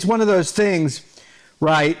like it's one of those things,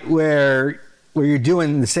 right, where you're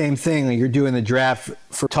doing the same thing, like you're doing the draft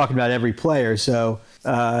for talking about every player. So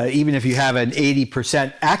even if you have an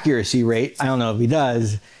 80% accuracy rate, I don't know if he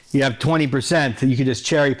does, you have 20%, you could just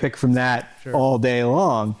cherry pick from that all day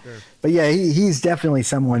long. Sure. But yeah, he's definitely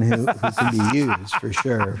someone who can be used for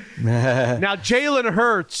sure. Now, Jalen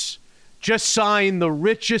Hurts just signed the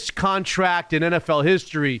richest contract in NFL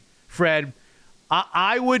history, Fred.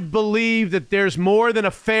 I would believe that there's more than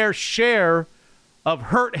a fair share of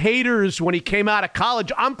Hurt haters when he came out of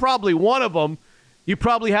college. I'm probably one of them. You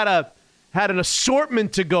probably had an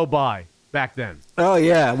assortment to go by back then. Oh,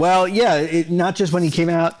 yeah. Well, yeah, not just when he came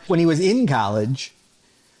out. When he was in college,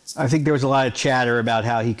 I think there was a lot of chatter about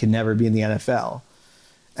how he could never be in the NFL.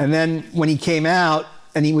 And then when he came out,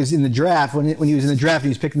 and he was in the draft, when he was in the draft, he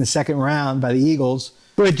was picked in the second round by the Eagles.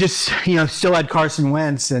 But just, still had Carson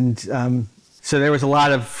Wentz. And so there was a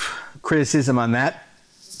lot of criticism on that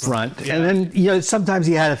front. Yeah. And then, sometimes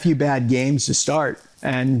he had a few bad games to start,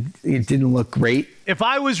 and it didn't look great. If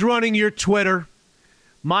I was running your Twitter,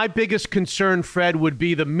 my biggest concern, Fred, would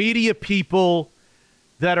be the media people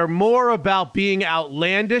that are more about being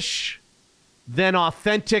outlandish than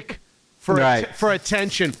authentic for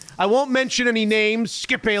attention. I won't mention any names,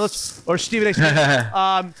 Skip Bayless or Stephen A. Smith.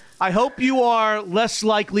 I hope you are less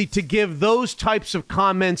likely to give those types of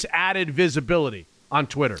comments added visibility. on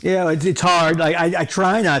Twitter? Yeah, it's hard. I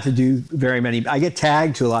try not to do very many. I get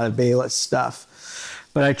tagged to a lot of Bayless stuff,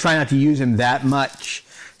 but I try not to use him that much.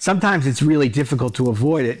 Sometimes it's really difficult to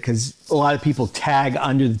avoid it because a lot of people tag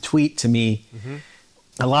under the tweet to me. Mm-hmm.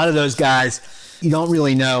 A lot of those guys, you don't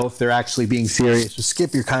really know if they're actually being serious. With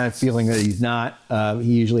Skip, you're kind of feeling that he's not.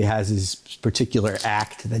 He usually has his particular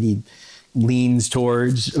act that he leans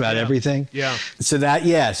towards about everything. Yeah. So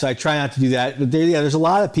I try not to do that. But there's a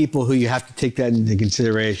lot of people who you have to take that into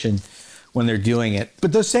consideration when they're doing it.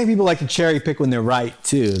 But those same people like to cherry pick when they're right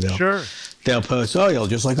too. They'll post,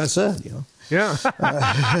 just like I said, Yeah.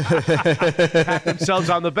 Pat themselves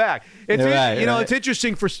on the back. It's, It's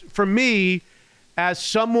interesting for me as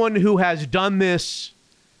someone who has done this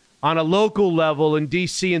on a local level in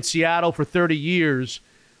D.C. and Seattle for 30 years.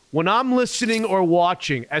 When I'm listening or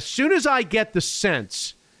watching, as soon as I get the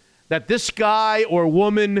sense that this guy or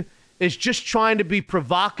woman is just trying to be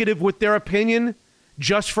provocative with their opinion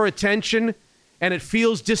just for attention, and it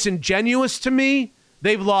feels disingenuous to me,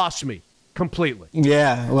 they've lost me completely.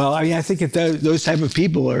 Yeah, well, I think that those type of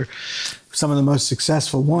people are some of the most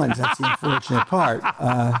successful ones. That's the unfortunate part.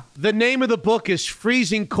 The name of the book is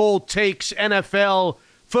Freezing Cold Takes, NFL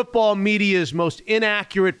Football Media's Most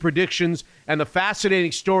Inaccurate Predictions and the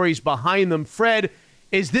Fascinating Stories Behind Them. Fred,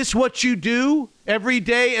 is this what you do every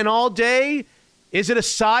day and all day? Is it a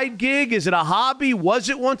side gig? Is it a hobby? Was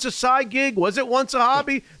it once a side gig? Was it once a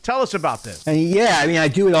hobby? Tell us about this. I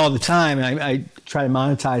do it all the time, and I try to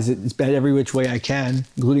monetize it. It's every which way I can,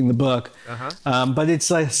 including the book. Uh-huh. But it's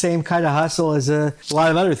the same kind of hustle as a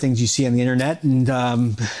lot of other things you see on the internet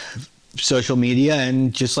and social media,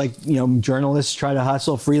 and just like journalists try to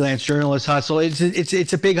hustle, freelance journalists hustle.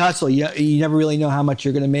 It's a big hustle. You never really know how much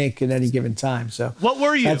you're going to make at any given time. So what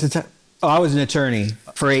were you? I was an attorney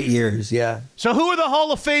for 8 years. Yeah. So who are the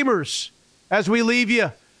Hall of Famers as we leave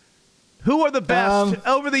you? Who are the best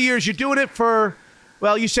over the years? You're doing it for,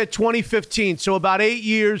 you said 2015, so about 8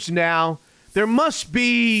 years now. There must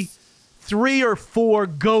be 3 or 4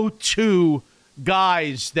 go-to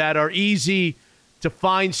guys that are easy to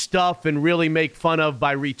find stuff and really make fun of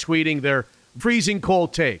by retweeting their freezing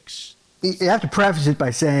cold takes. You have to preface it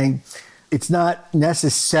by saying it's not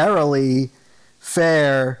necessarily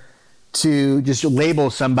fair to just label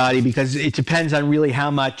somebody, because it depends on really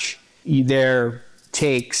how much their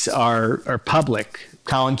takes are public.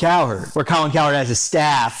 Colin Cowherd has a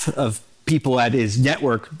staff of people at his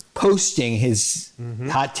network posting his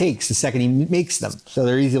hot takes the second he makes them. So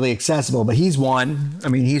they're easily accessible. But he's one.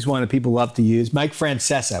 He's one that people love to use. Mike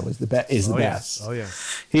Francesa is the best. Oh, yeah.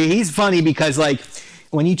 He's funny because,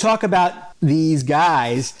 when you talk about these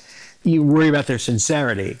guys, you worry about their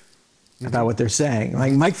sincerity, about what they're saying.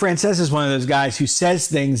 Like Mike Francesa is one of those guys who says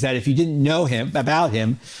things that if you didn't know about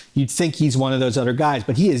him, you'd think he's one of those other guys.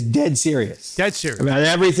 But he is dead serious. About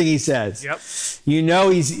everything he says. Yep.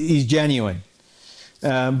 He's genuine.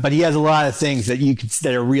 But he has a lot of things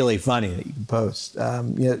that are really funny that you can post.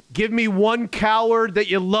 Give me one Cowherd that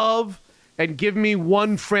you love, and give me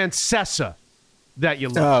one Francesa that you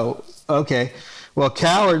love. Oh, okay. Well,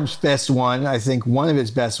 Cowherd's best one, I think one of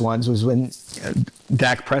his best ones was when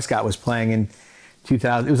Dak Prescott was playing in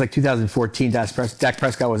 2000. It was like 2014. Dak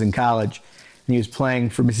Prescott was in college, and he was playing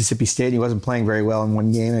for Mississippi State. And he wasn't playing very well in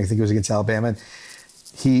one game. I think it was against Alabama. And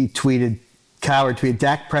Cowherd tweeted,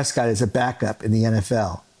 Dak Prescott is a backup in the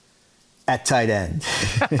NFL at tight end.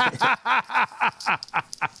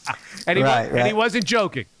 And he wasn't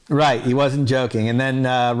joking. Right, he wasn't joking. And then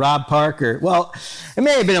Rob Parker, it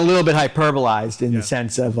may have been a little bit hyperbolized in the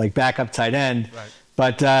sense of backup tight end,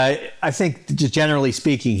 but I think just generally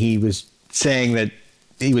speaking, he was saying that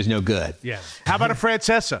he was no good. Yeah. How about a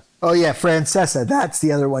Francesa? Oh, yeah, Francesa. That's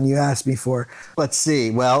the other one you asked me for. Let's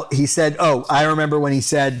see. Well, he said, I remember when he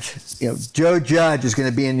said, Joe Judge is going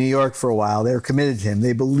to be in New York for a while. They're committed to him.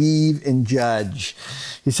 They believe in Judge.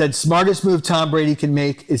 He said, smartest move Tom Brady can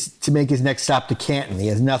make is to make his next stop to Canton. He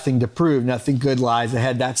has nothing to prove. Nothing good lies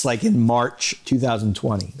ahead. That's in March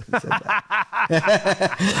 2020. He said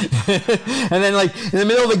that. And then in the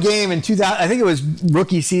middle of the game in 2000, I think it was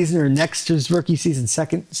rookie season or next to his rookie season,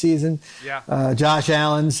 second season. Yeah. Josh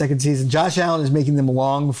Allen, second season. Josh Allen is making them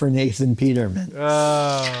long for Nathan Peterman.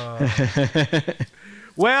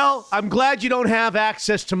 Well, I'm glad you don't have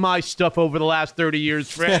access to my stuff over the last 30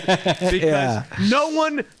 years, Fred, because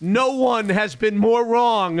no one has been more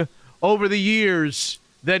wrong over the years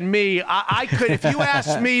than me. I could, if you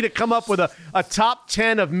asked me to come up with a top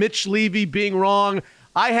 10 of Mitch Levy being wrong,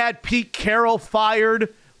 I had Pete Carroll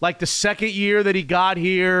fired the second year that he got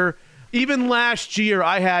here. Even last year,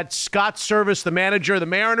 I had Scott Service, the manager of the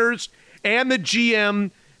Mariners, and the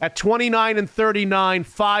GM at 29 and 39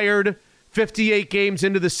 fired 58 games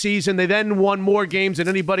into the season. They then won more games than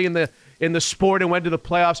anybody in the sport and went to the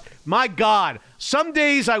playoffs. My God, some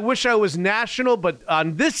days I wish I was national, but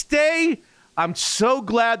on this day, I'm so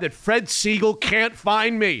glad that Fred Siegel can't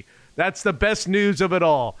find me. That's the best news of it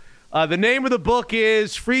all. The name of the book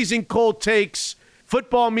is Freezing Cold Takes,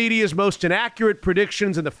 Football Media's Most Inaccurate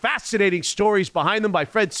Predictions and the Fascinating Stories Behind Them by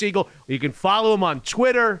Fred Siegel. You can follow him on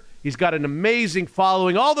Twitter. He's got an amazing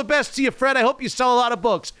following. All the best to you, Fred. I hope you sell a lot of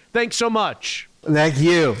books. Thanks so much. Thank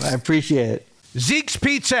you. I appreciate it. Zeke's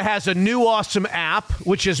Pizza has a new awesome app,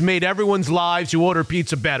 which has made everyone's lives who order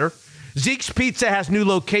pizza better. Zeke's Pizza has new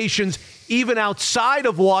locations even outside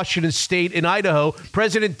of Washington State in Idaho.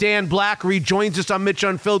 President Dan Black rejoins us on Mitch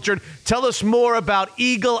Unfiltered. Tell us more about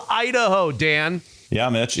Eagle, Idaho, Dan. Yeah,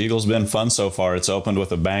 Mitch, Eagle's been fun so far. It's opened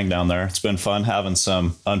with a bang down there. It's been fun having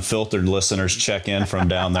some unfiltered listeners check in from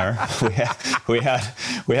down there. We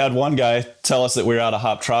had one guy tell us that we were out of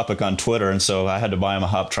Hop Tropic on Twitter, and so I had to buy him a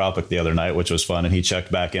Hop Tropic the other night, which was fun, and he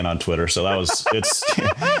checked back in on Twitter. So it's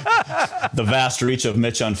the vast reach of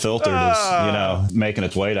Mitch Unfiltered is, making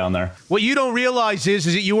its way down there. What you don't realize is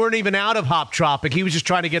that you weren't even out of Hop Tropic. He was just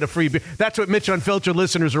trying to get a free beer. That's what Mitch Unfiltered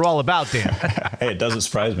listeners are all about, Dan. Hey, it doesn't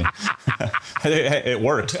surprise me. It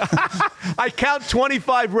worked. I count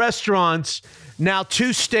 25 restaurants, now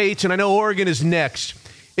 2 states, and I know Oregon is next.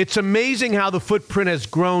 It's amazing how the footprint has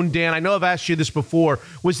grown, Dan. I know I've asked you this before.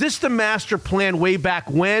 Was this the master plan way back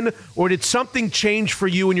when, or did something change for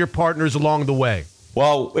you and your partners along the way?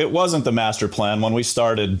 Well, it wasn't the master plan. When we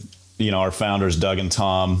started, our founders, Doug and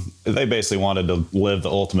Tom, they basically wanted to live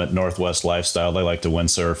the ultimate Northwest lifestyle. They like to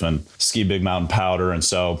windsurf and ski big mountain powder, and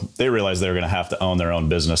so they realized they were going to have to own their own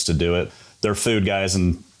business to do it. They're food guys,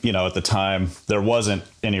 and at the time there wasn't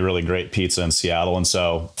any really great pizza in Seattle, and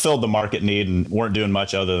so filled the market need and weren't doing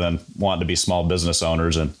much other than wanting to be small business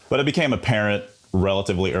owners. But it became apparent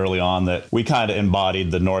relatively early on that we kind of embodied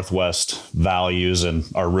the Northwest values and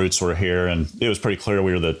our roots were here, and it was pretty clear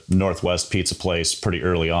we were the Northwest pizza place pretty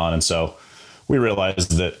early on, and so we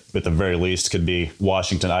realized that at the very least could be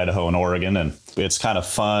Washington, Idaho, and Oregon. And it's kind of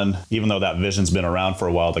fun, even though that vision's been around for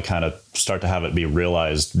a while, to kind of start to have it be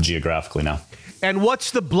realized geographically now. And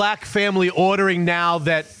what's the Black family ordering now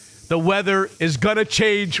that the weather is going to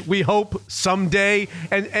change, we hope, someday?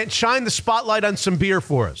 And shine the spotlight on some beer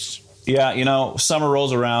for us. Yeah, summer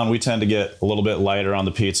rolls around, we tend to get a little bit lighter on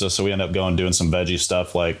the pizza, so we end up doing some veggie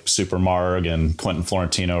stuff like Super Marg and Quentin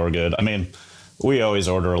Florentino are good. I mean, we always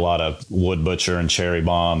order a lot of Wood Butcher and Cherry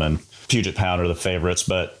Bomb, and Puget Pound are the favorites,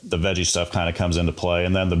 but the veggie stuff kind of comes into play.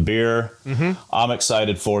 And then the beer I'm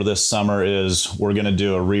excited for this summer is we're going to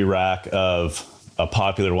do a re-rack of a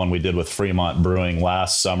popular one we did with Fremont Brewing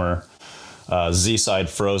last summer, Z-Side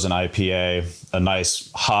Frozen IPA, a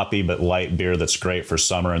nice hoppy but light beer that's great for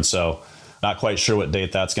summer. And so not quite sure what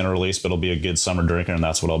date that's going to release, but it'll be a good summer drinker, and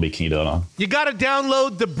that's what I'll be keyed in on. You got to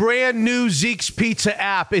download the brand new Zeke's Pizza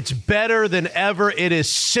app. It's better than ever. It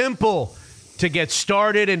is simple to get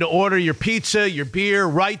started and to order your pizza, your beer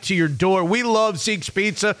right to your door. We love Zeke's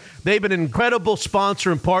Pizza. They've been an incredible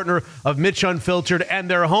sponsor and partner of Mitch Unfiltered, and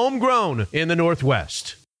they're homegrown in the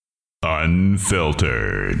Northwest.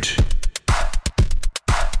 Unfiltered.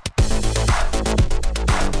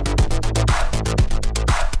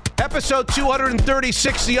 Episode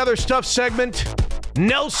 236, the Other Stuff segment.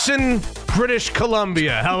 Nelson, British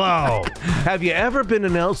Columbia. Hello. Have you ever been to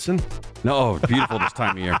Nelson? No, beautiful this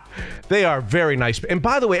time of year. They are very nice. And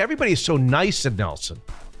by the way, everybody is so nice at Nelson.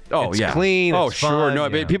 Oh, it's yeah. Clean. Oh, it's sure. fun, No,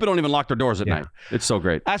 yeah. people don't even lock their doors at night. It's so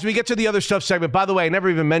great. As we get to the Other Stuff segment, by the way, I never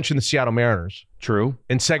even mentioned the Seattle Mariners. True.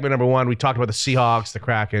 In segment number 1, we talked about the Seahawks, the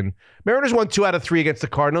Kraken. Mariners won 2 out of 3 against the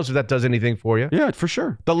Cardinals, if that does anything for you. Yeah, for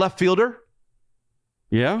sure. The left fielder.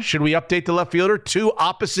 Yeah. Should we update the left fielder? 2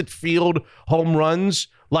 opposite field home runs,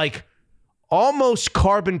 like almost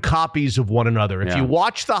carbon copies of one another. If you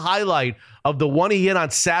watch the highlight of the one he hit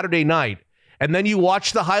on Saturday night, and then you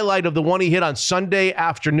watch the highlight of the one he hit on Sunday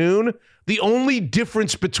afternoon, the only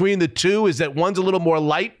difference between the two is that one's a little more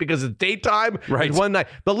light because it's daytime. Right. And one night.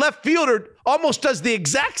 The left fielder almost does the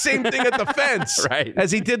exact same thing at the fence right.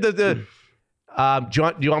 as he did the do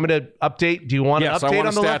you want me to update? Do you want an update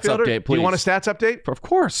on the left fielder? Update, do you want a stats update? Of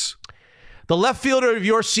course. The left fielder of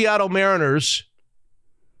your Seattle Mariners,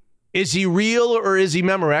 is he real or is he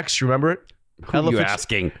Memorex? Remember it? Who are you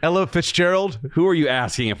asking? Ella Fitzgerald? Who are you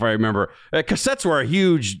asking if I remember? Cassettes were a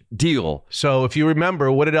huge deal. So if you remember,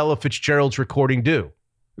 what did Ella Fitzgerald's recording do?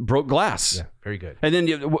 Broke glass. Yeah, very good. And then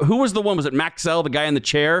who was the one? Was it Maxell, the guy in the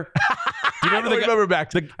chair? Do you remember I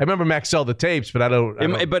remember Max sell the tapes, but I don't.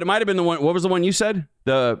 But it might have been the one. What was the one you said?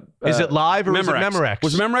 Is it live or Memorex. is it Memorex?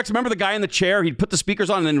 Was it Memorex? Remember the guy in the chair? He'd put the speakers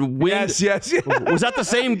on and then wind. Yes. Was that the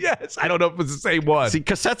same? Yes. I don't know if it's the same one. See,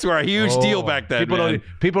 cassettes were a huge deal back then.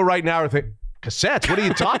 People right now are thinking, cassettes? What are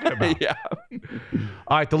you talking about? Yeah.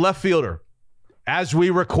 All right, the left fielder. As we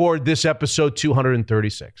record this episode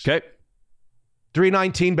 236. Okay.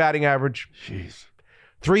 319 batting average. Jeez.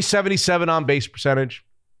 377 on base percentage.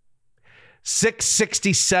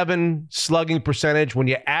 667 slugging percentage. When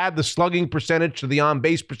you add the slugging percentage to the on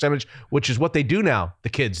base percentage, which is what they do now, the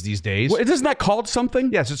kids these days. Well, isn't that called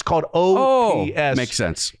something? Yes, it's called OPS. Makes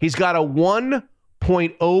sense. He's got a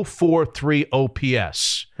 1.043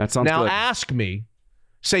 OPS. That sounds now good. ask me,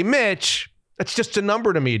 say, Mitch, that's just a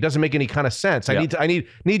number to me. It doesn't make any kind of sense. I need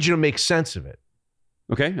you to make sense of it.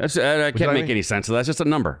 Okay, I can't make any sense of that. That's just a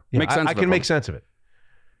number. Yeah, Make sense. I can make sense of it.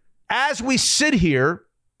 As we sit here,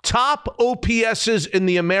 top OPSs in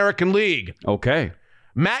the American League. Okay.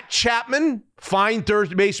 Matt Chapman, fine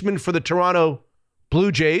third baseman for the Toronto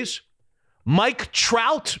Blue Jays. Mike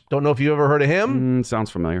Trout, don't know if you've ever heard of him. Sounds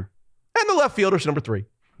familiar. And the left fielder's number 3.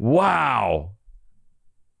 Wow.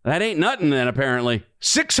 That ain't nothing then, apparently.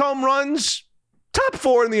 6 home runs, top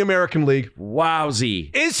 4 in the American League. Wowzy.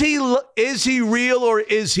 Is he real or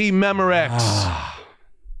is he Memorex?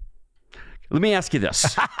 Let me ask you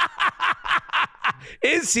this.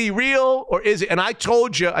 Is he real or is it? And I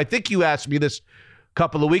told you, I think you asked me this a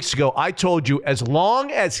couple of weeks ago. I told you, as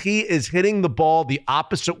long as he is hitting the ball the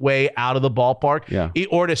opposite way out of the ballpark,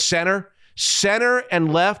 or to center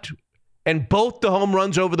and left, and both the home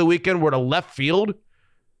runs over the weekend were to left field,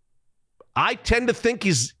 I tend to think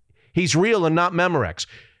he's real and not Memorex.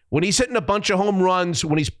 When he's hitting a bunch of home runs,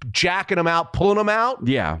 when he's jacking them out, pulling them out,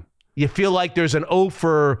 you feel like there's an 0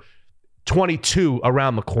 for 22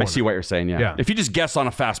 around the corner. I see what you're saying, yeah. If you just guess on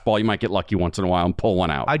a fastball, you might get lucky once in a while and pull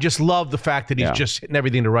one out. I just love the fact that he's just hitting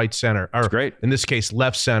everything to right center. Or, great. In this case,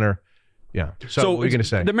 left center. Yeah. So what are you going to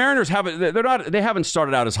say? The Mariners they haven't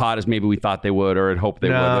started out as hot as maybe we thought they would or had hoped they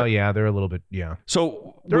would. No, yeah, they're a little bit,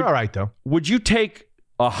 So they're all right, though. Would you take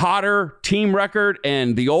a hotter team record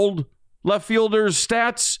and the old left fielder's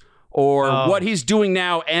stats, or what he's doing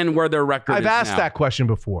now and where their record is I've asked that question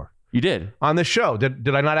before. You did? On the show.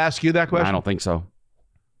 Did I not ask you that question? I don't think so.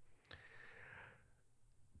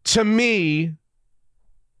 To me,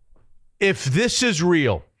 if this is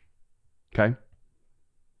real, okay,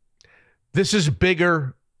 this is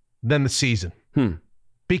bigger than the season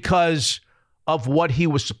because of what he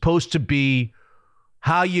was supposed to be,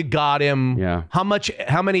 how you got him,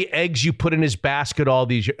 how many eggs you put in his basket all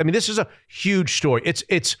these years. I mean, this is a huge story.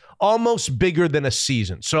 It's almost bigger than a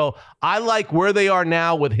season. So I like where they are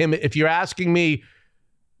now with him. If you're asking me,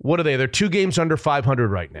 what are they? They're 2 games under 500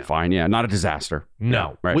 right now. Fine, yeah. Not a disaster.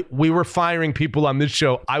 No. Yeah, right. We were firing people on this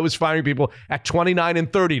show. I was firing people at 29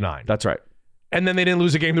 and 39. That's right. And then they didn't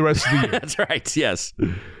lose a game the rest of the year. That's right, yes.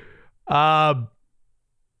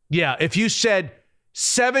 If you said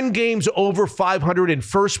 7 games over 500 in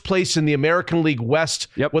first place in the American League West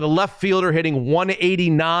with a left fielder hitting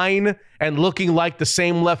 189 and looking like the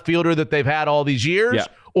same left fielder that they've had all these years,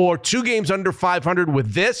 or 2 games under 500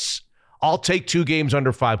 with this, I'll take 2 games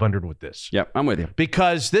under 500 with this. Yep, I'm with you.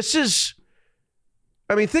 Because this is,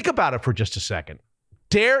 I mean, think about it for just a second.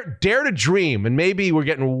 Dare to dream, and maybe we're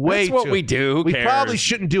getting way That's what we do. Who we cares? probably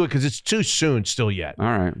shouldn't do it because it's too soon still yet. All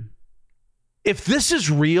right. If this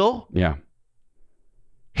is real,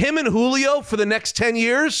 him and Julio for the next 10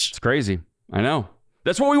 years? It's crazy. I know.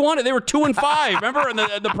 That's what we wanted. They were 2 and 5. Remember in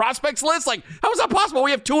the prospects list? Like, how is that possible?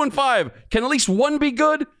 We have 2 and 5. Can at least one be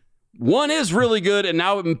good? One is really good, and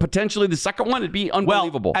now potentially the second one would be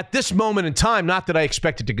unbelievable. Well, at this moment in time, not that I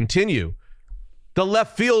expect it to continue, the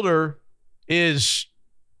left fielder is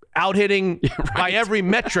out hitting by every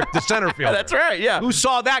metric the center fielder. That's right, yeah. Who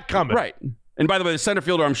saw that coming? Right. And by the way, the center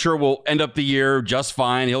fielder, I'm sure, will end up the year just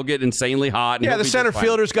fine. He'll get insanely hot. And the center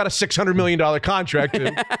fielder's got a $600 million contract, too.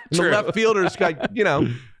 And the left fielder's got,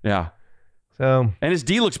 Yeah. So, and his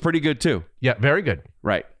D looks pretty good, too. Yeah, very good.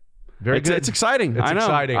 Right. Very good. It's exciting. It's I know.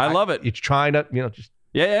 exciting. I love it. It's trying to, just...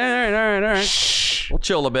 Yeah, all right. Shh. We'll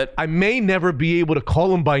chill a bit. I may never be able to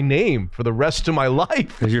call him by name for the rest of my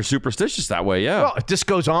life. Because you're superstitious that way, yeah. Well, if this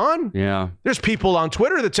goes on, there's people on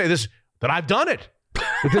Twitter that say that I've done it.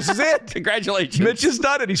 That this is it. Congratulations. Mitch has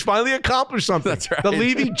done it. He's finally accomplished something. That's right. The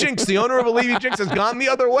Levy Jinx, the owner of a Levy Jinx, has gone the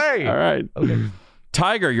other way. All right. Okay.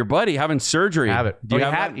 Tiger, your buddy, having surgery. Have it. Do you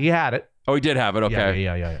have that? He had it. Oh, he did have it. Okay.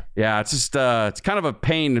 Yeah. Yeah, it's just it's kind of a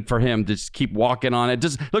pain for him to just keep walking on it.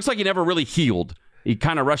 Just looks like he never really healed. He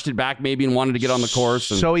kind of rushed it back maybe and wanted to get on the course.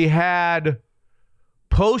 So he had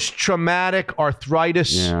post-traumatic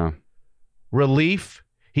arthritis relief.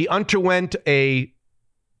 He underwent a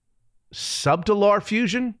subtalar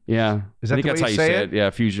fusion. Yeah. Is that I think the that's way how you you say say it? Yeah,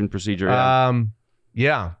 fusion procedure. Yeah.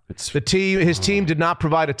 Yeah. His team did not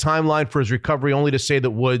provide a timeline for his recovery, only to say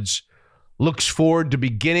that Woods looks forward to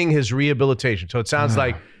beginning his rehabilitation. So it sounds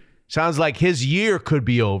like his year could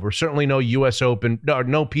be over. Certainly no U.S. Open,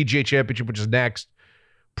 no PGA Championship, which is next.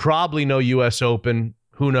 Probably no U.S. Open.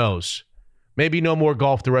 Who knows? Maybe no more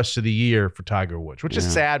golf the rest of the year for Tiger Woods, which is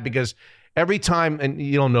sad because every time, and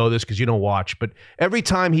you don't know this because you don't watch, but every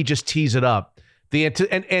time he just tees it up,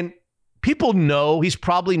 and people know he's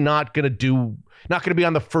probably not going to be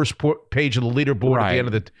on the first page of the leaderboard at the end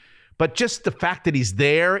of the. But just the fact that he's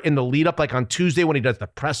there in the lead up, like on Tuesday when he does the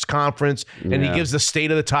press conference and he gives the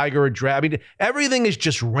State of the Tiger address. I mean, everything is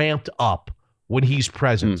just ramped up when he's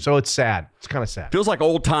present. So it's sad. It's kind of sad. Feels like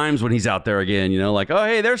old times when he's out there again, like, oh,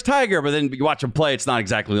 hey, there's Tiger. But then you watch him play, it's not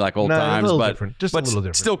exactly like old times. A little but different. Just a little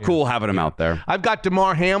different. Still cool having him out there. I've got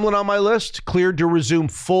DeMar Hamlin on my list, cleared to resume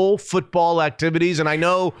full football activities. And I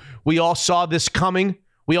know we all saw this coming.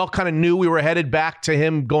 We all kind of knew we were headed back to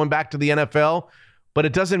him going back to the NFL. But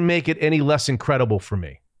it doesn't make it any less incredible for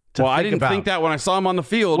me. Well, I didn't think that when I saw him on the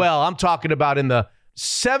field. Well, I'm talking about in the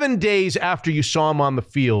 7 days after you saw him on the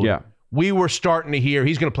field. Yeah. We were starting to hear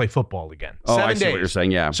he's going to play football again. Oh, 7 I see days. what you're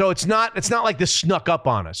saying, yeah. So it's not like this snuck up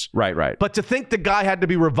on us. Right. But to think the guy had to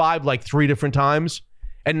be revived like 3 different times,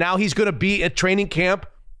 and now he's going to be at training camp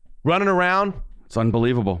running around. It's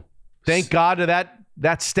unbelievable. Thank God to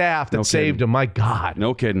that staff that saved him. My God.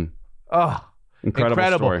 No kidding. Oh,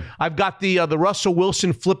 incredible story. I've got the Russell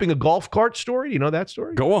Wilson flipping a golf cart story. Do you know that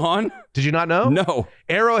story? Go on. Did you not know? No.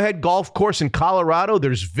 Arrowhead Golf Course in Colorado.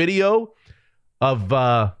 There's video of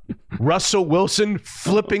Russell Wilson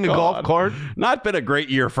flipping a golf cart. Not been a great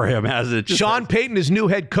year for him, has it? Sean Payton, his new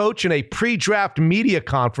head coach, in a pre-draft media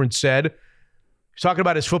conference said, he's talking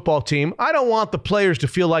about his football team, I don't want the players to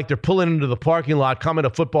feel like they're pulling into the parking lot coming to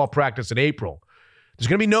football practice in April. There's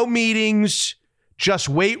going to be no meetings, just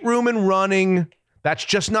weight room and running. That's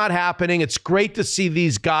just not happening. It's great to see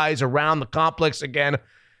these guys around the complex again.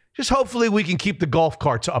 Just hopefully we can keep the golf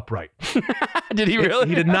carts upright. Did he really?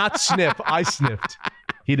 He did not sniff. I sniffed.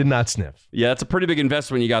 He did not sniff. Yeah, it's a pretty big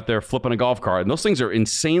investment you got there flipping a golf cart. And those things are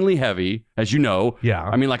insanely heavy, as you know. Yeah.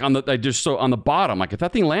 I mean, like on the bottom, like if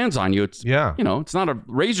that thing lands on you, it's it's not a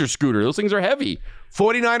razor scooter. Those things are heavy.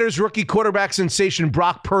 49ers rookie quarterback sensation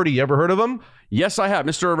Brock Purdy. You ever heard of him? Yes, I have.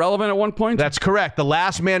 Mr. Irrelevant at one point? That's correct. The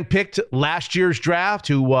last man picked last year's draft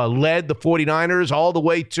who led the 49ers all the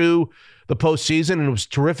way to the postseason and was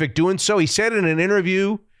terrific doing so. He said in an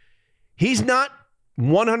interview, he's not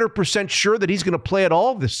 100% sure that he's going to play at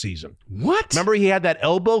all this season. What? Remember he had that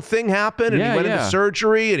elbow thing happen and he went into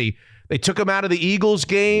surgery and they took him out of the Eagles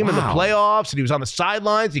game in the playoffs and he was on the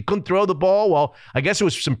sidelines. He couldn't throw the ball. Well, I guess it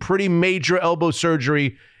was some pretty major elbow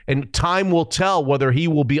surgery. And time will tell whether he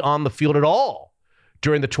will be on the field at all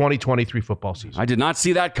during the 2023 football season. I did not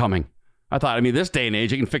see that coming. I thought, this day and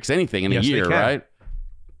age, you can fix anything in a year, right?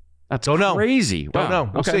 That's crazy. Don't know.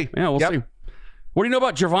 We'll see. Yeah, we'll see. What do you know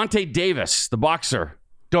about Gervonta Davis, the boxer?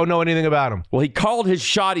 Don't know anything about him. Well, he called his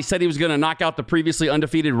shot. He said he was going to knock out the previously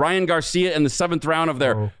undefeated Ryan Garcia in the 7th round of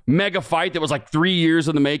their mega fight that was like 3 years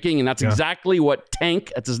in the making. And that's exactly what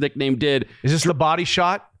Tank, that's his nickname, did. Is this the body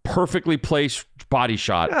shot? Perfectly placed body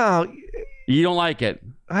shot. Oh, you don't like it?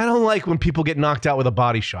 I don't like when people get knocked out with a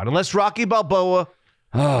body shot. Unless Rocky Balboa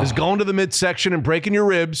is going to the midsection and breaking your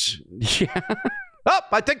ribs. Yeah.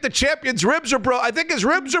 I think the champion's ribs are broken. I think his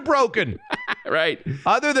ribs are broken. Right.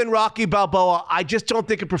 Other than Rocky Balboa, I just don't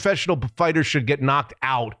think a professional fighter should get knocked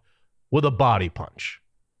out with a body punch.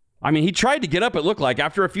 I mean, he tried to get up, it looked like,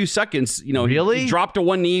 after a few seconds. Really? He dropped to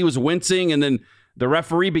one knee, he was wincing, and then the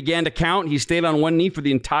referee began to count. He stayed on one knee for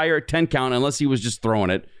the entire 10 count, unless he was just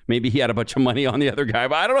throwing it. Maybe he had a bunch of money on the other guy,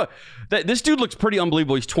 but I don't know. This dude looks pretty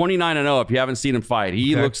unbelievable. He's 29-0 if you haven't seen him fight.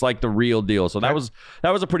 He looks like the real deal. So that was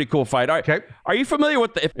a pretty cool fight. All right. Okay. Are you familiar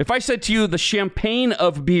with if I said to you the champagne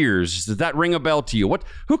of beers, does that ring a bell to you?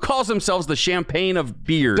 Who calls themselves the champagne of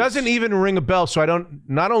beers? Doesn't even ring a bell, so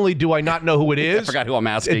not only do I not know who it is. I forgot who I'm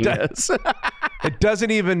asking this. It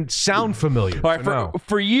doesn't even sound familiar. All right,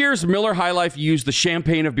 for years, Miller High Life used the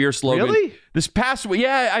champagne of beer slogan. Really? This past week,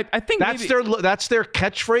 I think that's their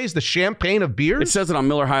catchphrase, the champagne of beers? It says it on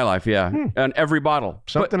Miller High Life, on every bottle.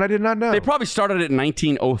 Something I did not know. They probably started it in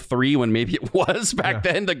 1903 when maybe it was back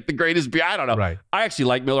then the greatest beer. I don't know. Right. I actually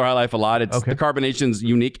like Miller High Life a lot. The carbonation's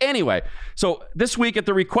unique. Anyway, so this week at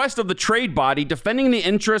the request of the trade body defending the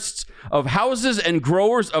interests of houses and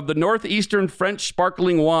growers of the northeastern French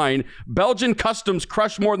sparkling wine, Belgian Customs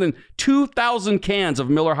crushed more than 2,000 cans of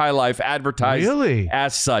Miller High Life advertised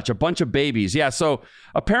as such. A bunch of babies babies. Yeah, so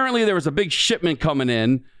apparently there was a big shipment coming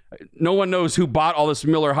in. No one knows who bought all this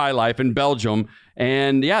Miller High Life in Belgium.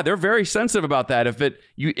 And yeah, they're very sensitive about that. If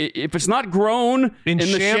it's not grown in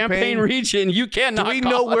the Champagne region, you can't. Do we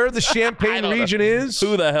know where the Champagne region is?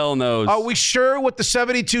 Who the hell knows? Are we sure what the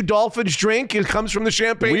 72 Dolphins drink it comes from the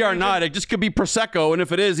Champagne? We are region? Not. It just could be Prosecco, and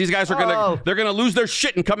if it is, these guys are gonna lose their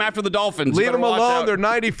shit and come after the Dolphins. Leave them alone. They're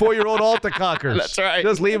 94-year-old Altacockers. That's right.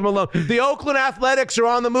 Just leave them alone. The Oakland Athletics are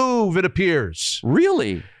on the move. It appears.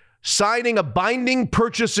 Really? Signing a binding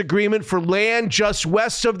purchase agreement for land just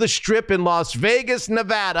west of the Strip in Las Vegas,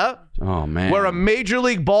 Nevada. Oh, man. Where a major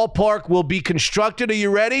league ballpark will be constructed. Are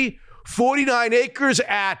you ready? 49 acres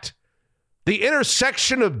at the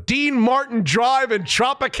intersection of Dean Martin Drive and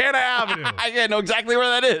Tropicana Avenue. I know exactly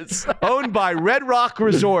where that is. Owned by Red Rock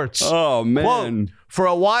Resorts. Oh, man. Quote, for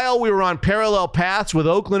a while, we were on parallel paths with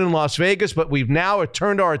Oakland and Las Vegas, but we've now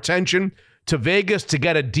turned our attention to Vegas to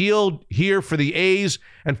get a deal here for the A's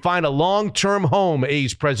and find a long-term home,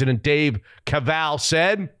 A's president Dave Cavall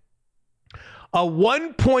said. A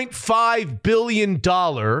 $1.5 billion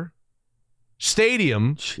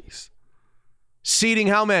stadium. Jeez. Seating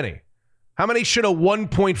how many? How many should a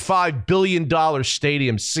 $1.5 billion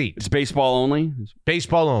stadium seat? It's baseball only?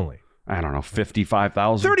 Baseball only. I don't know,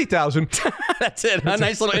 55,000? 30,000. That's it. A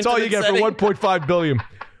nice little That's all you get setting. for $1.5 billion.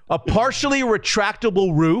 A partially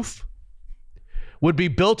retractable roof would be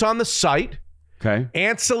built on the site. Okay.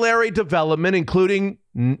 Ancillary development, including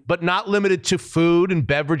but not limited to food and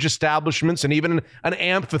beverage establishments and even an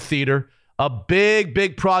amphitheater. A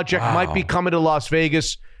big project might be coming to Las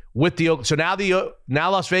Vegas with the Oakland. So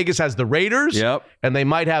now Las Vegas has the Raiders. Yep. And they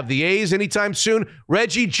might have the A's anytime soon.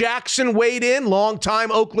 Reggie Jackson weighed in,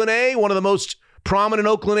 longtime Oakland A, one of the most prominent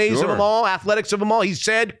Oakland A's of them all, athletics of them all. He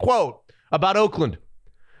said, quote, about Oakland,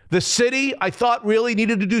 the city, I thought, really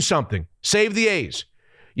needed to do something. Save the A's.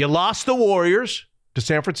 You lost the Warriors to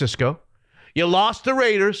San Francisco. You lost the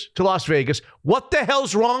Raiders to Las Vegas. What the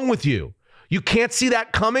hell's wrong with you? You can't see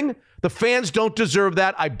that coming? The fans don't deserve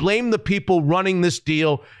that. I blame the people running this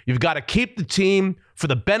deal. You've got to keep the team for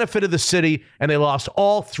the benefit of the city, and they lost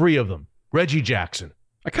all three of them. Reggie Jackson.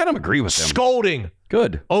 I kind of agree with him. Scolding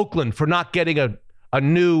Oakland for not getting a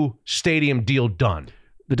new stadium deal done.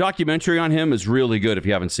 The documentary on him is really good if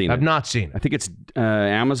you haven't seen it. I've not seen it. I think it's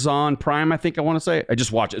Amazon Prime, I want to say. I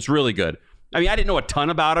just watched it. It's really good. I mean, I didn't know a ton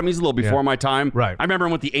about him. He's a little before my time. Right. I remember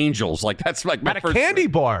him with the Angels. Like, that's like my At first... a candy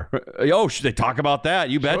bar. Oh, should they talk about that?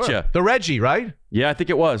 You betcha. Sure. The Reggie, right? Yeah, I think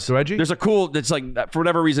it was. The Reggie? There's a cool... It's like, for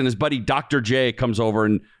whatever reason, his buddy Dr. J comes over,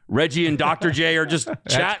 and Reggie and Dr. J are just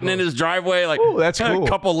chatting in his driveway. Like, ooh, that's cool. A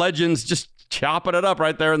couple legends just chopping it up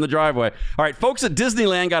right there in the driveway. All right, folks at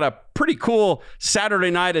Disneyland got a pretty cool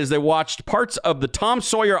Saturday night as they watched parts of the Tom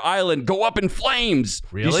Sawyer Island go up in flames.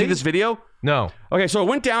 Really? Did you see this video? No. Okay, so it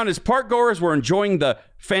went down as park goers were enjoying the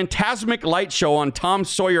Phantasmic light show on Tom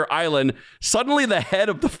Sawyer Island. Suddenly, the head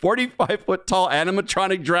of the 45-foot tall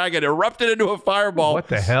animatronic dragon erupted into a fireball. What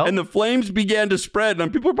the hell? And the flames began to spread.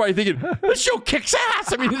 And people are probably thinking, this show kicks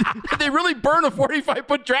ass. I mean, they really burn a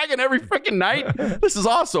 45-foot dragon every freaking night. This is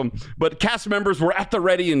awesome. But cast members were at the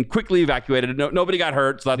ready and quickly evacuated. Nobody got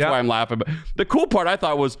hurt, so that's why I'm laughing. But the cool part I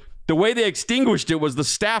thought was, the way they extinguished it was the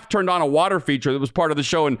staff turned on a water feature that was part of the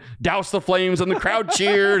show and doused the flames, and the crowd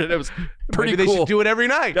cheered, and it was pretty Maybe cool. they should do it every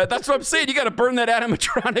night. That's what I'm saying. You got to burn that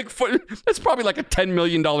animatronic foot. That's probably like a $10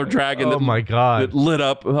 million dragon. Oh, my God. That lit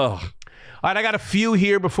up. Ugh. All right, I got a few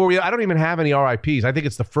here before I don't even have any RIPs. I think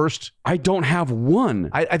it's the first. I don't have one.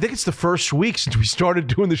 I think it's the first week since we started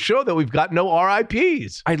doing the show that we've got no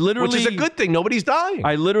RIPs. Which is a good thing. Nobody's dying.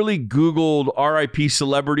 I literally Googled RIP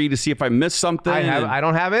celebrity to see if I missed something. I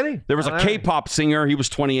don't have any. There was a K-pop singer. He was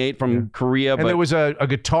 28 from Korea. And there was a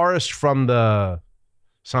guitarist from the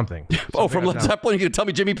something. From Led Zeppelin. You're going to tell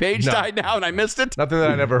me Jimmy Page died now and I missed it? Nothing that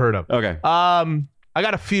I never heard of. Okay. I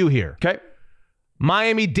got a few here. Okay.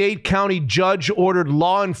 Miami-Dade County judge ordered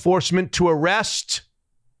law enforcement to arrest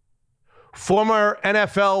former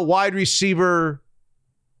NFL wide receiver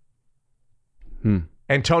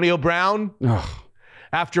Antonio Brown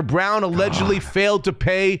after Brown allegedly failed to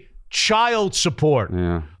pay child support.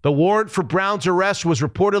 Yeah. The warrant for Brown's arrest was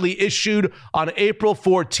reportedly issued on April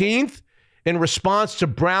 14th in response to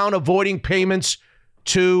Brown avoiding payments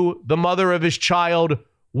to the mother of his child,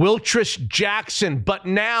 Wiltris Jackson. But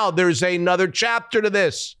now there's another chapter to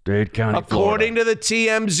this. Dade County, according to the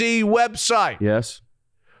TMZ website. Yes.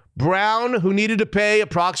 Brown, who needed to pay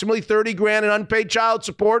approximately $30,000 in unpaid child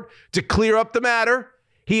support to clear up the matter,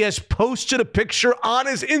 he has posted a picture on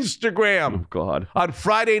his Instagram on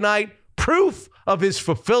Friday night, proof of his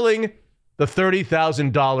fulfilling the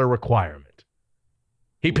 $30,000 requirement.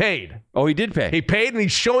 He paid. Oh, he did pay. He paid, and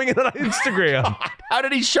he's showing it on Instagram. How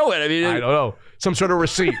did he show it? I mean, I don't know. Some sort of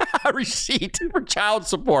receipt. A receipt for child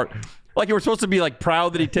support. Like you were supposed to be like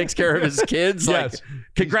proud that he takes care of his kids. Yes. Like,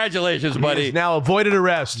 congratulations, buddy. He's now avoided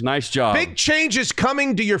arrest. Nice job. Big changes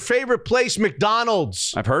coming to your favorite place,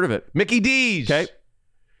 McDonald's. I've heard of it. Mickey D's. Okay.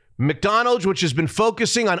 McDonald's, which has been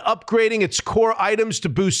focusing on upgrading its core items to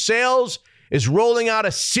boost sales, is rolling out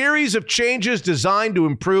a series of changes designed to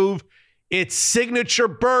improve its signature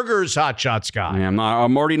burgers, Hotshot Scott.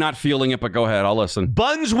 I'm already not feeling it, but go ahead. I'll listen.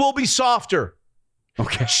 Buns will be softer.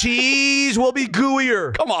 Okay. Cheese will be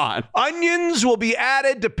gooier. Come on. Onions will be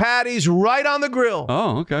added to patties right on the grill.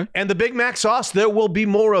 Oh, okay. And the Big Mac sauce, there will be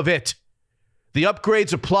more of it. The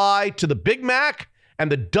upgrades apply to the Big Mac and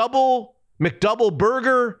the McDouble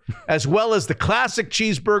burger, as well as the classic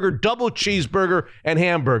cheeseburger, double cheeseburger, and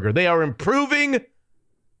hamburger. They are improving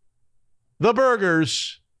the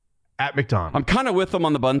burgers at McDonald's. I'm kind of with them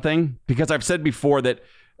on the bun thing because I've said before that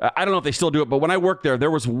I don't know if they still do it, but when I worked there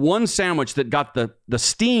was one sandwich that got the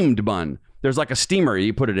steamed bun. There's like a steamer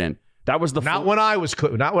you put it in. That was the not when I was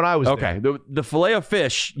okay. The fillet of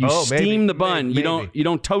fish, you steam the bun. Maybe. You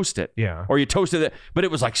don't toast it. Yeah. Or you toasted it, but it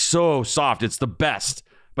was like so soft. It's the best.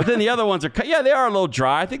 But then the other ones are they are a little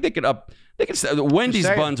dry. I think they could Wendy's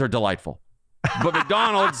buns are delightful. But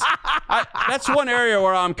McDonald's, that's one area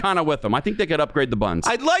where I'm kind of with them. I think they could upgrade the buns.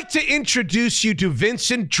 I'd like to introduce you to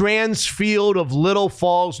Vincent Dransfield of Little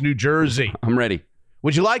Falls, New Jersey. I'm ready.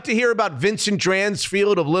 Would you like to hear about Vincent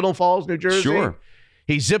Dransfield of Little Falls, New Jersey? Sure.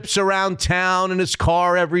 He zips around town in his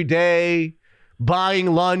car every day,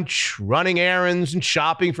 buying lunch, running errands, and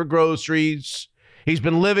shopping for groceries. He's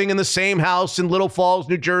been living in the same house in Little Falls,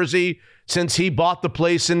 New Jersey since he bought the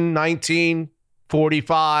place in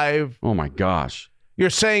 1945. Oh, my gosh.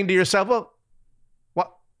 You're saying to yourself,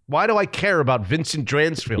 well, why do I care about Vincent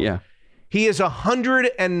Dransfield? Yeah. He is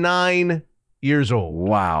 109 years old.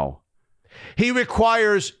 Wow. He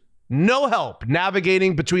requires no help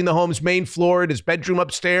navigating between the home's main floor and his bedroom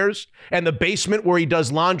upstairs and the basement where he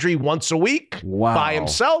does laundry once a week by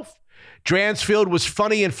himself. Dransfield was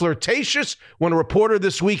funny and flirtatious when a reporter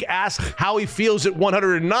this week asked how he feels at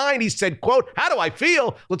 109. He said, quote, "How do I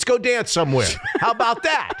feel? Let's go dance somewhere." How about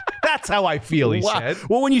that? That's how I feel, he said.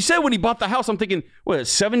 Well, when you said when he bought the house, I'm thinking,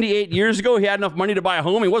 78 years ago, he had enough money to buy a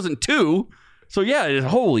home. He wasn't 2. So, yeah,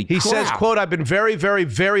 holy crap. He says, quote, "I've been very, very,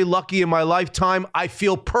 very lucky in my lifetime. I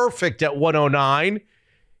feel perfect at 109.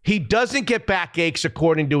 He doesn't get backaches,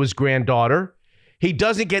 according to his granddaughter. He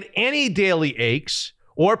doesn't get any daily aches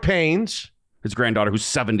or pains. His granddaughter, who's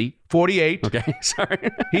 48. Okay,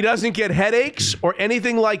 sorry. He doesn't get headaches or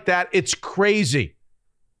anything like that. It's crazy.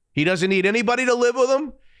 He doesn't need anybody to live with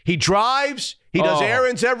him. He drives. He does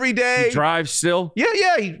errands every day. He drives still?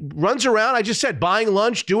 Yeah. He runs around. I just said buying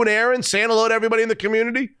lunch, doing errands, saying hello to everybody in the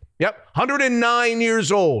community. Yep. 109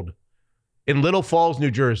 years old in Little Falls,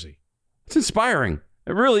 New Jersey. It's inspiring.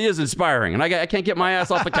 It really is inspiring. And I can't get my ass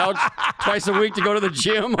off the couch twice a week to go to the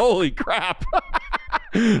gym. Holy crap.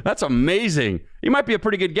 That's amazing. You might be a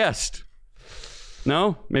pretty good guest.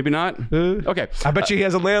 No? Maybe not? Okay. I bet you he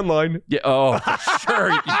has a landline. Yeah. Oh, for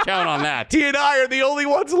sure. You can count on that. He and I are the only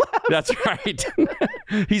ones left. That's right.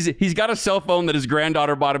 He's got a cell phone that his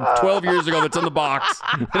granddaughter bought him 12 years ago that's in the box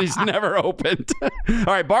that he's never opened. All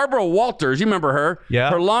right. Barbara Walters, you remember her?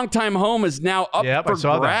 Yeah. Her longtime home is now up for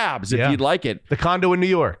grabs if you'd like it. The condo in New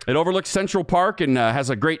York. It overlooks Central Park and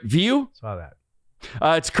has a great view. Saw that.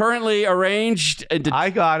 It's currently arranged into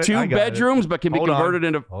 2 bedrooms, but can be converted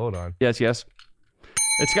into... Hold on. Yes.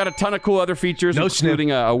 It's got a ton of cool other features,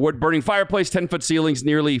 including a wood-burning fireplace, 10-foot ceilings,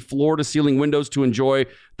 nearly floor-to-ceiling windows to enjoy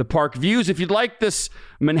the park views. If you'd like this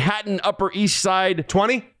Manhattan Upper East Side...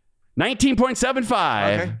 20?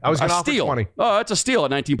 19.75. Okay. I was going to offer 20. Oh, it's a steal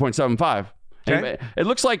at 19.75. Okay. It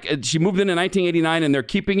looks like she moved in 1989, and they're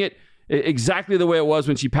keeping it exactly the way it was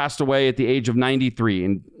when she passed away at the age of 93.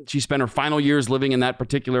 And she spent her final years living in that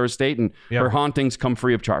particular estate, and her hauntings come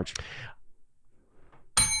free of charge.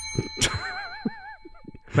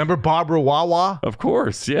 Remember Barbara Wawa? Of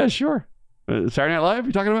course. Yeah, sure. Saturday Night Live,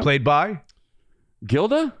 you talking about? Played by?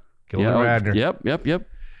 Gilda Radner. Yep.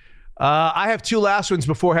 I have 2 last ones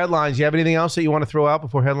before headlines. You have anything else that you want to throw out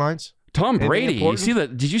before headlines? Tom Brady.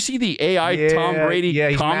 Did you see the AI Tom Brady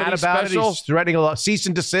he's comedy mad about special? It. He's threatening a lot. Cease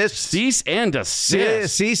and desist. Cease and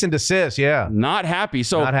desist. Cease and desist, yeah. Not happy.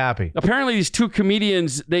 So not happy. Apparently these 2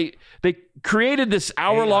 comedians, they created this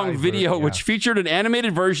hour-long video which featured an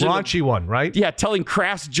animated version. Raunchy one, right? Yeah, telling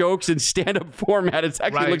crass jokes in stand-up format. It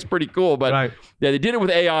actually looks pretty cool. But yeah, they did it with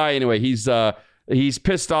AI anyway. He's he's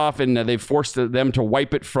pissed off, and they've forced them to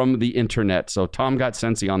wipe it from the internet. So Tom got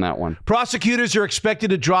sensey on that one. Prosecutors are expected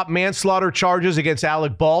to drop manslaughter charges against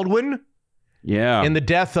Alec Baldwin. Yeah. In the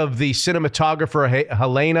death of the cinematographer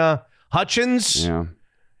Helena Hutchins. Yeah.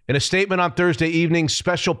 In a statement on Thursday evening,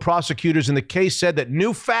 special prosecutors in the case said that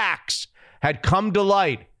new facts had come to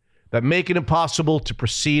light that make it impossible to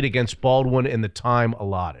proceed against Baldwin in the time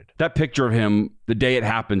allotted. That picture of him the day it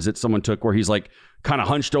happens that someone took where he's like kind of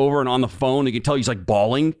hunched over and on the phone, you can tell he's like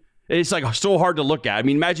bawling. It's like so hard to look at. I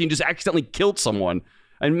mean, imagine you just accidentally killed someone.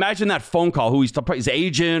 And imagine that phone call, who he's his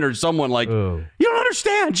agent or someone like, you don't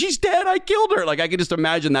understand. She's dead. I killed her. Like, I can just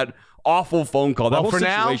imagine that awful phone call. That whole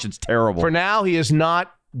situation's terrible. For now, he is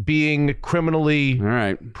not being criminally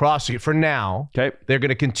prosecuted. For now, they're going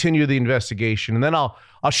to continue the investigation. And then I'll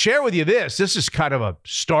share with you this. This is kind of a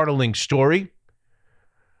startling story.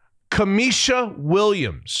 Kamisha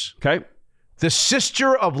Williams, the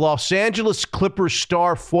sister of Los Angeles Clippers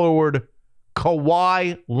star forward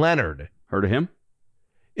Kawhi Leonard. Heard of him?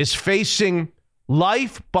 Is facing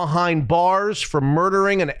life behind bars for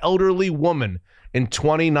murdering an elderly woman in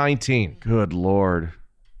 2019. Good Lord.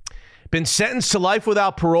 Been sentenced to life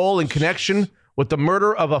without parole in connection with the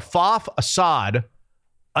murder of Afaf Assad,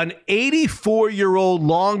 an 84-year-old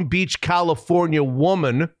Long Beach, California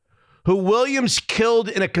woman who Williams killed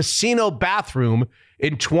in a casino bathroom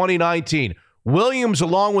in 2019. Williams,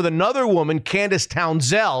 along with another woman, Candace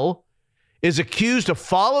Townsell, is accused of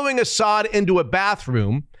following Assad into a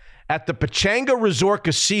bathroom at the Pechanga Resort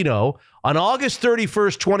Casino on August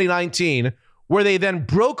 31st, 2019, where they then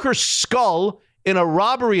broke her skull in a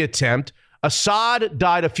robbery attempt. Assad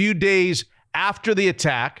died a few days after the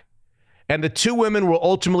attack, and the two women were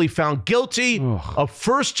ultimately found guilty of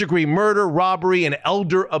first-degree murder, robbery, and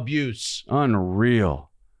elder abuse. Unreal.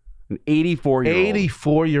 An 84-year-old.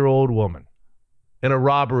 84-year-old woman in a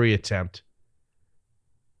robbery attempt.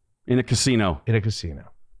 In a casino.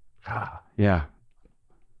 Yeah.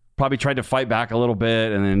 Probably tried to fight back a little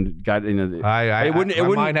bit and then got my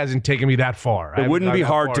mind hasn't taken me that far. It wouldn't be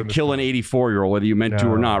hard to kill an 84-year-old, whether you meant to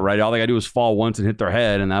or not, right? All they got to do is fall once and hit their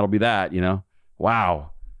head, and that'll be that, you know?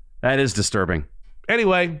 Wow. That is disturbing.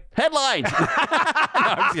 Anyway. Headlines.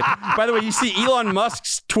 By the way, you see Elon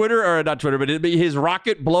Musk's Twitter, or not Twitter, but his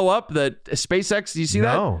rocket blow up, the SpaceX. Do you see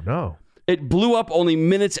that? No. It blew up only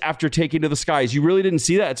minutes after taking to the skies. You really didn't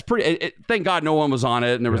see that? It's pretty. Thank God no one was on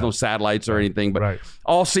it and there was no satellites or anything, but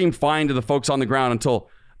all seemed fine to the folks on the ground until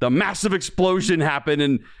the massive explosion happened.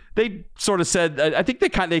 And they sort of said, I think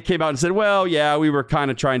they came out and said, well, yeah, we were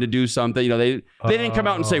kind of trying to do something. You know, they didn't come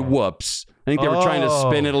out and say whoops. I think they were trying to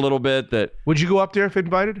spin it a little bit. That would you go up there if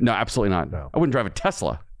invited? No, absolutely not. No. I wouldn't drive a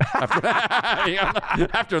Tesla.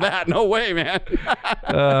 After that, no way, man.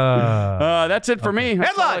 That's it for me.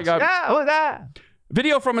 Headlines.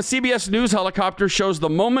 Video from a CBS News helicopter shows the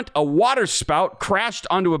moment a water spout crashed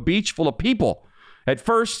onto a beach full of people. At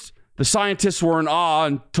first, the scientists were in awe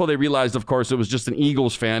until they realized, of course, it was just an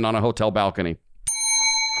Eagles fan on a hotel balcony.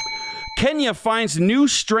 Kenya finds new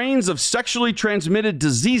strains of sexually transmitted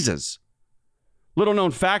diseases. Little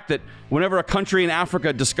known fact that whenever a country in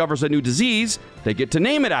Africa discovers a new disease, they get to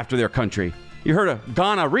name it after their country. You heard of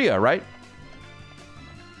gonorrhea, right?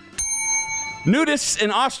 Nudists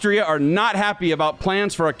in Austria are not happy about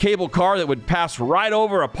plans for a cable car that would pass right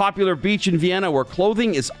over a popular beach in Vienna where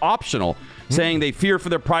clothing is optional, saying they fear for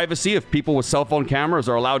their privacy if people with cell phone cameras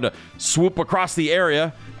are allowed to swoop across the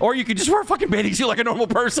area. Or you could just wear a fucking bathing suit like a normal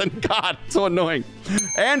person. God, so annoying.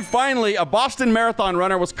 And finally, a Boston Marathon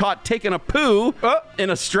runner was caught taking a poo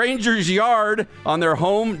in a stranger's yard on their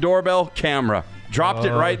home doorbell camera. Dropped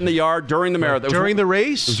it right in the yard during the marathon. During the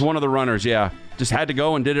race? It was one of the runners, yeah. Just had to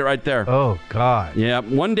go and did it right there. Oh, God. Yeah.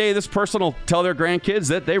 One day, this person will tell their grandkids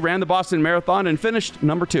that they ran the Boston Marathon and finished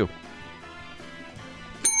number 2.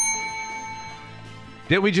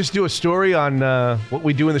 Didn't we just do a story on what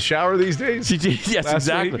we do in the shower these days? Yes,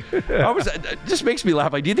 exactly. It just makes me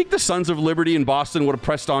laugh. Like, do you think the Sons of Liberty in Boston would have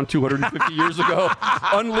pressed on 250 years ago,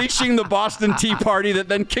 unleashing the Boston Tea Party that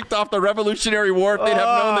then kicked off the Revolutionary War if they'd have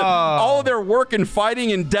known that all of their work and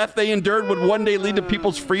fighting and death they endured would one day lead to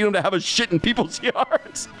people's freedom to have a shit in people's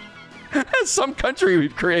yards? That's some country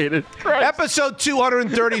we've created. Christ. Episode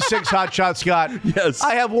 236, Hot Shot Scott. Yes.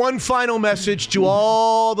 I have one final message to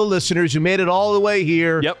all the listeners who made it all the way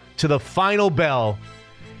here to the final bell.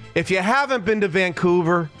 If you haven't been to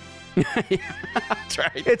Vancouver, that's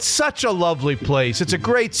right. It's such a lovely place. It's a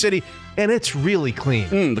great city, and it's really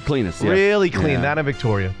clean. The cleanest. Really clean. That in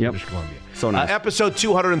Victoria, Yep. British Columbia. So nice. Episode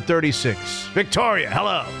 236. Victoria,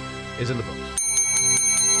 hello, is in the book.